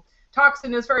no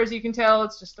toxin as far as you can tell.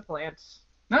 It's just a plant.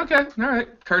 Okay,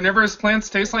 alright. Carnivorous plants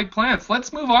taste like plants.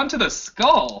 Let's move on to the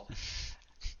skull.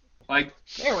 Like...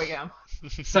 There we go.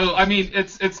 So, I mean,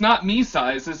 it's not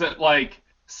me-sized. Is it, like,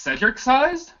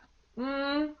 Cedric-sized?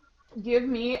 Give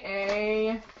me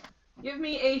a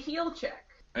heal check.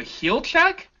 A heal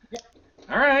check? Yep.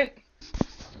 Alright.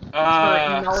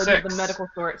 Knowledge 6. of the medical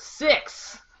sort.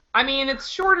 6. I mean, it's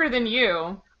shorter than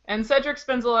you, and Cedric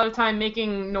spends a lot of time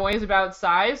making noise about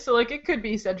size, so, like, it could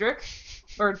be Cedric,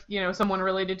 or, someone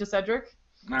related to Cedric.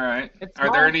 Alright.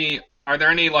 Are there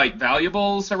any, like,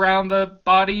 valuables around the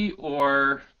body,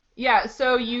 or... Yeah,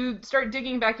 so you start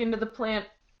digging back into the plant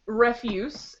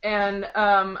refuse, and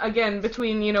again,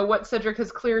 between what Cedric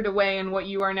has cleared away and what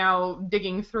you are now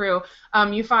digging through,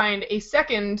 you find a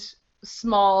second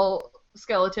small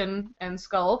skeleton and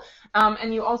skull,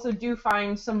 and you also do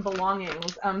find some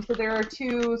belongings. So there are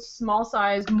 2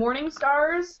 small-sized morning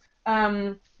stars,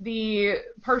 the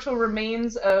partial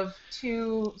remains of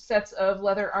 2 sets of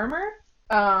leather armor,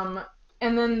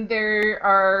 and then there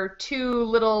are 2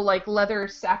 little like leather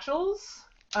satchels.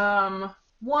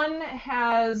 One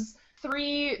has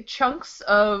 3 chunks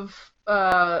of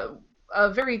a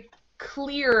very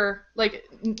clear, like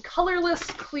colorless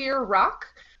clear rock,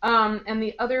 and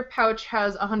the other pouch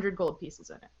has 100 gold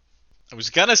pieces in it. I was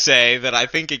gonna say that I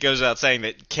think it goes without saying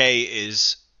that Kay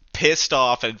is pissed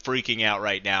off and freaking out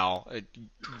right now,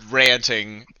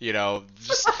 ranting,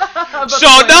 just... So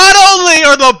not only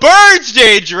are the birds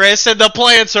dangerous and the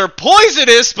plants are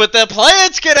poisonous, but the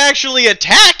plants can actually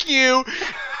attack you!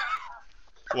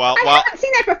 I haven't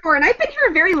seen that before, and I've been here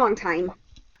a very long time.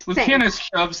 Lucanus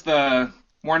shoves the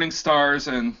morning stars,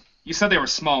 and you said they were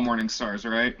small morning stars,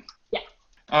 right? Yeah.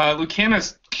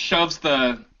 Lucanus shoves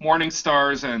the morning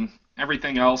stars and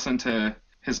everything else into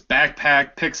his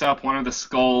backpack, picks up one of the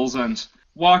skulls, and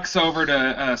walks over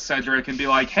to Cedric and be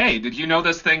like, hey, did you know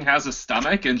this thing has a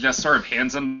stomach? And just sort of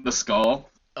hands him the skull.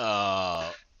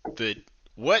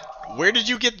 What? Where did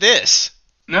you get this?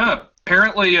 No,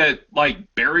 apparently it, like,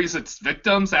 buries its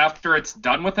victims after it's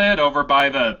done with it over by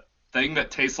the thing that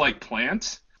tastes like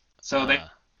plant. So they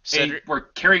were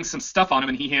carrying some stuff on him,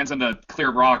 and he hands him the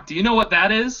clear rock. Do you know what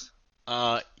that is?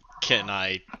 Can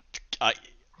I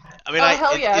I mean, Oh,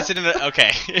 hell yeah. it's in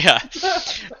okay, yeah.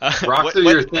 Rocks are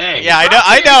your thing. Yeah,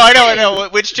 I know.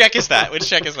 Which check is that? Which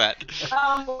check is that?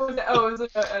 What was it? Oh, it was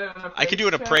I don't know. I can do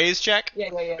an appraise check. Yeah.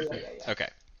 Okay,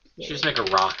 You should just make a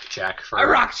rock check for A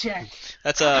rock check.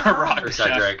 that's A a rock for check.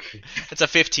 Cedric. that's a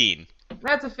 15.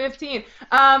 That's a 15.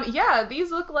 Yeah,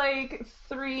 these look like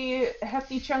 3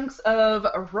 hefty chunks of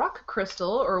rock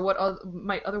crystal, or what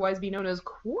might otherwise be known as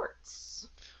quartz.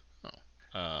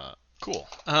 Cool.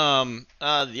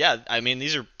 Yeah, I mean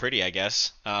these are pretty, I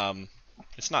guess.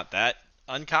 It's not that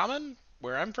uncommon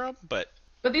where I'm from, but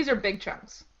But these are big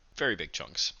chunks. very big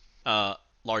chunks.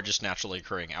 Largest naturally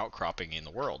occurring outcropping in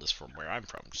the world is from where I'm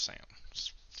from. Just saying,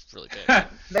 it's really big.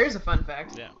 There's a fun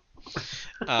fact. Yeah.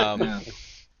 Yeah.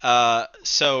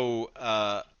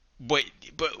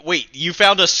 Wait, you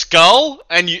found a skull?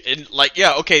 And like,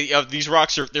 yeah, okay, these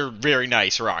rocks they're very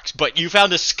nice rocks, but you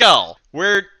found a skull.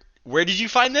 Where did you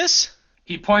find this?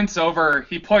 He points over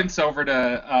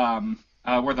to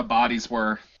where the bodies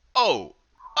were. Oh,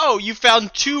 you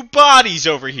found 2 bodies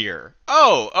over here.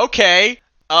 Oh, okay.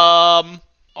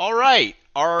 All right.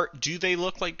 Do they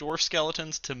look like dwarf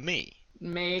skeletons to me?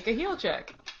 Make a heal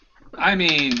check. I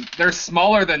mean, they're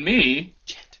smaller than me.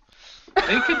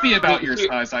 They could be about your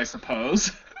size, I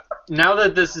suppose. Now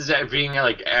that this is being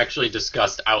like actually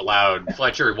discussed out loud,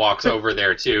 Fletcher walks over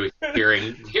there too,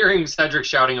 hearing Cedric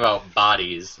shouting about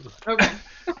bodies. Okay.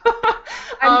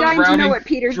 I'm dying to Drowning- know what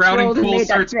Peter's Drowning rolled and Pool made that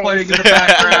starts face. playing in the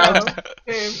background.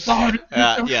 Okay.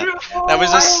 Yeah. That was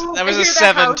I a hear the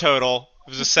 7 house. total.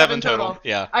 It was a 7 total.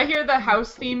 Yeah. I hear the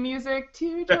house theme music.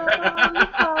 To draw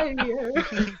fire.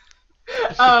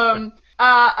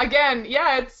 Again,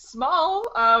 yeah, it's small.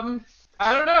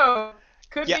 I don't know.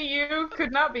 Could Yeah. be you,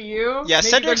 could not be you. Yeah, Maybe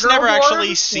Cedric's the girl never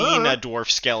actually dwarves? seen Whoa. a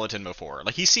dwarf skeleton before.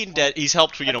 Like he's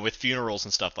helped, with funerals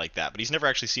and stuff like that, but he's never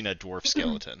actually seen a dwarf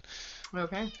skeleton.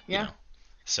 Okay, yeah. know.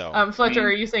 So Fletcher,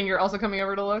 are you saying you're also coming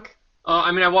over to look?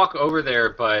 I mean, I walk over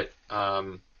there, but I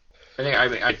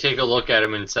think I take a look at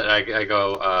him and say, I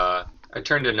go, I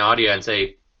turn to Nadia and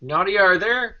say, Nadia, are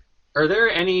there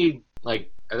any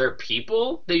are there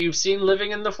people that you've seen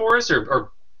living in the forest,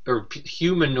 or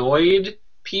humanoid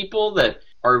people that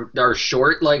are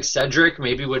short like Cedric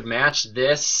maybe would match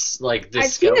this I've seen the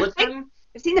skeleton?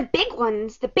 I've seen the big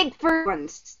ones, the big fur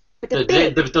ones. But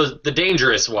The the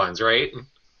dangerous ones, right?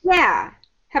 yeah.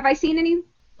 Have I seen any?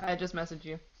 I just messaged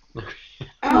you.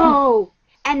 Oh,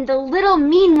 and the little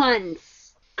mean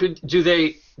ones. Do you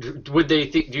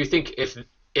think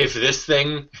if this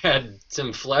thing had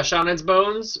some flesh on its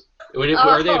bones,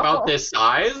 are they about this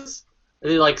size? Are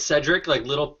they like Cedric, like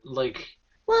little, like?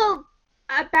 Well,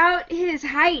 about his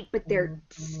height, but they're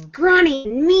scrawny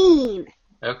and mean.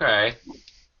 Okay,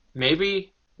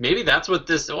 maybe that's what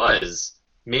this was.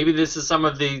 Maybe this is some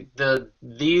of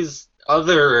these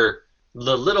other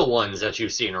the little ones that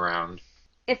you've seen around.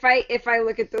 If I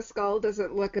look at the skull, does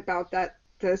it look about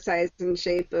the size and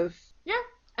shape of Yeah,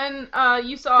 and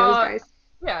you those saw... guys?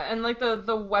 Yeah, and like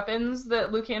the weapons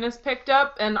that Lucanus picked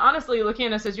up, and honestly,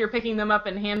 Lucanus, as you're picking them up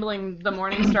and handling the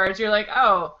Morning Stars, you're like,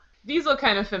 oh, these look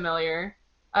kind of familiar.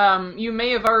 You may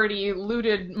have already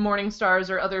looted Morning Stars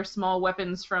or other small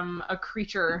weapons from a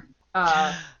creature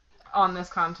on this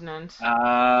continent.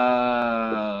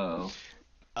 Oh.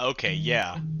 okay,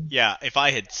 yeah. If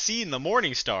I had seen the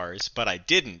morning stars, but I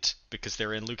didn't because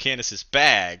they're in Lucanus's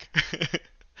bag,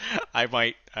 I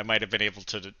might have been able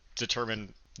to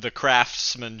determine the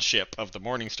craftsmanship of the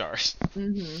morning stars.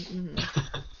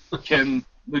 Can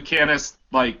Lucanus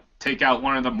take out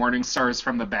one of the morning stars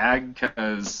from the bag?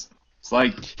 Because it's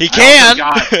like He I can. also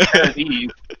got a pair of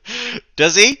these.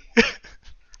 Does he?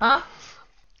 Huh?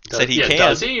 Said he can.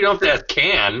 Does he? You don't have to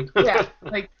can. Yeah,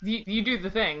 like, you do the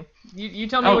thing. You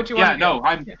tell me Oh what you yeah, want to no, do.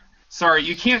 I'm sorry.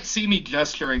 You can't see me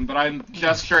gesturing, but I'm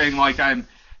gesturing like I'm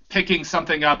picking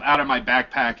something up out of my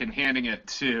backpack and handing it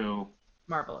to.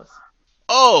 Marvelous.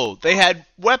 Oh, they had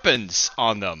weapons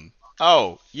on them.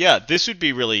 Oh, yeah,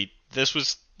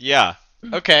 yeah.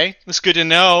 Okay, that's good to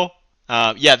know.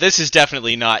 Yeah, this is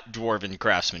definitely not dwarven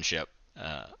craftsmanship.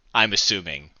 I'm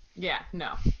assuming. Yeah,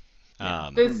 no.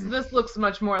 Um, This looks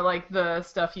much more like the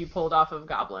stuff you pulled off of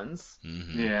goblins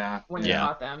mhm. Yeah. when you Yeah.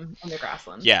 caught them in the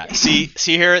grasslands. Yeah, see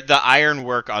here, the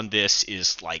ironwork on this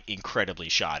is incredibly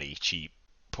shoddy, cheap,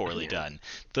 poorly done.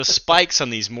 The spikes on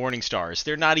these morning stars,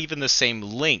 they're not even the same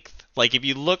length. Like if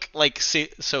you look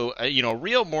a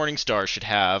real morning star should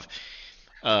have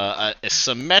a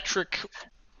symmetric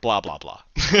blah blah blah.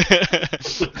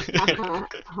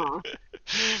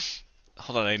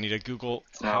 Hold on, I need to Google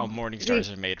how morning stars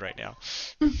are made right now.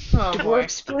 Oh boy.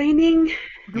 Dwarf-splaining.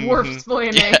 Dwarf Mhm.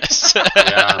 splaining. Yes.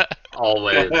 Yeah,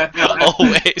 always.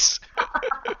 Always.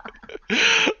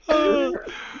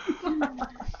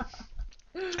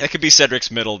 That could be Cedric's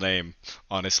middle name,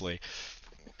 honestly.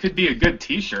 Could be a good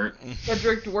T-shirt.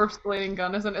 Cedric Dwarf's Blading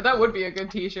Gun, isn't it? That would be a good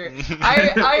T-shirt.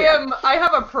 I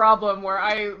have a problem where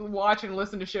I watch and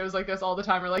listen to shows like this all the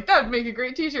time. We're like, that would make a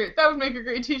great T-shirt. That would make a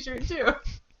great T-shirt too.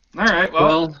 All right,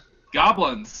 well,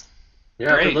 goblins. Yeah,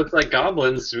 if Great. it looks like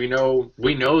goblins, we know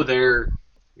they're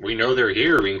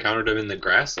here. We encountered them in the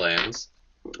grasslands.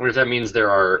 I wonder if that means there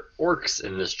are orcs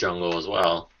in this jungle as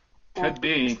well. Could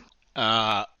be.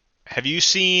 Have you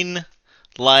seen,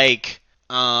 like,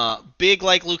 big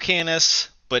like Lucanus,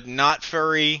 but not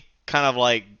furry, kind of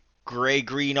like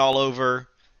gray-green all over,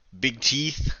 big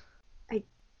teeth?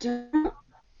 Don't.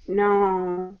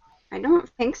 No, I don't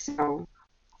think so.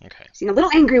 Okay. Seen the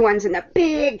little angry ones and the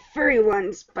big furry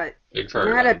ones, but Big furry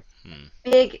not one. a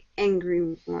big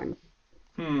angry one.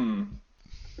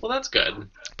 Well, that's good.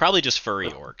 Probably just furry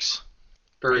orcs.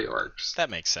 Furry orcs. That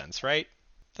makes sense, right?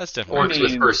 That's definitely... Orcs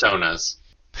with personas.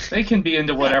 They can be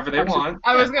into whatever they want.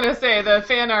 I was gonna say the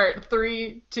fan art.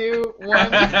 3, 2, 1.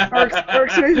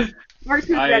 Orcs with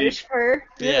reddish fur.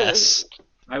 Yes.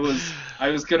 I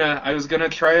was gonna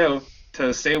try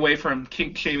to stay away from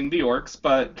kink shaming the orcs,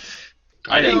 but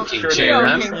I didn't sure kink they shame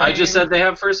are. them. I just said they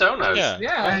have personas. Yeah.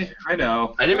 Yeah. I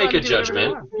know. I didn't make a Do whatever they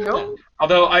judgment. want. Nope.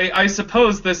 Although I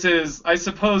suppose this is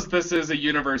a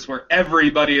universe where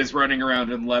everybody is running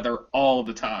around in leather all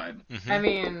the time. I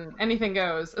mean, anything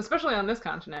goes, especially on this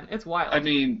continent. It's wild. I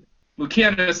mean,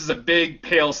 Lucanus is a big,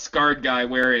 pale, scarred guy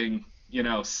wearing,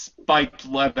 a spiked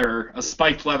leather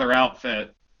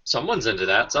outfit. Someone's into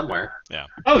that somewhere.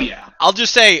 Oh yeah. I'll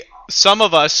just say, some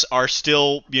of us are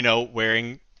still,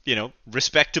 wearing,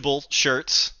 respectable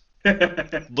shirts,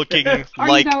 looking Are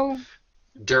like... you though?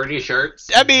 Dirty shirts.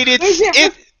 I mean, Is it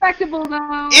respectable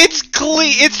though? it's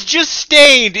clean. It's just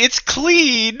stained. It's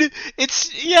clean.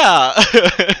 It's, yeah.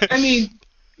 I mean,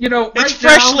 right It's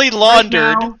freshly now,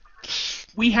 laundered. right now,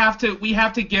 we have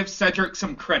to give Cedric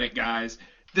some credit, guys.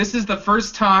 This is the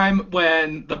first time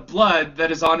when the blood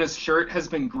that is on his shirt has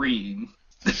been green.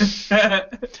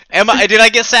 Did I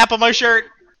get sap on my shirt?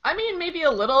 I mean, maybe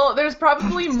a little. There's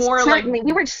probably more Certainly,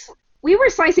 we were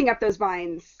slicing up those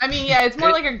vines. I mean, yeah, it's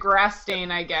more like a grass stain,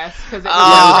 I guess, because it was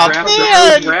Oh, It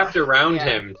was man. wrapped around Yeah.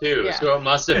 him too, Yeah. so it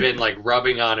must have been like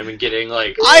rubbing on him and getting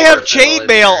like. I have chlorophyll in chainmail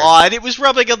there. on. It was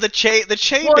rubbing on the chain. The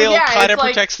chainmail Well, yeah, kind of it's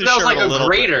like- protects the That was shirt like a a little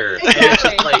bit. grater. And it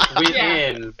just like went Yeah.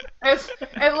 in.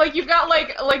 and like you've got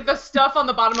like the stuff on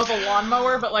the bottom of a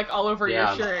lawnmower, but like all over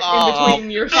Yeah. your shirt, Oh, in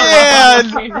between your shirt man. and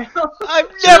the chainmail. I'm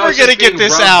So now never it's gonna just get being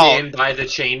this rubbed out. in by the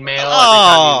chainmail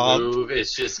Oh. every time you move.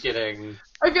 It's just getting.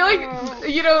 I feel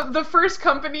like the first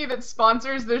company that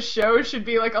sponsors this show should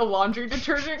be like a laundry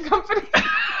detergent company.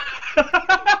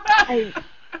 I,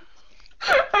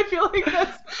 I feel like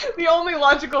that's the only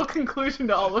logical conclusion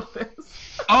to all of this.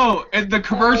 Oh, and the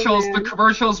man.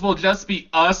 commercials will just be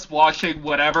us washing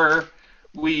whatever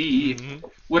we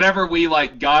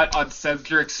like got on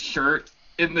Cedric's shirt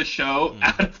in the show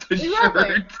out of the Exactly.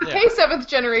 shirt. Yeah. Hey, Seventh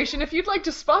Generation, if you'd like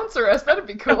to sponsor us, that'd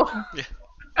be cool.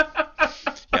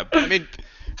 Yeah, I mean,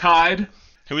 Tide.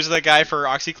 who was the guy for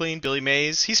OxyClean? Billy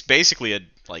Mays. He's basically a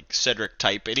like Cedric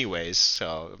type, anyways.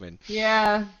 So I mean,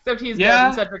 Yeah, except he's Yeah. dead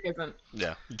and Cedric isn't.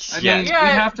 yeah. I Yeah. mean, Yeah. we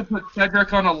have to put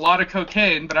Cedric on a lot of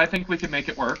cocaine, but I think we can make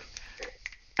it work.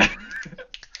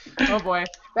 Oh boy.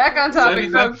 Back on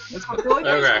topic, folks. That's what Billy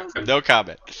Mays Okay. says. No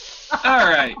comment. All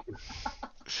right.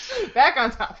 Back on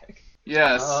topic.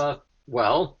 Yes.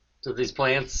 Well, so these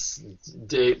plants,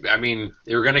 they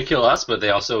were going to kill us, but they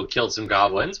also killed some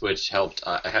goblins, which helped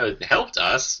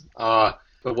us. But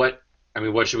what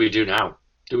should we do now?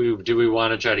 Do we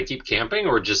want to try to keep camping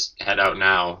or just head out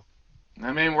now?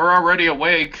 I mean, we're already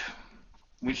awake.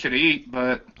 We should eat,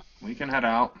 but we can head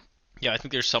out. Yeah, I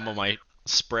think there's some of my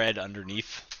spread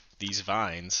underneath these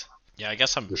vines. Yeah, I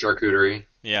guess The charcuterie.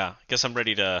 I guess I'm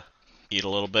ready to eat a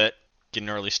little bit, get an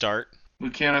early start.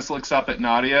 Lucanus looks up at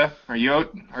Nadia. Are you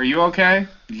okay?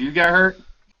 Did you get hurt?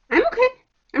 I'm okay.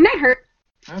 I'm not hurt.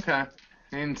 Okay.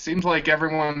 I mean, it seems like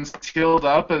everyone's healed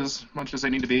up as much as they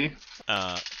need to be.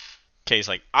 Kay's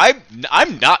like, I'm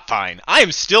not fine. I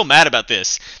am still mad about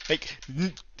this. Like,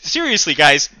 seriously,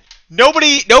 guys,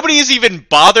 nobody is even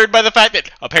bothered by the fact that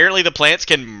apparently the plants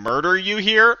can murder you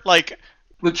here. Like,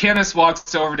 Lucanus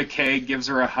walks over to Kay, gives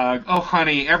her a hug. Oh,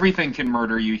 honey, everything can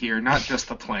murder you here, not just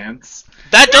the plants.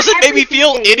 that doesn't make me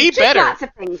feel Everything. any Just better. Lots of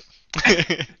things.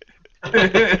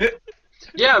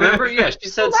 Yeah, remember? Yeah, she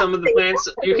said Well, some of the that's plants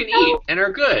the you thing. can eat and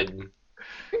are good.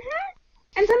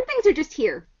 And some things are just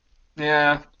here.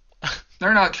 Yeah.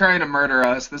 They're not trying to murder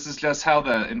us. This is just how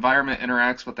the environment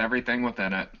interacts with everything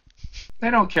within it. They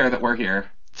don't care that we're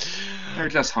here. They're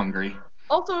just hungry.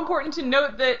 Also important to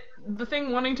note that the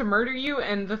thing wanting to murder you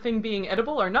and the thing being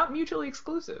edible are not mutually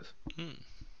exclusive.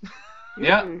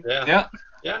 Yeah, Mm.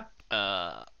 yeah.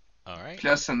 All right.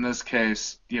 Just in this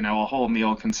case, a whole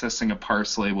meal consisting of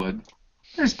parsley would.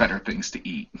 There's better things to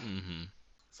eat. Mm-hmm.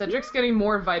 Cedric's getting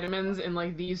more vitamins in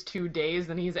like these 2 days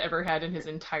than he's ever had in his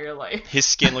entire life. His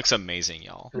skin looks amazing,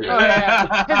 y'all. Oh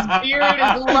yeah, his beard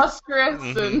is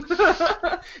lustrous and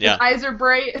Yeah. his eyes are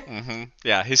bright. Mm-hmm.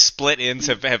 Yeah, his split ends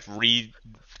have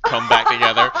come back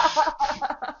together.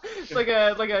 It's like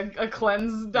a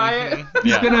cleanse diet. Mhm.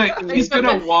 He's Yeah. gonna he's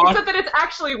gonna walk. Except that it's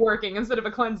actually working instead of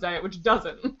a cleanse diet, which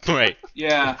doesn't. Right.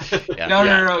 Yeah. Yeah.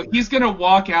 No. He's gonna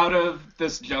walk out of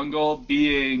this jungle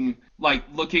being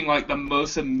looking like the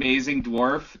most amazing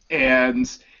dwarf,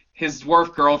 and his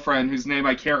dwarf girlfriend, whose name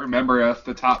I can't remember off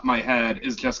the top of my head,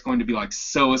 is just going to be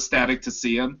so ecstatic to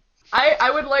see him.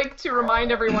 I would like to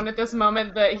remind everyone at this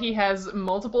moment that he has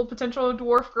multiple potential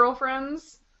dwarf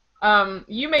girlfriends.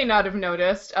 You may not have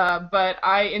noticed, but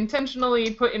I intentionally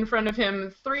put in front of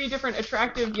him 3 different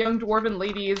attractive young dwarven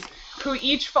ladies who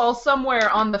each fall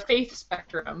somewhere on the faith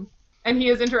spectrum. And he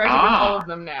has interacted with all of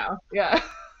them now. Yeah.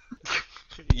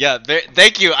 Yeah,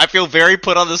 thank you. I feel very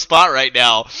put on the spot right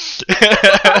now.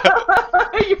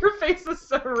 Your face is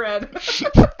so red.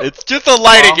 It's just the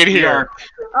lighting in here.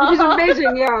 Which is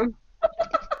amazing, yeah.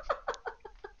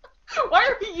 Why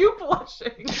are you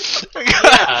blushing?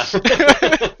 Yeah.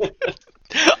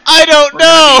 I don't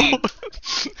know.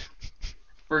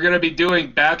 We're gonna be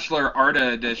doing Bachelor Arta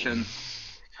edition.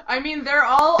 I mean, they're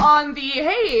all on the,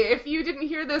 hey, if you didn't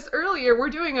hear this earlier, we're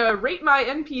doing a Rate My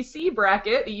NPC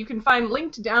bracket that you can find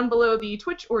linked down below the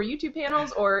Twitch or YouTube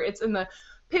panels, or it's in the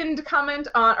pinned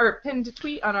pinned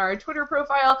tweet on our Twitter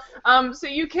profile. So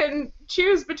you can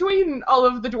choose between all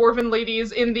of the dwarven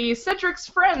ladies in the Cedric's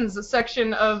Friends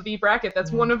section of the bracket.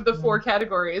 That's one of the 4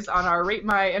 categories on our Rate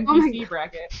My NPC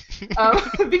bracket.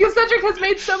 Because Cedric has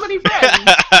made so many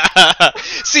friends.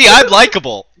 See, I'm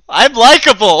likable. I'm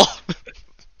likable.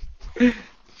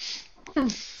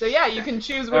 So yeah, you can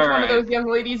choose which All one of right. those young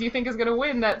ladies you think is going to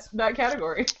win that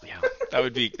category. Yeah,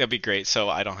 that'd be great. So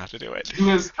I don't have to do it.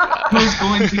 Who is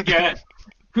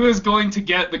going to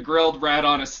get the grilled rat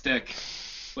on a stick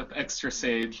with extra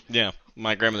sage? Yeah,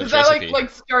 my grandmother's Is that recipe.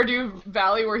 like Stardew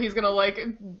Valley, where he's gonna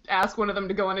ask one of them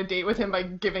to go on a date with him by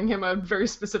giving him a very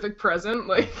specific present?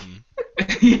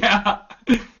 Yeah.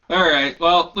 All right.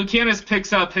 Well, Lucanus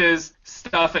picks up his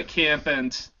stuff at camp,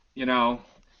 and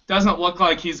doesn't look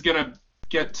like he's gonna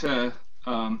get to.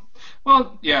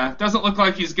 Doesn't look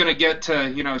like he's gonna get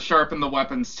to sharpen the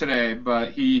weapons today.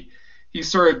 But he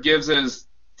sort of gives his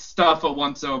stuff a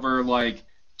once over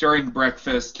during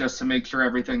breakfast just to make sure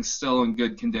everything's still in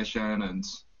good condition. And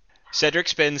Cedric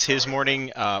spends his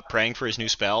morning praying for his new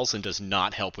spells and does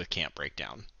not help with camp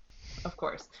breakdown. Of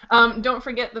course. Don't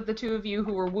forget that the 2 of you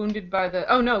who were wounded by the...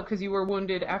 Oh, no, because you were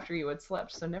wounded after you had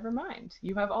slept, so never mind.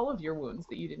 You have all of your wounds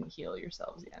that you didn't heal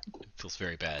yourselves yet. It feels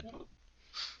very bad.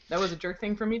 That was a jerk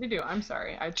thing for me to do. I'm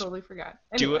sorry. I totally forgot.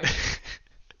 Do Anyway. it.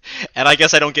 And I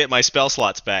guess I don't get my spell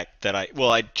slots back I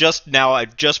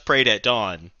just prayed at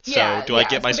dawn. So do I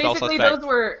get my spell slots back those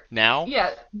were... now?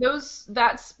 Yeah, those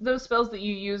spells that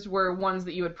you used were ones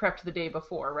that you had prepped the day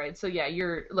before, right? So yeah,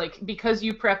 you're because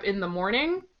you prep in the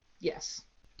morning, yes.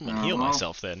 I'm gonna heal well.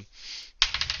 myself then.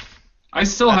 I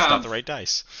still That's have. not the right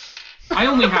dice. I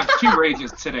only have 2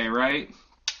 rages today, right?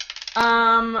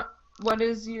 What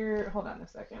is your... Hold on a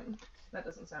second. That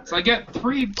doesn't sound So right.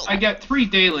 I get 3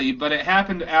 daily, but it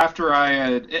happened after I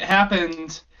had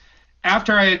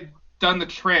done the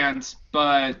trance,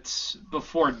 but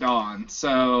before dawn.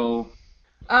 So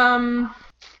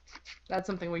That's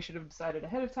something we should have decided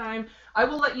ahead of time. I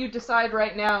will let you decide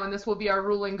right now, and this will be our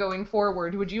ruling going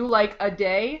forward. Would you like a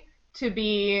day to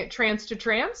be trance to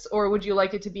trance, or would you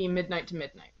like it to be midnight to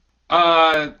midnight?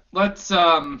 let's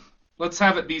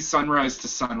have it be sunrise to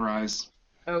sunrise.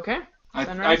 Okay.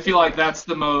 I feel like that's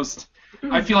the most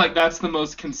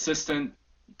consistent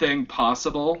thing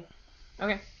possible.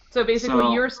 Okay. So basically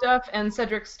So- your stuff and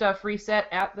Cedric's stuff reset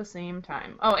at the same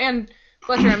time. Oh, and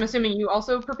Fletcher, I'm assuming you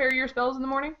also prepare your spells in the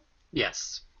morning?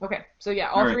 Yes. Okay. So yeah,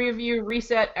 all All right. 3 of you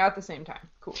reset at the same time.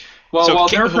 Cool. Well, So while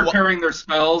can- they're preparing their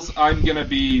spells, I'm gonna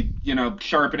be,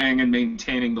 sharpening and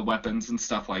maintaining the weapons and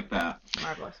stuff like that.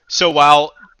 Marvelous. So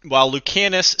while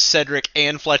Lucanus, Cedric,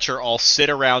 and Fletcher all sit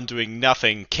around doing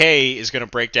nothing, Kay is going to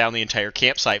break down the entire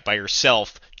campsite by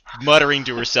herself, muttering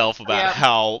to herself about Yep.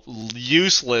 how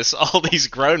useless all these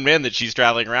grown men that she's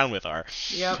traveling around with are.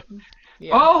 Yep.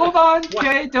 Yeah. Oh, hold on, What?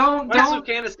 okay, don't. Why does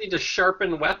Lucanus need to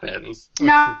sharpen weapons?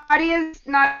 Nadia's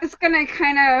gonna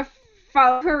kind of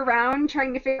follow her around,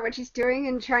 trying to figure out what she's doing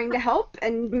and trying to help,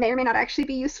 and may or may not actually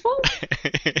be useful.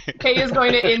 Kay is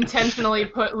going to intentionally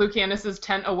put Lucanus's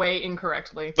tent away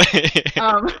incorrectly.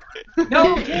 No,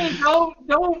 Kay,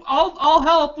 no, I'll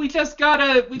help. We just.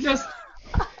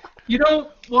 You don't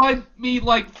want me,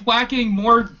 like, whacking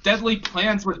more deadly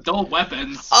plants with dull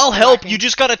weapons. I'll help. You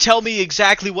just gotta tell me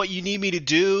exactly what you need me to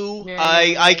do.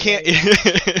 I can't.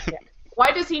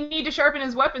 Why does he need to sharpen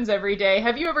his weapons every day?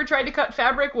 Have you ever tried to cut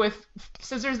fabric with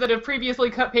scissors that have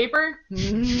previously cut paper? I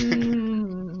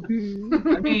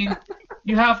mean,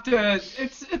 you have to.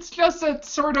 It's just a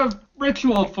sort of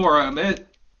ritual for him.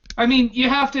 You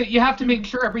have to make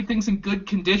sure everything's in good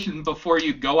condition before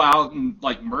you go out and,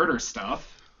 like, murder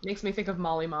stuff. Makes me think of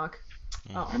Molly Mock.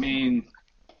 Oh. I mean...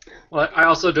 Well, I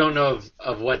also don't know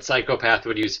of what psychopath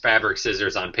would use fabric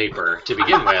scissors on paper to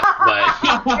begin with, but...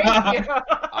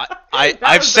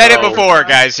 I've said it before,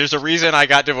 guys. There's a reason I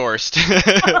got divorced.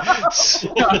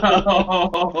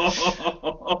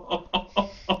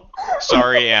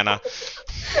 Sorry, Anna.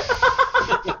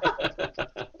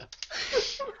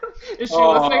 Is she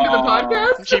listening to the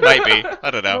podcast? She might be. I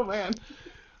don't know. Oh, man.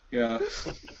 Yeah.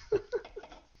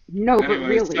 No, Anyway, but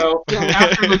really. so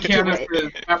after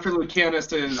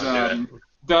Lucanus is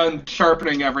done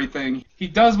sharpening everything, he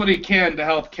does what he can to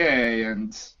help Kay,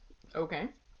 and... Okay.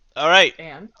 All right.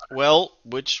 And? Well,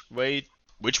 which way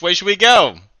should we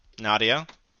go, Nadia?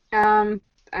 I'm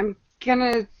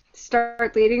gonna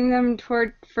start leading them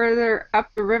toward further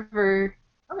up the river.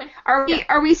 Okay.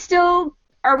 Are we still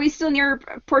near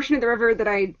a portion of the river that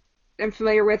I am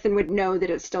familiar with and would know that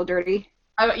it's still dirty?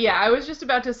 I was just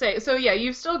about to say, so yeah,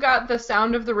 you've still got the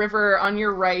sound of the river on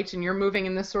your right, and you're moving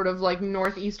in this sort of like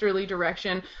northeasterly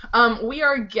direction. We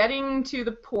are getting to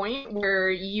the point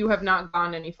where you have not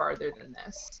gone any farther than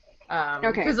this.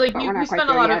 Okay, because like but we're you not quite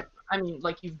spent a there lot yet.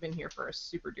 like you've been here for a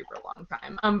super duper long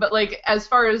time. But like as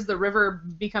far as the river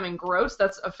becoming gross,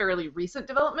 that's a fairly recent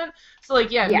development. So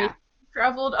like maybe you've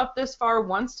traveled up this far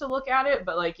once to look at it,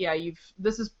 but like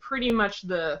this is pretty much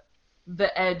the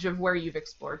edge of where you've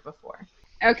explored before.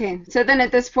 Okay, so then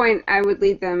at this point, I would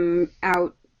lead them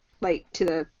out, like,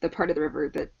 to the part of the river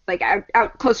that, like,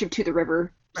 out closer to the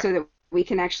river, right, so that we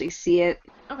can actually see it.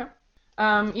 Okay.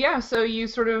 So you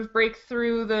sort of break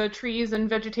through the trees and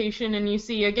vegetation, and you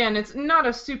see, again, it's not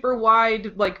a super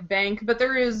wide, like, bank, but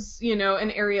there is,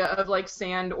 an area of, like,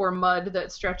 sand or mud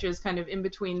that stretches kind of in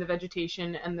between the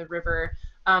vegetation and the river.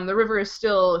 The river is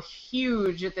still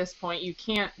huge at this point. You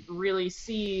can't really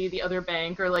see the other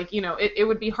bank, or like, it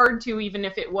would be hard to even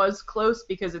if it was close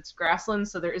because it's grassland,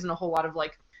 so there isn't a whole lot of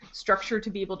like structure to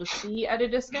be able to see at a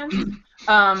distance.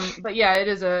 But yeah, it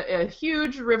is a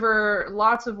huge river,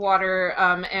 lots of water,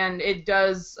 and it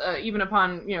does, even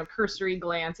upon, cursory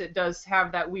glance, it does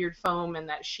have that weird foam and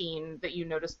that sheen that you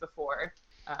noticed before.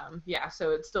 So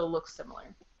it still looks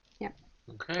similar.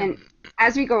 Okay. And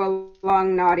as we go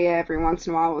along, Nadia every once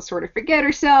in a while will sort of forget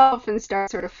herself and start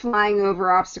sort of flying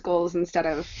over obstacles instead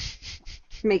of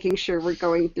making sure we're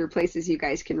going through places you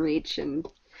guys can reach, and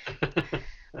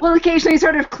we'll occasionally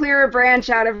sort of clear a branch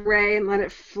out of the way and let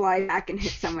it fly back and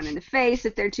hit someone in the face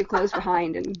if they're too close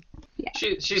behind, and yeah.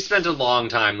 She spent a long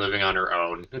time living on her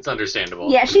own. It's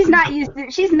understandable. Yeah, she's not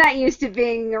used to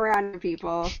being around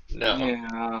people. No.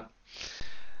 Yeah.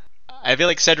 I feel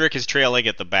like Cedric is trailing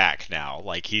at the back now.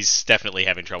 Like, he's definitely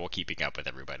having trouble keeping up with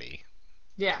everybody.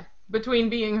 Yeah, between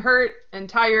being hurt and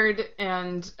tired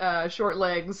and short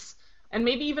legs, and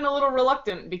maybe even a little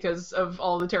reluctant because of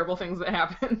all the terrible things that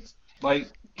happened. Like,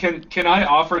 can I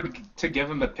offer to give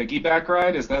him a piggyback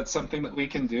ride? Is that something that we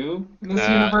can do in this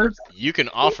universe? You can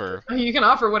offer. You can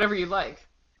offer whatever you like.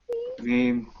 I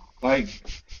mean, like,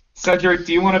 Cedric,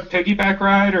 do you want a piggyback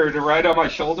ride or to ride on my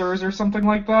shoulders or something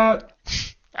like that?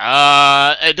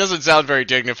 It doesn't sound very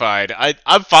dignified.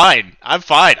 I'm fine.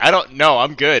 I don't know.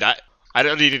 I'm good. I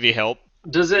don't need any help.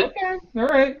 Does it? Okay, all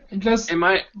right.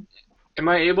 Am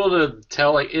I able to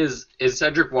tell? Like, is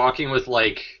Cedric walking with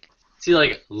like? Is he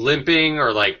like limping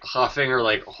or like huffing or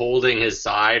like holding his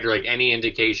side or like any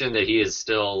indication that he is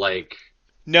still like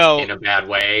in a bad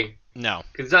way? No.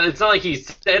 Because it's not like he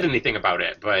said anything about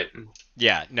it, but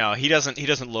yeah, no, he doesn't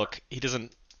look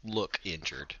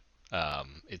injured.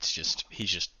 It's just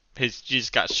he's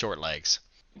got short legs.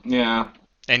 Yeah.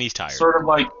 And he's tired. It's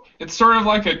sort of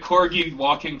like a corgi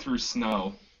walking through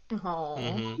snow. Oh.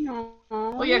 Mm-hmm.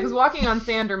 Well, yeah, because walking on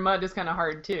sand or mud is kind of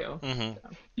hard too. Mm-hmm.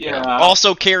 Yeah.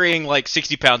 Also, carrying like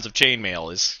 60 pounds of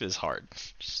chainmail is hard.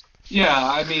 Yeah,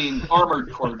 I mean armored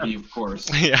corgi, of course.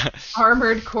 Yeah.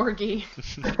 Armored corgi.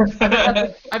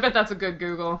 I bet that's a good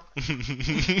Google.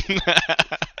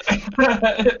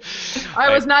 I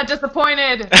was not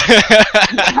disappointed.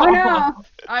 Oh no!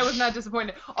 I was not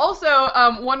disappointed. Also,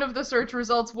 one of the search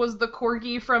results was the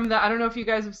corgi from the. I don't know if you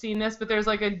guys have seen this, but there's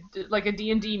like a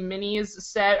D&D minis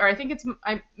set, or I think it's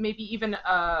maybe even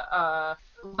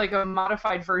like a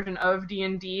modified version of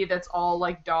D&D that's all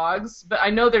like dogs. But I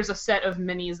know there's a set of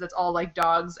minis that's all like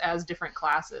dogs as different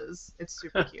classes. It's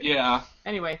super cute. Yeah.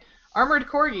 Anyway, armored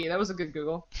corgi. That was a good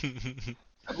Google.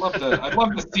 I'd love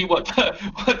to see what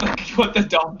the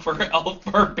dog for elf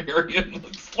barbarian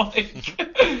looks like.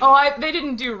 Oh, they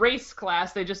didn't do race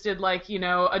class. They just did like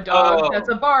a dog that's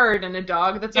a bard and a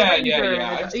dog that's a ranger.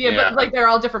 But like they're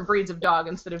all different breeds of dog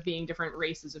instead of being different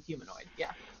races of humanoid.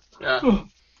 Yeah.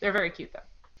 They're very cute though.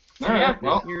 So,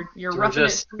 well, you're roughing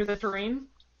it through the terrain.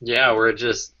 Yeah, we're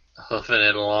just hoofing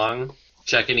it along,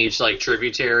 checking each like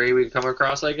tributary we come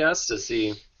across, I guess, to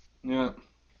see. Yeah.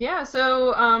 Yeah,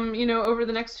 so, over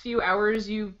the next few hours,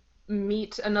 you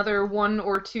meet another one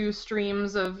or two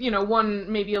streams of,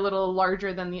 one maybe a little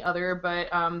larger than the other, but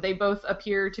they both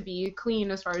appear to be clean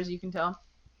as far as you can tell.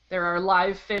 There are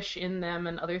live fish in them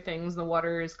and other things. The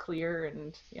water is clear,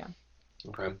 and yeah.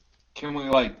 Okay. Can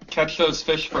we, catch those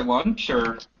fish for lunch,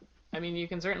 or? I mean, you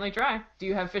can certainly try. Do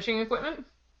you have fishing equipment?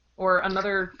 Or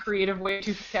another creative way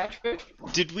to catch fish?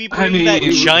 Did we bring that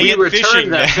giant we fishing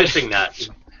net? Fishing net?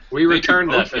 We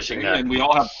returned that fishing net. And we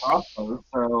all have crossbows,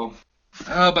 so...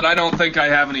 but I don't think I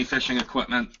have any fishing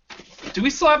equipment. Do we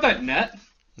still have that net?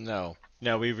 No,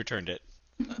 we returned it.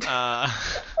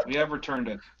 We have returned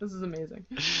it. This is amazing.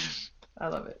 I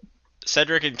love it.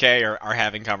 Cedric and Kay are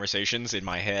having conversations in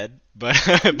my head, but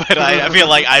I feel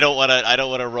like I don't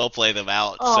want to role play them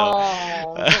out.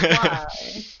 Oh, so.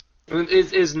 Why?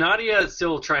 Is Nadia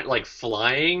still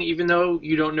flying, even though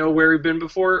you don't know where we've been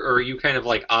before, or are you kind of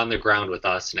on the ground with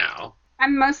us now?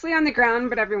 I'm mostly on the ground,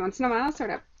 but every once in a while I'll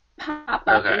sort of pop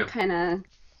up and kind of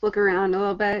look around a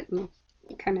little bit and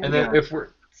kind of. And then if we're,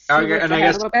 and I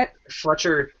guess a little bit.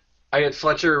 Fletcher, I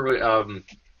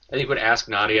think would ask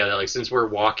Nadia that since we're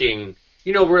walking,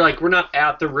 we're not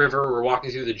at the river, we're walking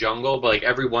through the jungle, but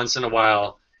every once in a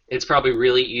while, it's probably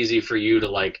really easy for you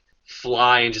to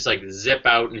fly and just zip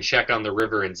out and check on the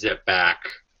river and zip back.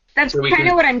 That's kind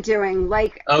of what I'm doing. I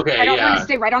don't want to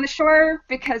stay right on the shore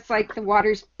because the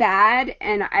water's bad,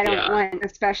 and I don't want,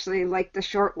 especially the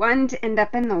short one, to end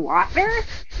up in the water.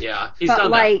 Yeah, he's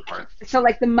done that part. So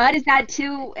the mud is bad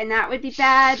too, and that would be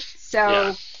bad.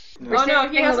 So we're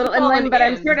staying a little inland, but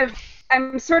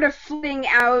I'm sort of fleeing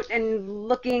out and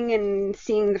looking and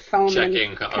seeing the foam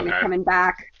and kind of coming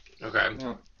back. Okay.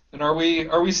 Yeah. And are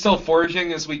we still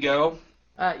foraging as we go?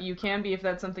 You can be if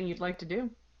that's something you'd like to do.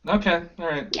 Okay, all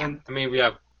right. Yeah. I mean,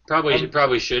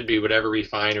 probably should be whatever we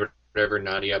find or whatever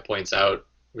Nadia points out,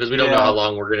 because we don't know how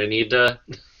long we're gonna need to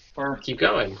keep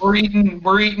going. We're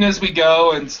eating as we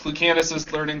go, and Lucanus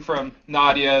is learning from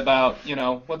Nadia about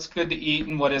what's good to eat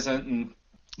and what isn't, and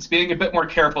he's being a bit more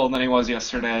careful than he was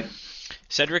yesterday.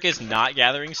 Cedric is not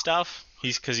gathering stuff.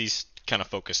 He's kind of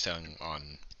focused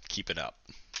on keeping up.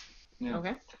 Yeah.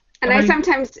 Okay. And I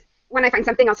sometimes, when I find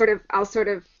something, I'll sort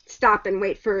of stop and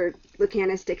wait for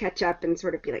Lucanus to catch up and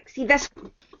sort of be like, see this?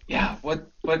 Yeah.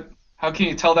 How can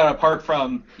you tell that apart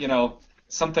from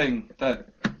something that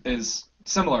is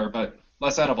similar but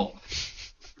less edible?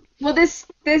 Well, this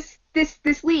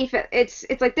leaf, it's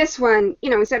like this one,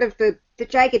 instead of the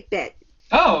jagged bit.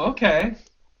 Oh, okay.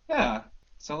 Yeah.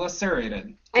 So less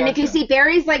serrated. And if you see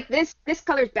berries like this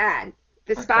color's bad.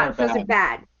 The spots, those are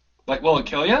bad. Will it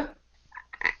kill you?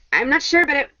 I'm not sure,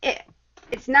 but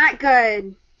it's not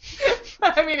good.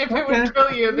 I mean, if it would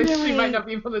kill you, then she might not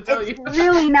be able to tell you. It's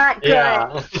really not good.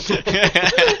 Yeah.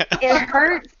 It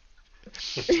hurts.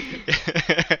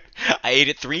 I ate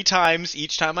it 3 times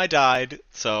each time I died,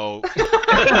 so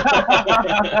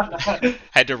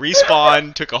had to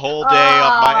respawn. Took a whole day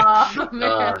off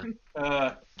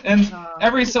my. And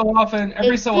every so often,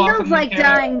 it feels like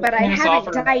dying, but I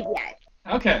haven't died yet.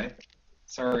 Okay.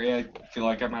 Sorry, I feel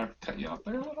like I might have cut you off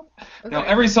there a little. Okay. No,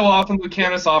 every so often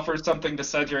Lucanus offers something to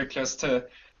Cedric just to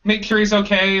make sure he's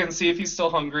okay and see if he's still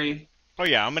hungry. Oh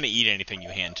yeah, I'm gonna eat anything you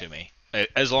hand to me,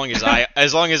 as long as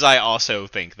I also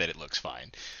think that it looks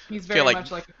fine. He's very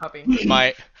much like a puppy.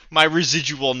 My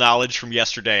residual knowledge from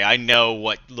yesterday, I know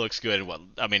what looks good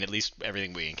and at least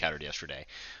everything we encountered yesterday.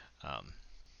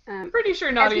 I'm pretty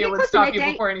sure Nadia would stop you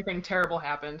before anything terrible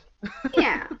happened.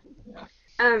 Yeah.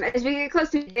 As we get close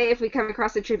to midday, if we come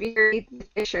across a tributary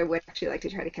fish, I would actually like to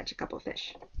try to catch a couple of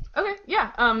fish. Okay,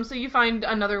 yeah. So you find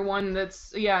another one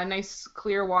that's nice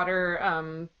clear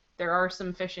water. There are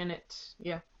some fish in it.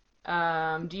 Yeah.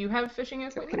 Do you have fishing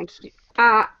equipment?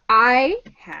 I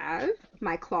have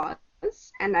my claws,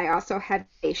 and I also have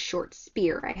a short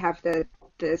spear. I have the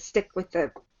stick with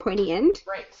the pointy end,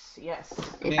 Right. Yes.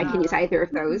 if I can use either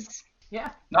of those. Yeah.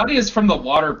 Nadia's from the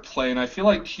water plane. I feel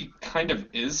like she kind of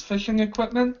is fishing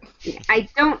equipment. I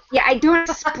don't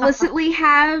explicitly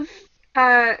have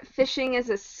fishing as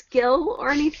a skill or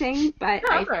anything, but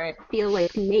No, I that's all right. feel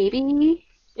like maybe.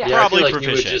 Yeah. I feel Probably like you would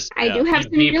proficient. just I do have you'd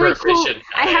some be really cool. proficient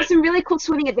I at have it. some really cool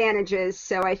swimming advantages,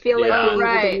 so I feel like Yeah. being able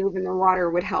Right. to move in the water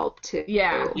would help too.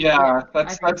 Yeah. Yeah, I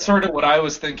that's think sort of what I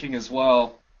was thinking as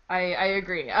well. I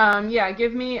agree. Yeah,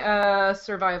 give me a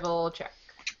survival check.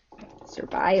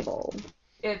 Survival.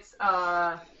 It's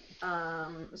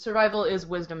survival is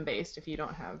wisdom based if you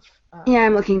don't have Yeah,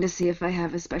 I'm looking to see if I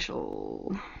have a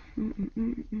special.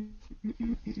 You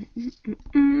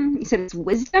said it's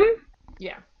wisdom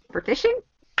yeah. for fishing?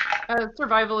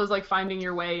 Survival is like finding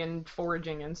your way and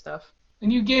foraging and stuff.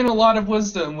 And you gain a lot of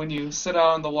wisdom when you sit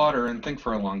out in the water and think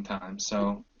for a long time,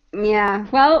 so... Yeah.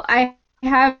 Well, I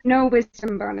have no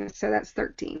wisdom bonus, so that's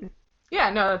 13.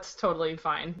 Yeah, no, that's totally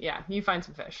fine. Yeah, you find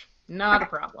some fish. Not a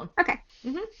problem. Okay.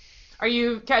 Are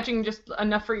you catching just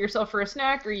enough for yourself for a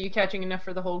snack, or are you catching enough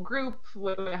for the whole group?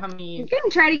 How many? I'm gonna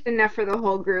try to get enough for the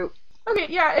whole group. Okay,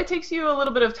 yeah, it takes you a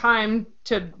little bit of time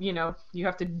to, you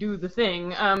have to do the thing.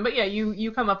 But yeah,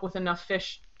 you come up with enough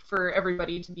fish for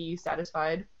everybody to be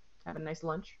satisfied. Have a nice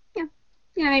lunch. Yeah,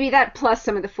 maybe that plus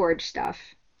some of the forage stuff.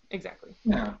 Exactly.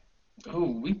 Yeah.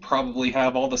 Oh, we probably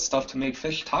have all the stuff to make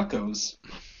fish tacos.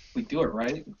 We do it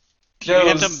right. You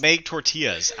have Joe's- to make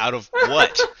tortillas out of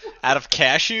what? Out of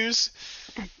cashews?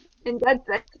 And that's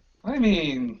I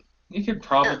mean, you could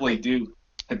probably do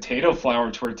potato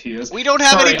flour tortillas. We don't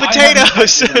have Sorry, any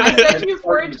potatoes. I said you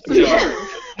foraged some tubers.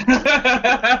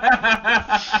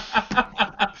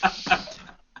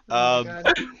 Oh my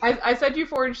God. I said you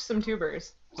foraged some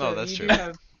tubers. Oh, that's you true. do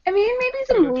have- I mean, maybe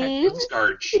some leaves.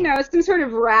 Starch. You know, some sort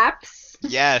of wraps.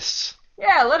 Yes.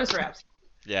 Yeah, lettuce wraps.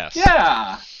 Yes.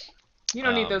 Yeah. You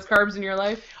don't need Um, those carbs in your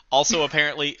life. Also,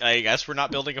 apparently, I guess we're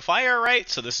not building a fire, right?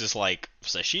 So this is like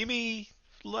sashimi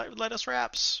lettuce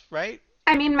wraps, right?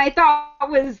 I mean, my thought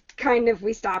was kind of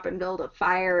we stop and build a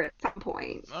fire at some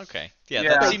point. Okay. Yeah, Yeah.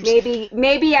 that Like seems... maybe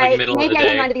Like I middle of maybe the I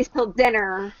hang day. on to these till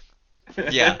dinner.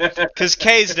 Yeah, because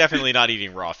Kay's definitely not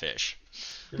eating raw fish.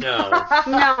 No.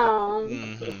 No.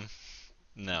 Hmm.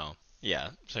 No. Yeah.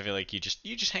 So I feel like you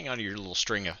just hang on to your little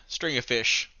string of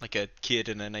fish, like a kid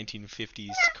in a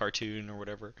 1950s cartoon or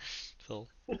whatever. So,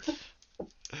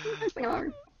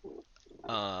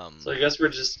 So I guess we're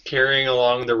just carrying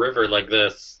along the river like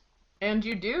this. And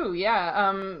you do,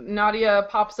 yeah. Nadia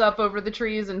pops up over the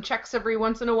trees and checks every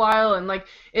once in a while, and like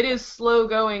it is slow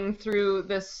going through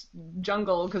this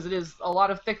jungle because it is a lot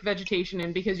of thick vegetation,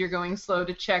 and because you're going slow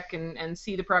to check and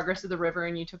see the progress of the river,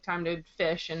 and you took time to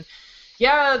fish, and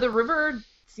yeah, the river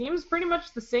seems pretty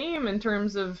much the same in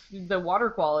terms of the water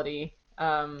quality.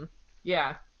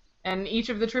 Yeah, and each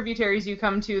of the tributaries you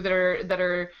come to that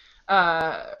are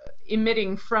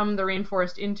emitting from the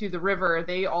rainforest into the river,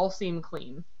 they all seem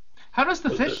clean. How does the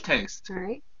fish taste? All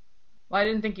right. Well, I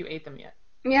didn't think you ate them yet.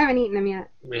 We haven't eaten them yet.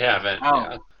 We haven't. Oh.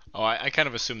 Yeah. oh, I kind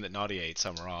of assumed that Nadia ate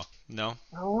some raw. No.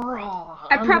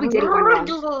 I probably did it one wrong.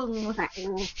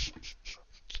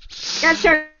 Got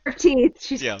sharp teeth.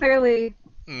 She's Yeah. clearly.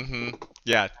 Mm-hmm.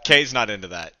 Yeah, Kay's not into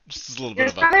that. Just a little bit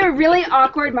There's of probably a really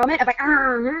awkward moment of like,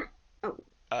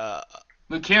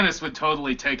 Lucanus would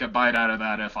totally take a bite out of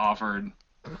that if offered.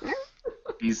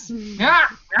 He's yeah.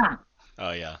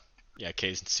 oh yeah. Yeah,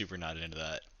 Kay's super not into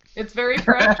that. It's very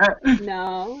fresh,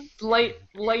 no.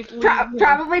 lightly.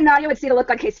 Probably Nadia would see the look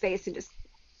on Kay's face and just.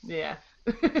 Yeah.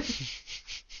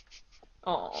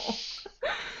 Oh.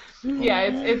 Yeah,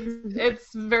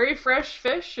 it's very fresh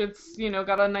fish. It's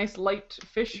got a nice light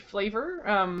fish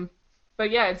flavor.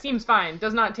 But yeah, it seems fine.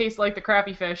 Does not taste like the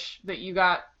crappy fish that you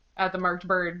got at the marked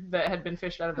bird that had been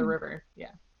fished out of the river. Yeah.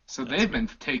 So they've been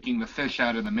taking the fish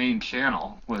out of the main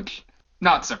channel, which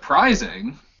not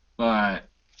surprising, but I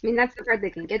mean, that's the part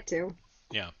they can get to.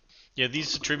 Yeah,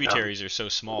 these tributaries are so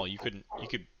small you couldn't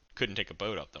take a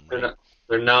boat up them, right?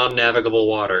 They're non-navigable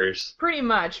waters. Pretty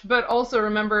much, but also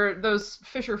remember those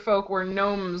fisher folk were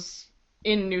gnomes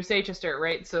in New Seychester,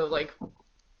 right? So like,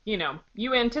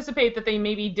 you anticipate that they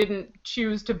maybe didn't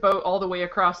choose to boat all the way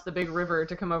across the big river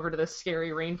to come over to this scary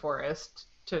rainforest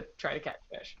to try to catch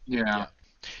fish. yeah.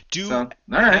 Do So all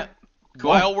right. Cool.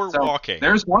 while we're So, walking,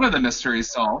 there's one of the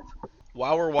mysteries solved.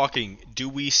 do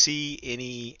we see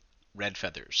any red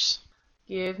feathers?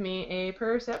 Give me a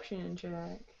perception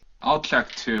check. I'll check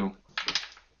 2.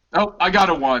 Oh, I got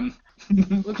a 1.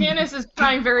 Lucanus is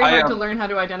trying very I hard am. to learn how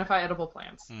to identify edible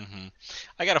plants. Mm-hmm.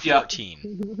 I got a Yeah.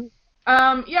 14.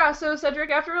 Yeah, so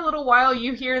Cedric, after a little while,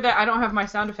 you hear that I don't have my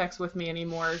sound effects with me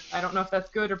anymore. I don't know if that's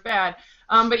good or bad,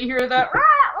 but you hear that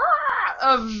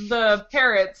of the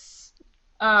parrots,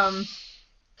 yeah.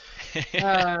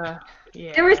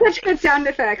 There were such good sound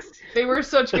effects. They were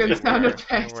such good sound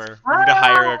effects. We need to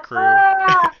hire a crew.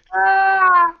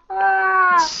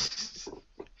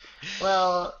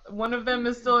 Well, one of them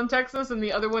is still in Texas and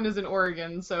the other one is in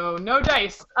Oregon, so no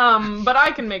dice. But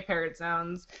I can make parrot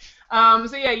sounds.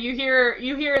 So yeah, you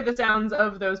hear the sounds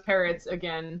of those parrots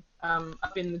again,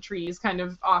 up in the trees, kind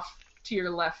of off to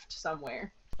your left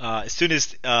somewhere. As soon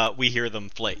as we hear them,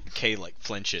 Kay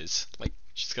flinches.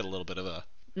 She's got a little bit of a.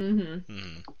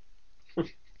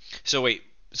 So wait,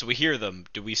 so we hear them.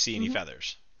 Do we see any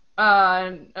feathers?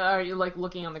 Are you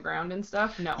looking on the ground and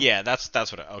stuff? No. Yeah, that's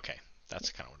what. Okay,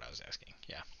 that's kind of what I was asking.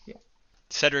 Yeah. Yeah.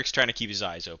 Cedric's trying to keep his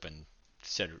eyes open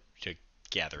to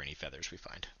gather any feathers we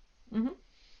find.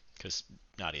 Because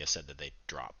Nadia said that they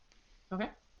drop. Okay.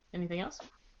 Anything else?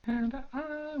 And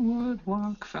I would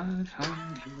walk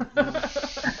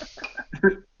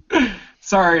 500.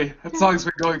 Sorry, that song's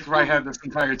been going through my head this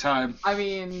entire time. I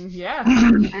mean, yeah.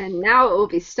 And now it will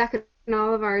be stuck in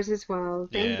all of ours as well.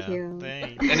 Thank you.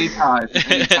 Thanks. Anytime.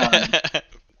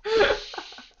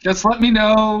 Just let me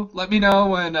know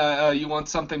when you want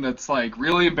something that's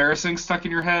really embarrassing stuck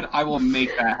in your head. I will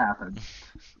make that happen.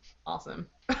 Awesome.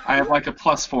 I have a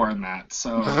 +4 in that,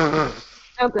 so.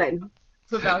 Oh, good.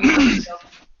 So valuable.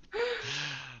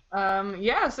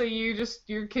 Yeah, so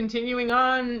you're continuing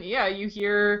on. Yeah, you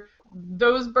hear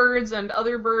those birds and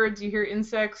other birds, you hear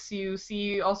insects, you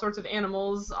see all sorts of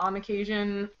animals on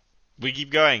occasion. We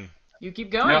keep going. You keep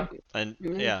going. Yep. And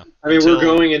yeah. I mean, we're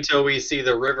going until we see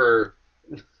the river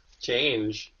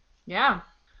change. Yeah.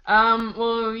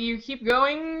 Well, you keep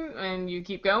going, and you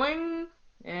keep going,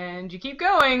 and you keep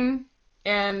going.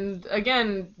 And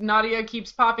again, Nadia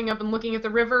keeps popping up and looking at the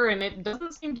river, and it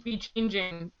doesn't seem to be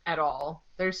changing at all.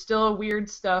 There's still weird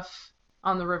stuff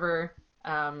on the river.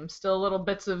 Still little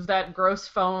bits of that gross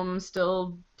foam,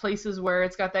 still places where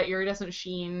it's got that iridescent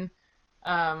sheen.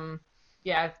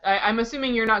 Yeah, I'm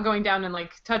assuming you're not going down and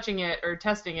touching it or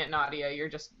testing it, Nadia. You're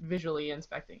just visually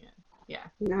inspecting it. Yeah.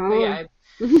 No. But yeah,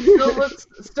 it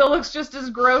still looks just as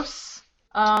gross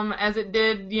as it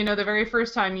did, the very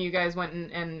first time you guys went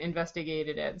and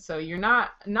investigated it. So you're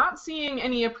not seeing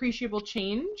any appreciable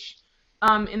change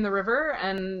in the river.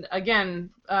 And again,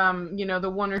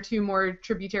 the one or two more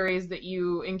tributaries that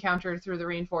you encountered through the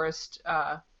rainforest,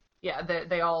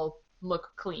 they all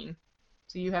look clean.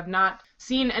 So you have not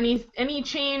seen any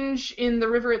change in the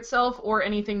river itself or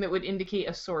anything that would indicate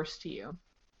a source to you.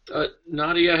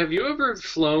 Nadia, have you ever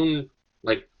flown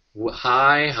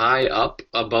high up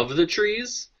above the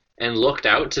trees and looked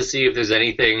out to see if there's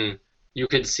anything you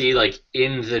could see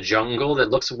in the jungle that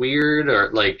looks weird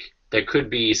or that could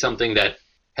be something that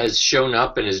has shown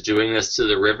up and is doing this to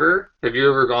the river? Have you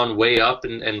ever gone way up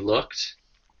and looked?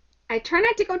 I try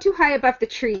not to go too high above the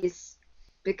trees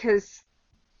because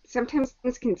sometimes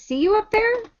things can see you up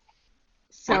there.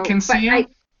 So, what can see you?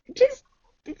 Just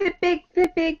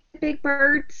the big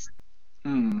birds.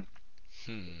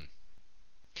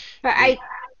 But I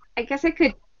guess I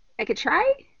could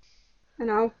try,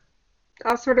 and I'll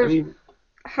sort of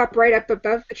hop right up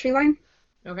above the tree line.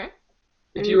 Okay.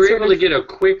 If you were able to get a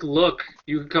quick look,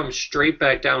 you could come straight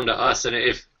back down to us, and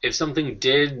if something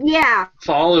did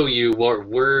follow you,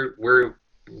 we're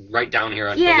right down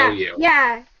here below you.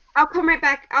 Yeah. I'll come right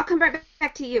back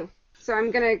to you. So I'm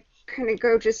gonna kind of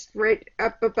go just right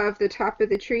up above the top of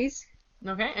the trees.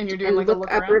 Okay, and you're doing and a look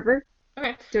around? upriver.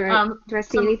 Okay. Do I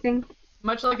see anything?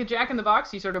 Much like a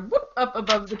Jack-in-the-Box, you sort of whoop up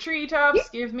above the treetops. Yeah.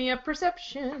 Give me a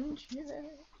perception check.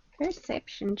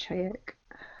 Perception check.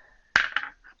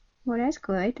 Well, that's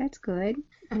good. That's good.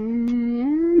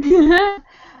 And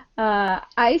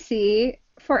I see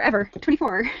forever.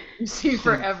 24. You see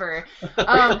forever.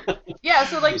 Yeah,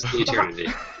 so You see eternity.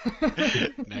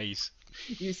 Nice.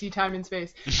 You see time and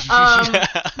space.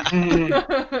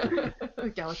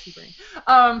 Galaxy brain.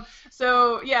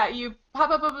 So yeah, you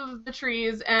pop up above the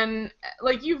trees, and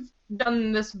you've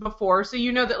done this before, so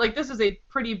you know that this is a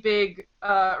pretty big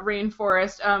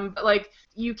rainforest. But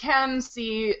you can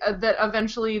see that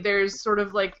eventually there's sort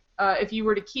of if you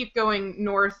were to keep going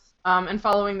north and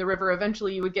following the river,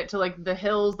 eventually you would get to the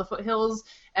hills, the foothills,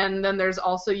 and then there's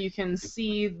also you can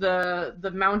see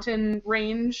the mountain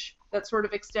range that sort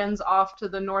of extends off to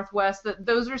the northwest.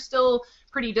 Those are still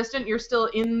pretty distant. You're still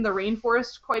in the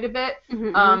rainforest quite a bit.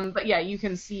 But yeah, you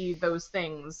can see those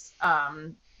things.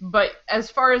 But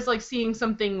as far as seeing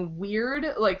something weird,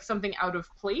 something out of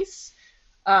place,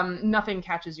 nothing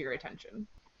catches your attention.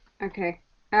 Okay.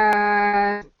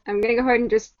 I'm gonna go ahead and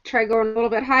just try going a little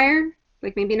bit higher.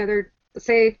 Maybe another, let's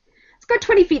go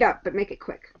 20 feet up, but make it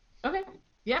quick. Okay.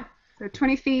 Yeah. So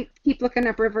 20 feet, keep looking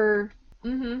upriver.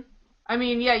 Mm-hmm. I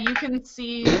mean, yeah, you can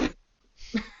see.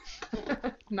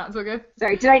 Not so good.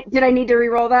 Sorry, did I need to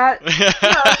re-roll that? No,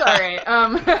 it's all right.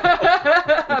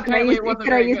 Apparently it wasn't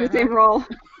Can I very use good. the same roll?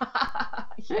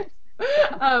 Yes.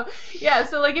 Yeah,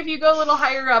 so like if you go a little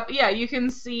higher up, yeah, you can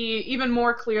see even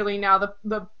more clearly now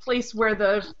the place where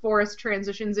the forest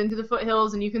transitions into the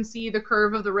foothills, and you can see the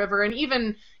curve of the river, and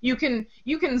even you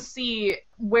can see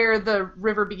where the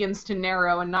river begins to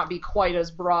narrow and not be quite as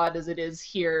broad as it is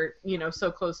here,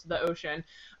 so close to the ocean.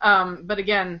 But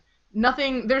again,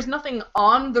 there's nothing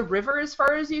on the river as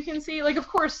far as you can see. Like, of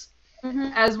course,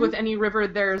 as with any river,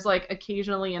 there's like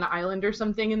occasionally an island or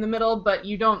something in the middle, but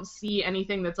you don't see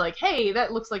anything that's like, hey,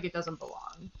 that looks like it doesn't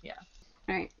belong. Yeah.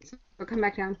 All right, so we'll come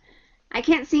back down. I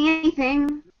can't see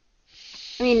anything.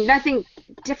 I mean, nothing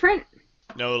different.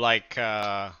 No, like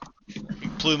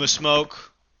plume of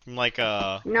smoke from like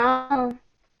a. No,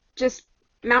 just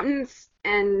mountains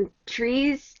and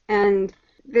trees, and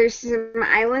there's some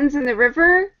islands in the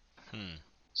river.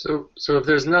 So if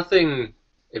there's nothing,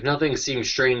 if nothing seems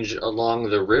strange along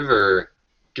the river,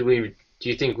 do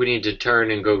you think we need to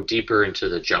turn and go deeper into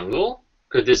the jungle?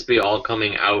 Could this be all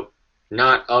coming out,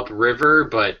 not upriver,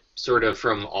 but sort of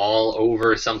from all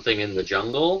over something in the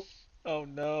jungle? Oh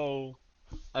no.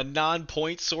 A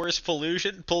non-point source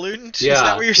pollutant? Yeah. Is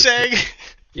that what you're saying?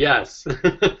 Yes.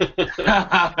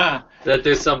 That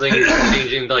there's something that's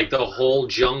changing like the whole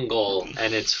jungle,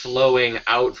 and it's flowing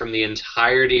out from the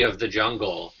entirety of the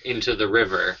jungle into the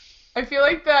river. I feel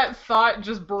like that thought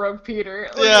just broke Peter.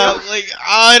 Like, Yeah, like,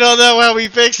 I don't know how we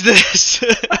fix this.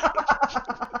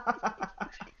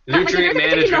 Nutrient Like, if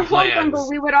management the whole plans. jungle,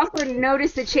 we would also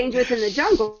notice the change within the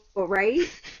jungle, right?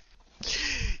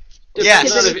 Yes.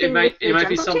 It's not- Anything it might with the be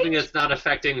jungle something change? that's not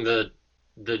affecting the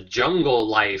jungle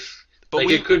life. But like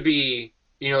we- it could be,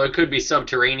 it could be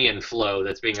subterranean flow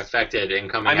that's being affected and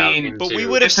coming out into. but we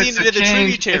would have seen it in the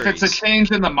tributaries. If it's a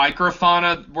change in the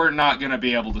microfauna, we're not going to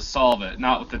be able to solve it.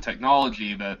 Not with the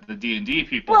technology that the D&D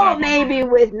people Well, have. maybe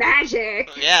with magic.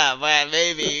 Yeah, well,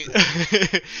 maybe.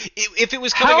 If it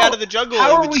was coming out of the jungle,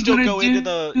 How it are would we still gonna go into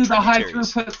the do the high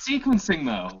tributaries. throughput sequencing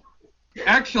though?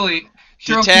 Actually,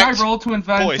 Cheryl, can Detect I roll to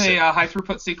invent poison. a high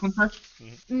throughput sequencer?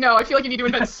 No, I feel like you need to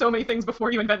invent so many things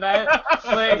before you invent that.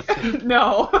 Like,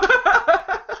 no.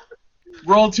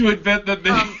 Roll to invent the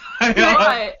mini ion.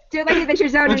 But Do like Adventure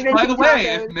Zone Which, by the inventing way,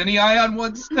 tacos. if Mini Ion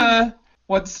wants to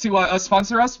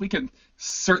sponsor us, we can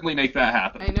certainly make that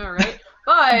happen. I know, right?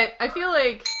 But I feel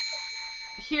like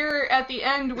here at the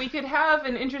end we could have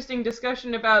an interesting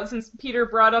discussion about, since Peter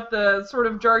brought up the sort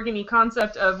of jargony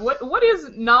concept of what is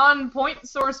non-point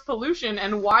source pollution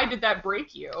and why did that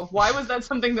break you? Why was that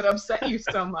something that upset you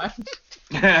so much?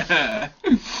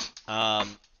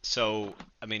 So,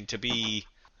 I mean, to be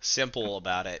simple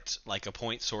about it, like a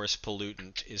point source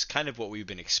pollutant is kind of what we've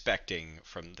been expecting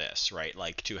from this, right?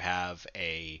 Like to have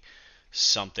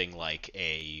something like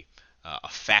a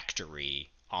factory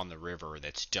on the river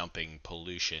that's dumping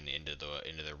pollution into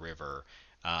the river,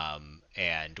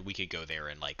 and we could go there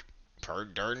and like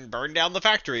burn down the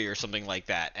factory or something like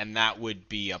that, and that would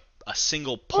be a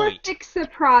single Or point. fix the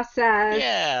process.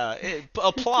 Yeah,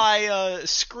 apply a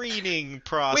screening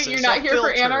process. Wait, you're not a here for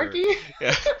filter. anarchy?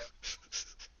 Yeah.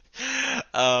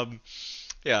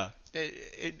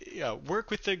 Yeah.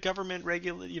 Work with the government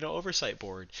oversight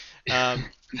board.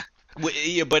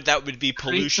 But that would be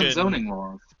Create some pollution. zoning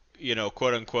laws.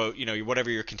 Quote unquote, whatever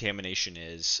your contamination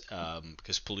is,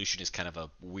 because pollution is kind of a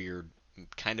weird,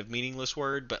 kind of meaningless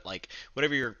word, but like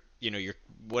whatever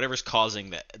whatever's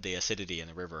causing the acidity in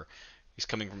the river is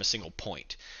coming from a single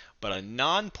point. But a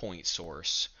non-point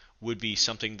source would be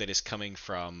something that is coming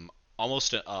from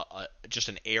almost just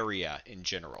an area in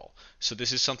general. So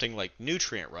this is something like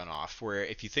nutrient runoff, where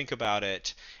if you think about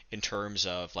it in terms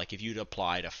of like if you'd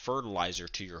applied a fertilizer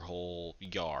to your whole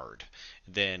yard,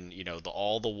 then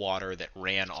all the water that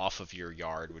ran off of your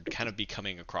yard would kind of be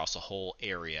coming across a whole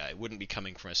area. It wouldn't be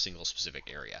coming from a single specific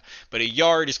area. But a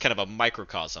yard is kind of a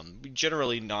microcosm.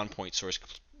 Generally non-point source,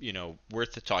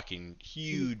 worth talking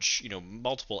huge,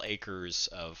 multiple acres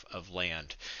of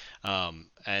land.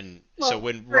 And so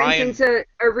when For Ryan, instance,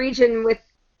 a region with,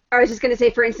 I was just going to say,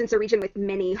 for instance, a region with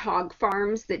many hog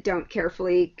farms that don't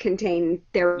carefully contain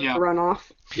their Yeah.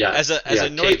 runoff. Yeah. as a yeah,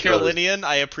 North Cape Cod. Carolinian,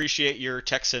 I appreciate your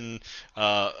Texan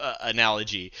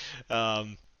analogy.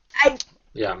 I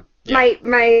Yeah. Yeah.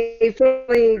 my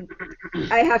family,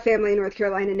 I have family in North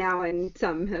Carolina now, and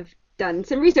some have done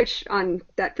some research on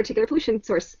that particular pollution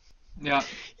source. Yeah.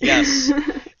 Yes.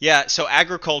 Yeah, so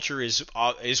agriculture is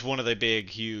one of the big,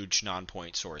 huge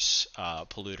non-point source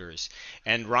polluters.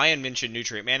 And Ryan mentioned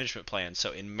nutrient management plans.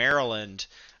 So in Maryland,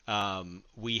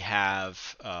 we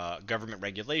have government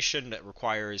regulation that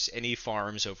requires any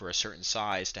farms over a certain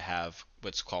size to have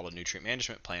what's called a nutrient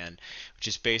management plan, which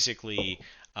is basically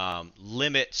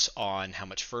limits on how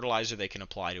much fertilizer they can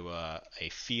apply to a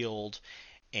field,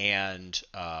 and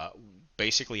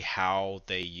basically how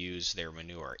they use their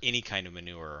manure, any kind of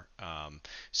manure.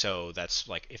 So that's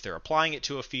like if they're applying it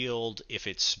to a field, if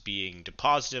it's being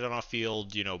deposited on a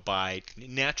field, by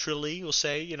naturally, we'll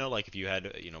say, like if you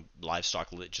had, livestock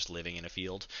just living in a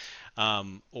field,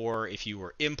 or if you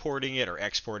were importing it or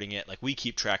exporting it, like we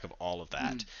keep track of all of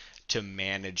that to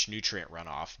manage nutrient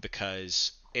runoff,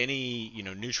 because any,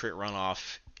 nutrient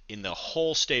runoff in the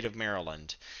whole state of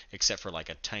Maryland, except for like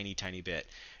a tiny, tiny bit,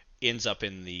 ends up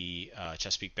in the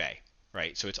Chesapeake Bay,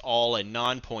 right? So it's all a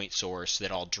non-point source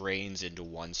that all drains into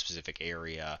one specific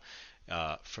area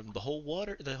from the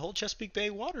whole Chesapeake Bay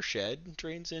watershed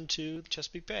drains into the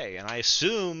Chesapeake Bay. And I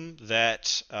assume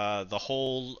that the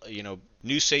whole,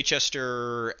 New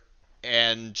Seychester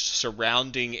and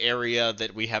surrounding area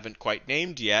that we haven't quite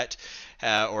named yet,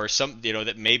 or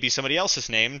that maybe somebody else has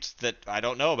named that I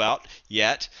don't know about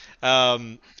yet,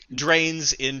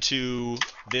 drains into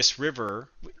this river.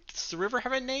 Does the river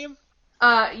have a name?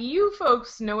 You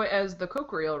folks know it as the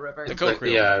Coquerel River. The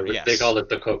Coquerel Yeah, River, yes. they called it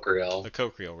the Coquerel. The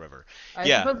Coquerel River. I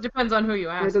Yeah. suppose it depends on who you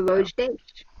Or ask. the Loge Day.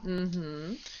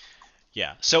 Mm-hmm.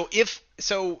 Yeah. So if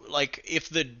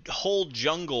the whole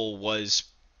jungle was,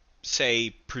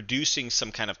 say, producing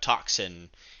some kind of toxin,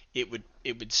 it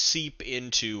would seep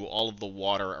into all of the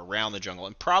water around the jungle,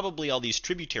 and probably all these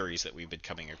tributaries that we've been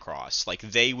coming across, like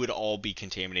they would all be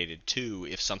contaminated too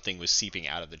if something was seeping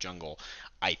out of the jungle,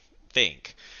 I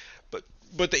think.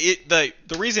 But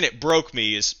the reason it broke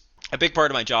me is a big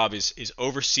part of my job is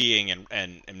overseeing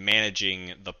and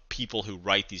managing the people who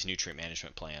write these nutrient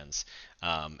management plans,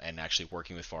 and actually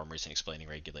working with farmers and explaining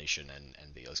regulation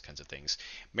and those kinds of things.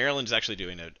 Maryland's actually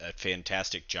doing a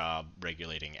fantastic job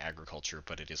regulating agriculture,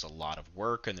 but it is a lot of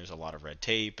work, and there's a lot of red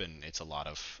tape, and it's a lot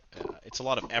of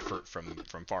effort from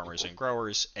farmers and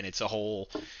growers, and it's a whole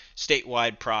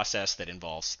statewide process that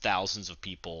involves thousands of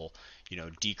people,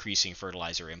 decreasing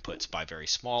fertilizer inputs by very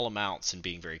small amounts and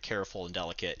being very careful and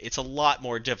delicate. It's a lot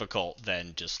more difficult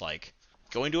than just like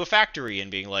going to a factory and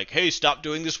being like, hey, stop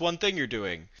doing this one thing you're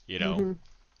doing,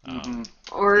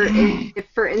 Or if,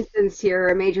 for instance, you're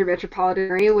a major metropolitan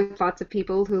area with lots of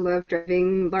people who love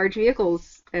driving large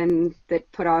vehicles and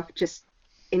that put off just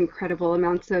incredible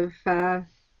amounts of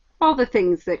all the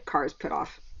things that cars put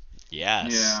off.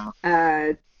 Yes.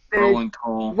 Yeah. Rolling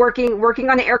coal. Working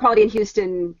on the air quality in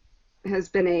Houston has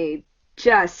been a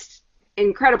just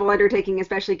incredible undertaking,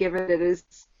 especially given it is,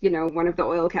 one of the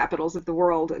oil capitals of the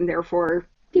world, and therefore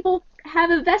people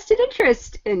have a vested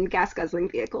interest in gas-guzzling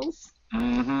vehicles.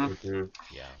 Mm-hmm.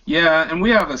 Yeah, and we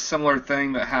have a similar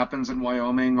thing that happens in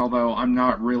Wyoming, although I'm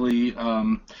not really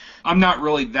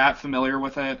that familiar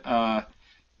with it.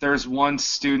 There's one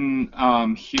student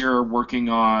here working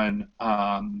on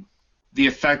the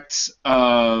effects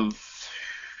of,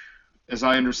 as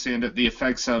I understand it, the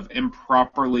effects of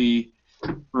improperly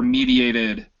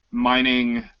remediated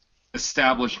mining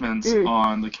establishments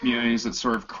on the communities that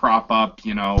sort of crop up,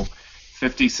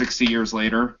 50, 60 years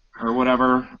later or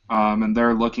whatever. And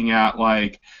they're looking at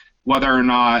like whether or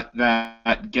not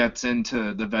that gets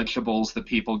into the vegetables that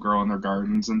people grow in their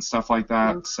gardens and stuff like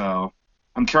that. So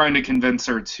I'm trying to convince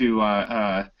her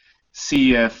to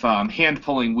see if hand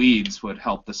pulling weeds would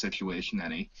help the situation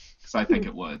any. I think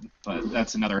it would, but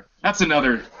that's another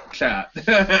chat.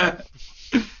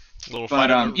 Little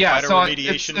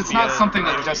remediation. It's not something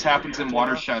that just happens in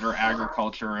watershed or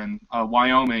agriculture. And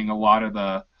Wyoming, a lot of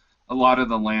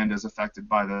the land is affected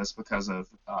by this because of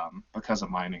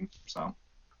mining. So.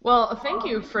 Well, thank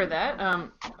you for that.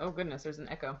 Oh goodness, there's an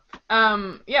echo.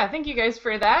 Thank you guys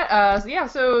for that.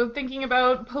 So thinking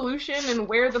about pollution and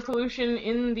where the pollution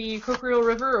in the Coquerel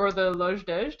River or the Loge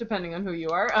Dej, depending on who you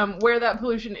are, where that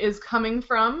pollution is coming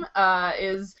from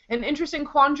is an interesting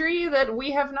quandary that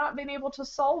we have not been able to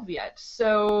solve yet.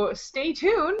 So stay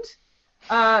tuned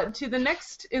to the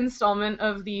next installment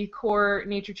of the core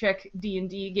Nature Check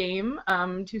D&D game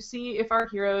to see if our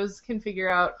heroes can figure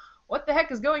out what the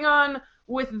heck is going on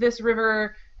with this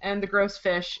river and the gross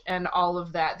fish and all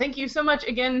of that. Thank you so much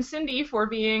again, Cindy, for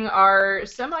being our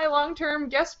semi-long-term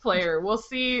guest player. We'll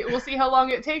see how long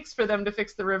it takes for them to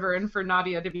fix the river and for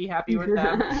Nadia to be happy with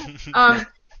that.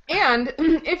 And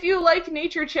if you like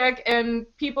Nature Check and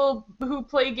people who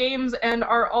play games and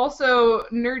are also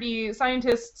nerdy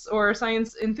scientists or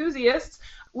science enthusiasts,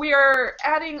 we are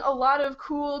adding a lot of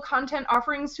cool content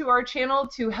offerings to our channel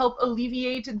to help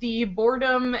alleviate the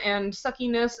boredom and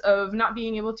suckiness of not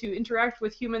being able to interact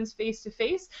with humans face to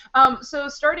face. So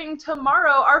starting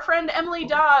tomorrow, our friend Emily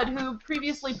Dodd, who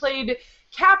previously played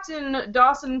Captain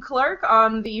Dawson Clark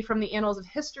on the From the Annals of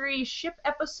History ship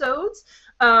episodes,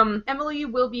 Emily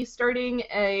will be starting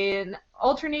an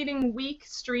alternating week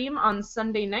stream on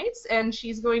Sunday nights, and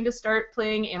she's going to start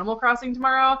playing Animal Crossing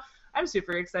tomorrow. I'm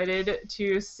super excited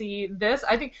to see this.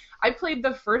 I think I played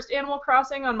the first Animal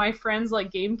Crossing on my friend's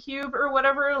like GameCube or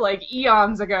whatever, like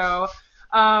eons ago.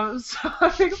 So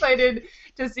I'm excited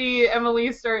to see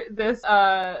Emily start this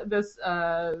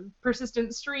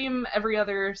persistent stream every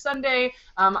other Sunday.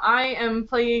 I am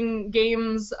playing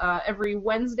games every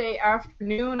Wednesday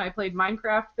afternoon. I played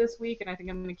Minecraft this week, and I think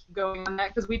I'm going to keep going on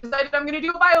that because we decided I'm going to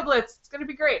do a BioBlitz. It's going to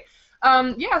be great.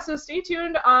 Yeah, so stay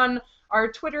tuned on our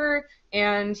Twitter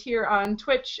and here on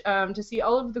Twitch to see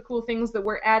all of the cool things that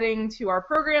we're adding to our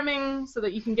programming so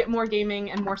that you can get more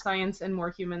gaming and more science and more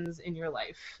humans in your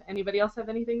life. Anybody else have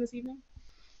anything this evening?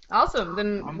 Awesome.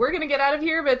 Then we're going to get out of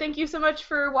here, but thank you so much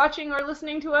for watching or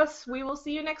listening to us. We will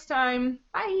see you next time.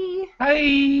 Bye.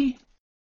 Bye.